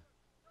played a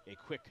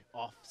quick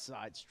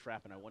offsides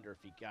trap, and I wonder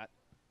if he got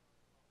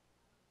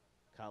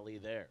Kali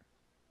there.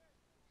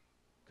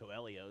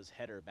 Coelho's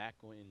header back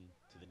going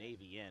to the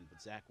Navy end,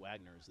 but Zach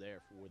Wagner is there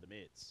for the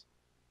Mids.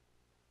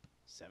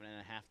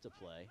 7.5 to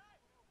play.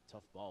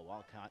 Tough ball.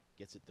 Walcott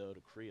gets it, though, to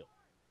Creel.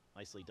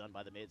 Nicely done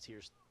by the Mids.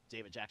 Here's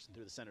David Jackson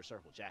through the center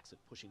circle. Jackson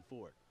pushing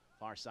forward.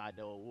 Far side,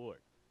 Noah Ward.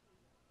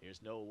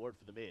 Here's Noah Ward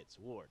for the Mids.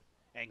 Ward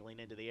angling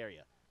into the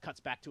area. Cuts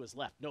back to his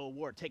left. Noah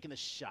Ward taking the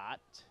shot.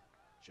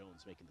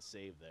 Jones making the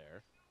save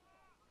there.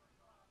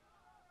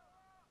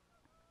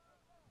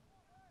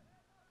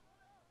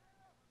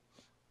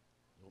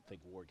 I don't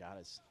think Ward got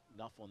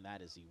enough on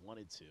that as he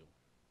wanted to.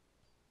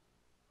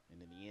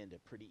 And in the end, a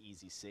pretty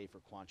easy save for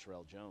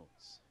Quantrell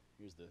Jones.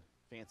 Here's the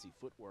fancy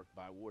footwork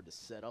by Ward to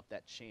set up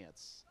that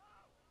chance.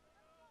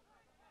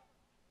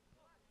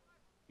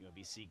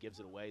 UMBC gives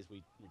it away as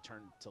we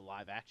return to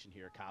live action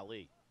here.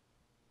 Kali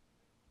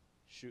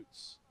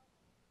shoots.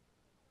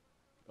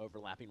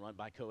 Overlapping run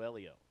by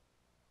Coelho.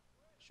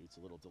 Shoots a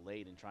little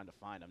delayed in trying to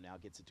find him. Now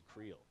gets it to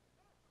Creel.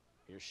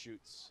 Here's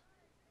Schutz.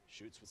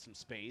 Shoots with some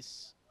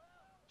space.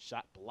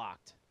 Shot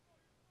blocked.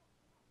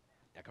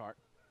 Eckhart.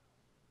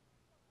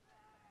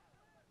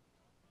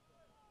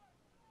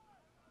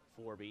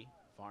 Forby,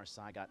 far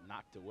side, got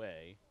knocked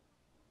away.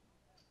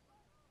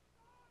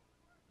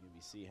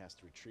 UMBC has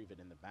to retrieve it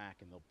in the back,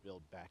 and they'll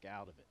build back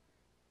out of it.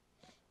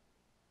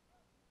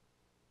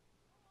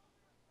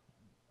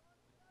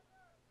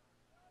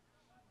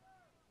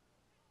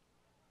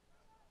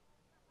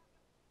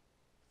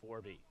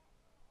 Forby.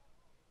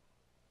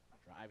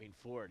 Driving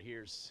forward,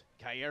 here's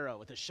Cairo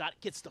with a shot,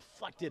 gets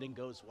deflected and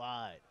goes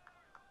wide.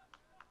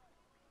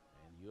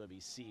 And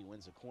UMBC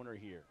wins a corner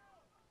here.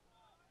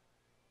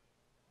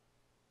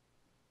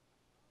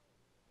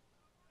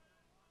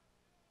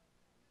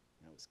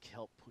 That was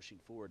Kelp pushing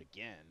forward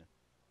again.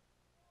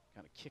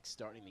 Kind of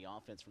kick-starting the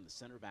offense from the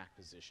center back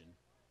position.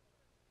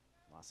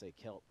 Lasse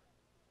Kelp.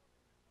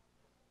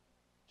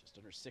 Just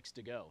under 6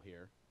 to go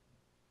here.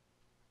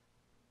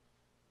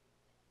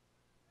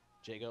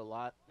 Jago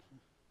Lott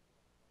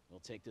will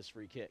take this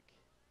free kick.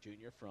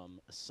 Junior from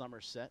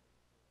Somerset,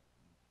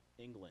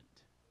 England.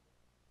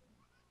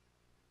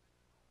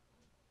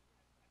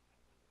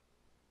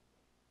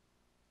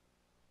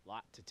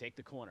 Lott to take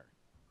the corner.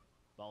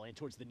 Ball in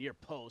towards the near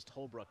post.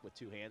 Holbrook with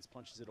 2 hands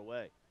punches it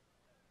away.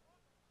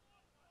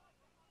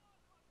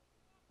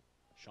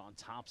 Sean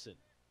Thompson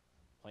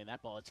playing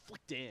that ball. It's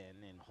flicked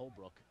in, and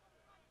Holbrook.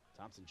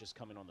 Thompson just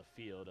coming on the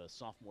field, a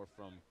sophomore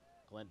from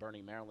Glen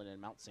Burnie, Maryland, and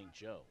Mount St.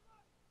 Joe.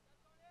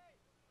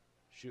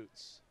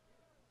 Shoots.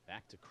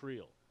 Back to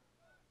Creel.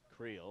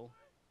 Creel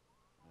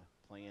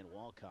playing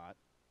Walcott.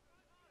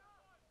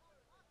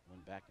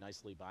 Went back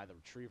nicely by the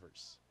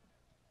Retrievers.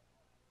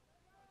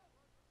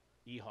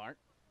 Ehart.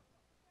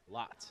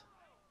 Lott.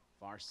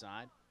 Far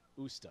side.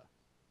 Usta.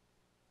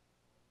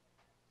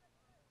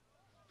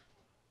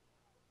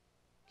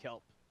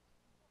 Kelp.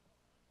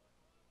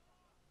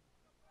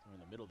 We're in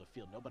the middle of the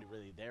field. Nobody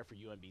really there for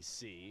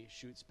UMBC.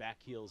 Shoots, back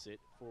heels it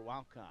for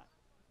Walcott.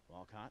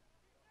 Walcott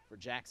for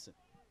Jackson.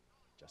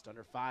 Just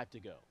under 5 to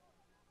go.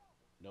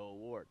 Noah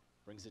Ward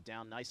brings it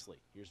down nicely.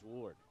 Here's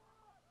Ward.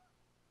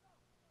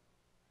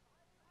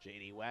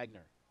 J.D.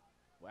 Wagner.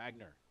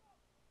 Wagner.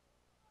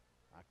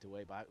 Knocked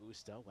away by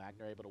Usta.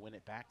 Wagner able to win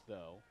it back,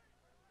 though.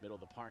 Middle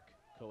of the park,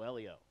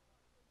 Coelho.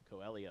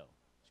 Coelho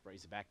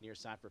sprays it back near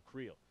side for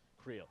Creel.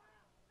 Creel.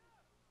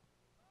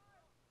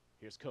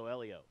 Here's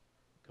Coelho.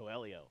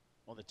 Coelho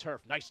on the turf.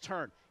 Nice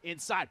turn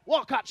inside.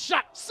 Walcott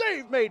shot.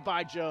 Save made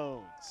by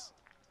Jones.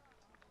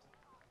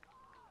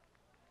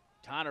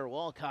 Connor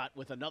Walcott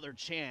with another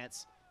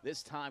chance.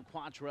 This time,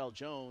 Quantrell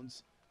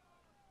Jones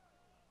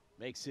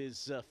makes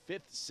his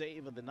 5th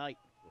save of the night,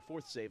 or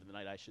 4th save of the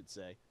night, I should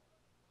say.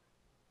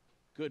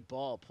 Good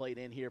ball played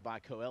in here by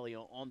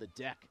Coelho on the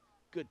deck.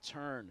 Good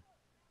turn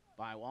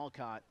by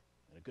Walcott,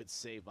 and a good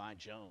save by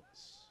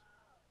Jones.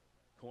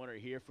 Corner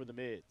here for the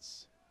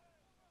Mids.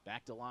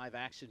 Back to live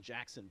action.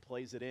 Jackson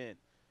plays it in.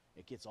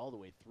 It gets all the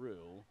way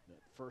through the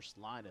first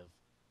line of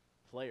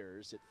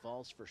players. It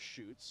falls for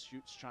Schutz.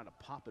 Schutz trying to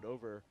pop it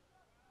over,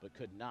 but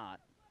could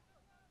not.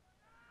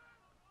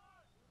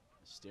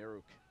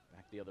 Steruk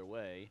back the other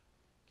way.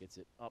 Gets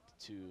it up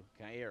to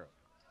Cairo.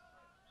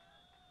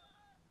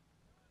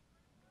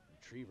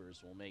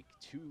 Retrievers will make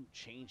 2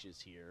 changes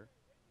here.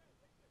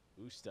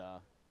 Usta,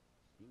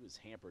 he was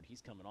hampered.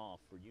 He's coming off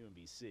for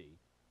UMBC.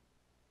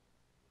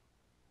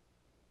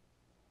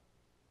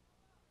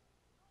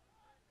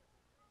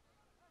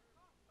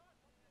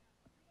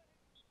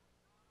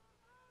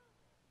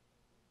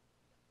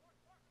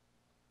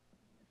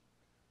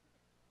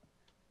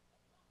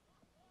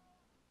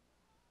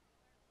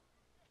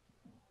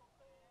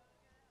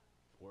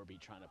 Forby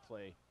trying to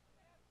play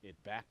it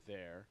back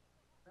there.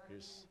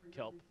 Here's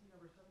Kelp.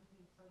 Number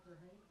 17, Spencer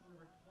Hanks, and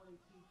number 22,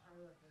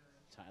 Tyler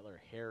Harris.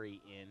 Tyler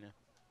Harry in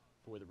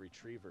for the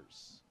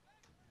Retrievers.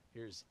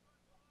 Here's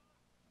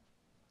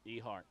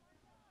Ehart.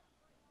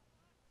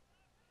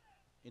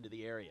 Into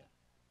the area.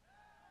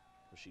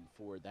 Pushing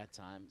forward that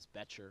time is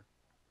Betcher.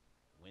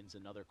 Wins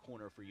another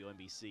corner for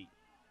UMBC.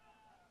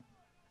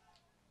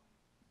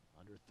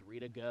 Under 3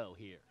 to go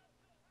here.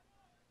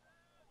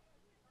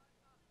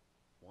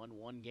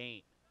 1-1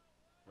 game.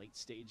 Late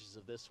stages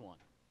of this one.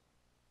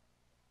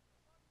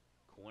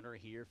 Corner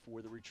here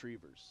for the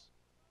Retrievers.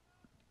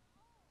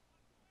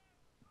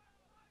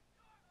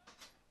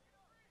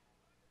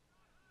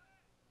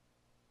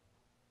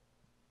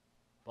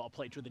 Ball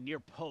played to the near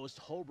post.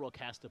 Holbrook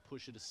has to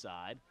push it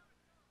aside.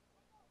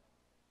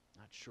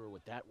 Not sure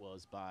what that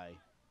was by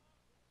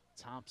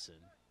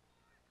Thompson.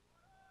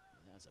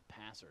 That was a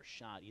pass or a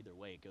shot. Either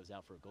way, it goes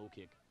out for a goal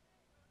kick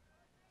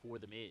for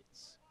the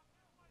Mids.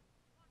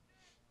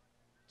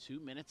 2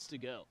 minutes to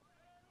go.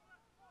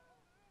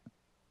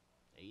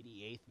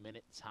 88th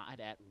minute,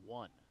 tied at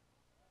 1.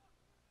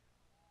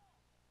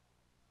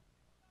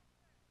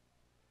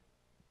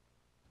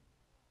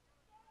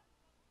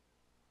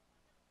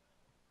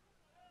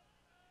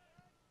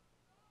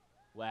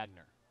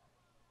 Wagner.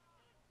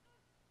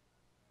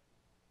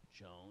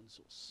 Jones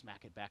will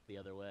smack it back the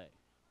other way.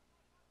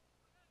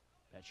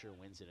 Betcher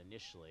wins it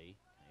initially.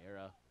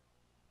 Caira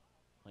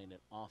playing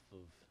it off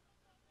of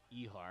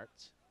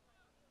Ehart.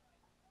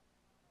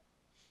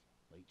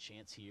 Late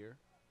chance here.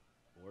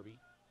 Forby.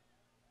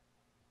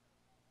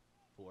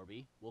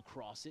 Forby will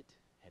cross it.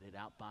 Headed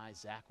out by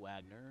Zach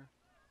Wagner.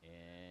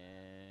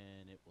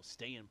 And it will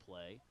stay in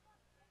play.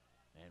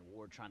 And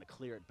Ward trying to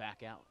clear it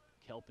back out.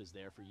 Kelp is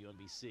there for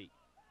UMBC.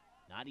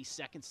 90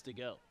 seconds to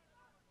go.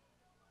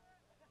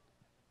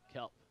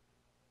 Kelp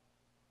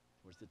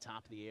towards the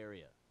top of the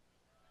area.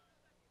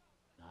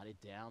 Knotted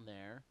down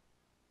there.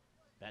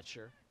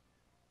 Betcher,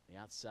 the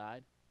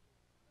outside.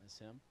 That's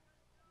him.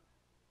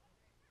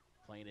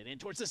 Playing it in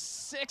towards the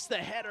 6th, the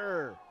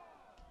header.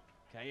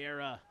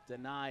 Kaira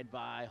denied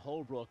by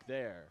Holbrook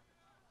there.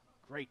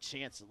 Great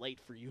chance late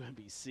for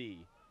UMBC.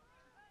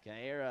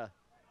 Kaira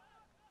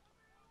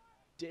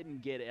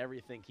didn't get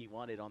everything he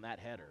wanted on that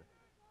header.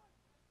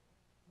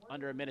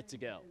 Under a minute to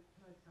go.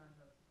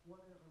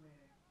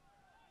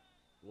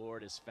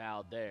 Ward is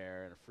fouled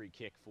there, and a free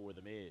kick for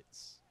the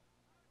Mids.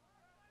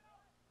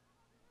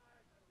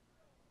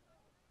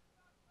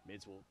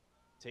 Mids will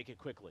take it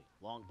quickly.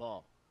 Long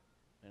ball.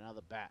 And out of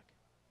the back.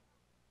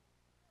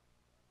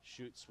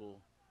 Schutz will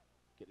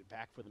get it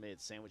back for the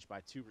Mids. Sandwiched by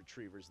 2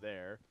 retrievers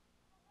there.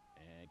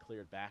 And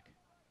cleared back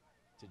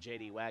to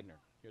J.D. Wagner.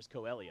 Here's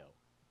Coelho.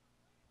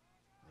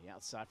 On the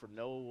outside for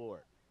Noah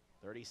Ward.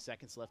 30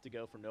 seconds left to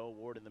go for Noah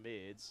Ward in the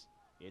Mids.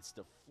 It's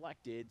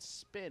deflected,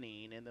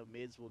 spinning, and the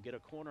Mids will get a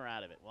corner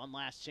out of it. One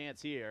last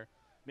chance here.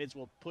 Mids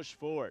will push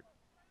forward.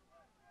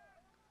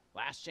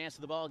 Last chance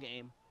of the ball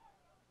game.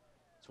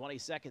 20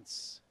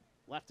 seconds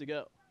left to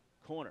go.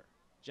 Corner.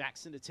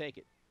 Jackson to take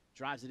it.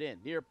 Drives it in.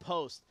 Near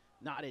post.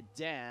 Knotted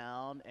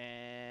down.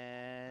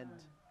 And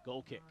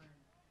goal kick.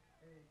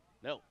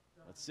 No.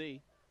 Let's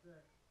see.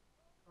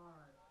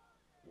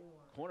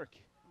 Corner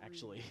kick.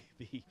 Actually,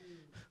 the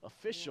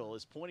official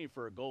is pointing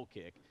for a goal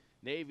kick.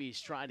 Navy's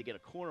trying to get a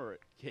corner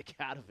kick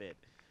out of it.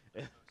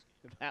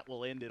 That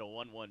will end in a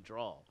 1-1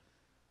 draw.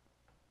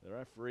 The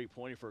referee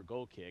pointing for a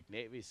goal kick.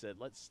 Navy said,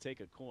 let's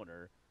take a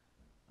corner.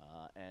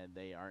 And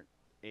they aren't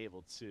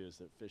able to, as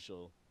the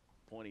official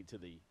pointing to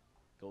the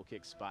goal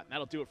kick spot. And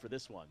that'll do it for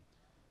this one.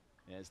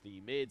 As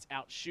the Mids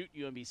outshoot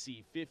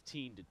UMBC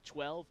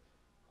 15-12.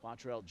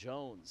 Quantrell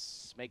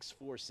Jones makes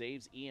 4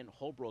 saves.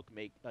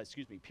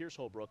 Pierce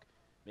Holbrook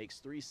makes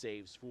 3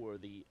 saves for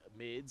the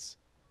Mids.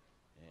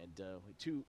 And 2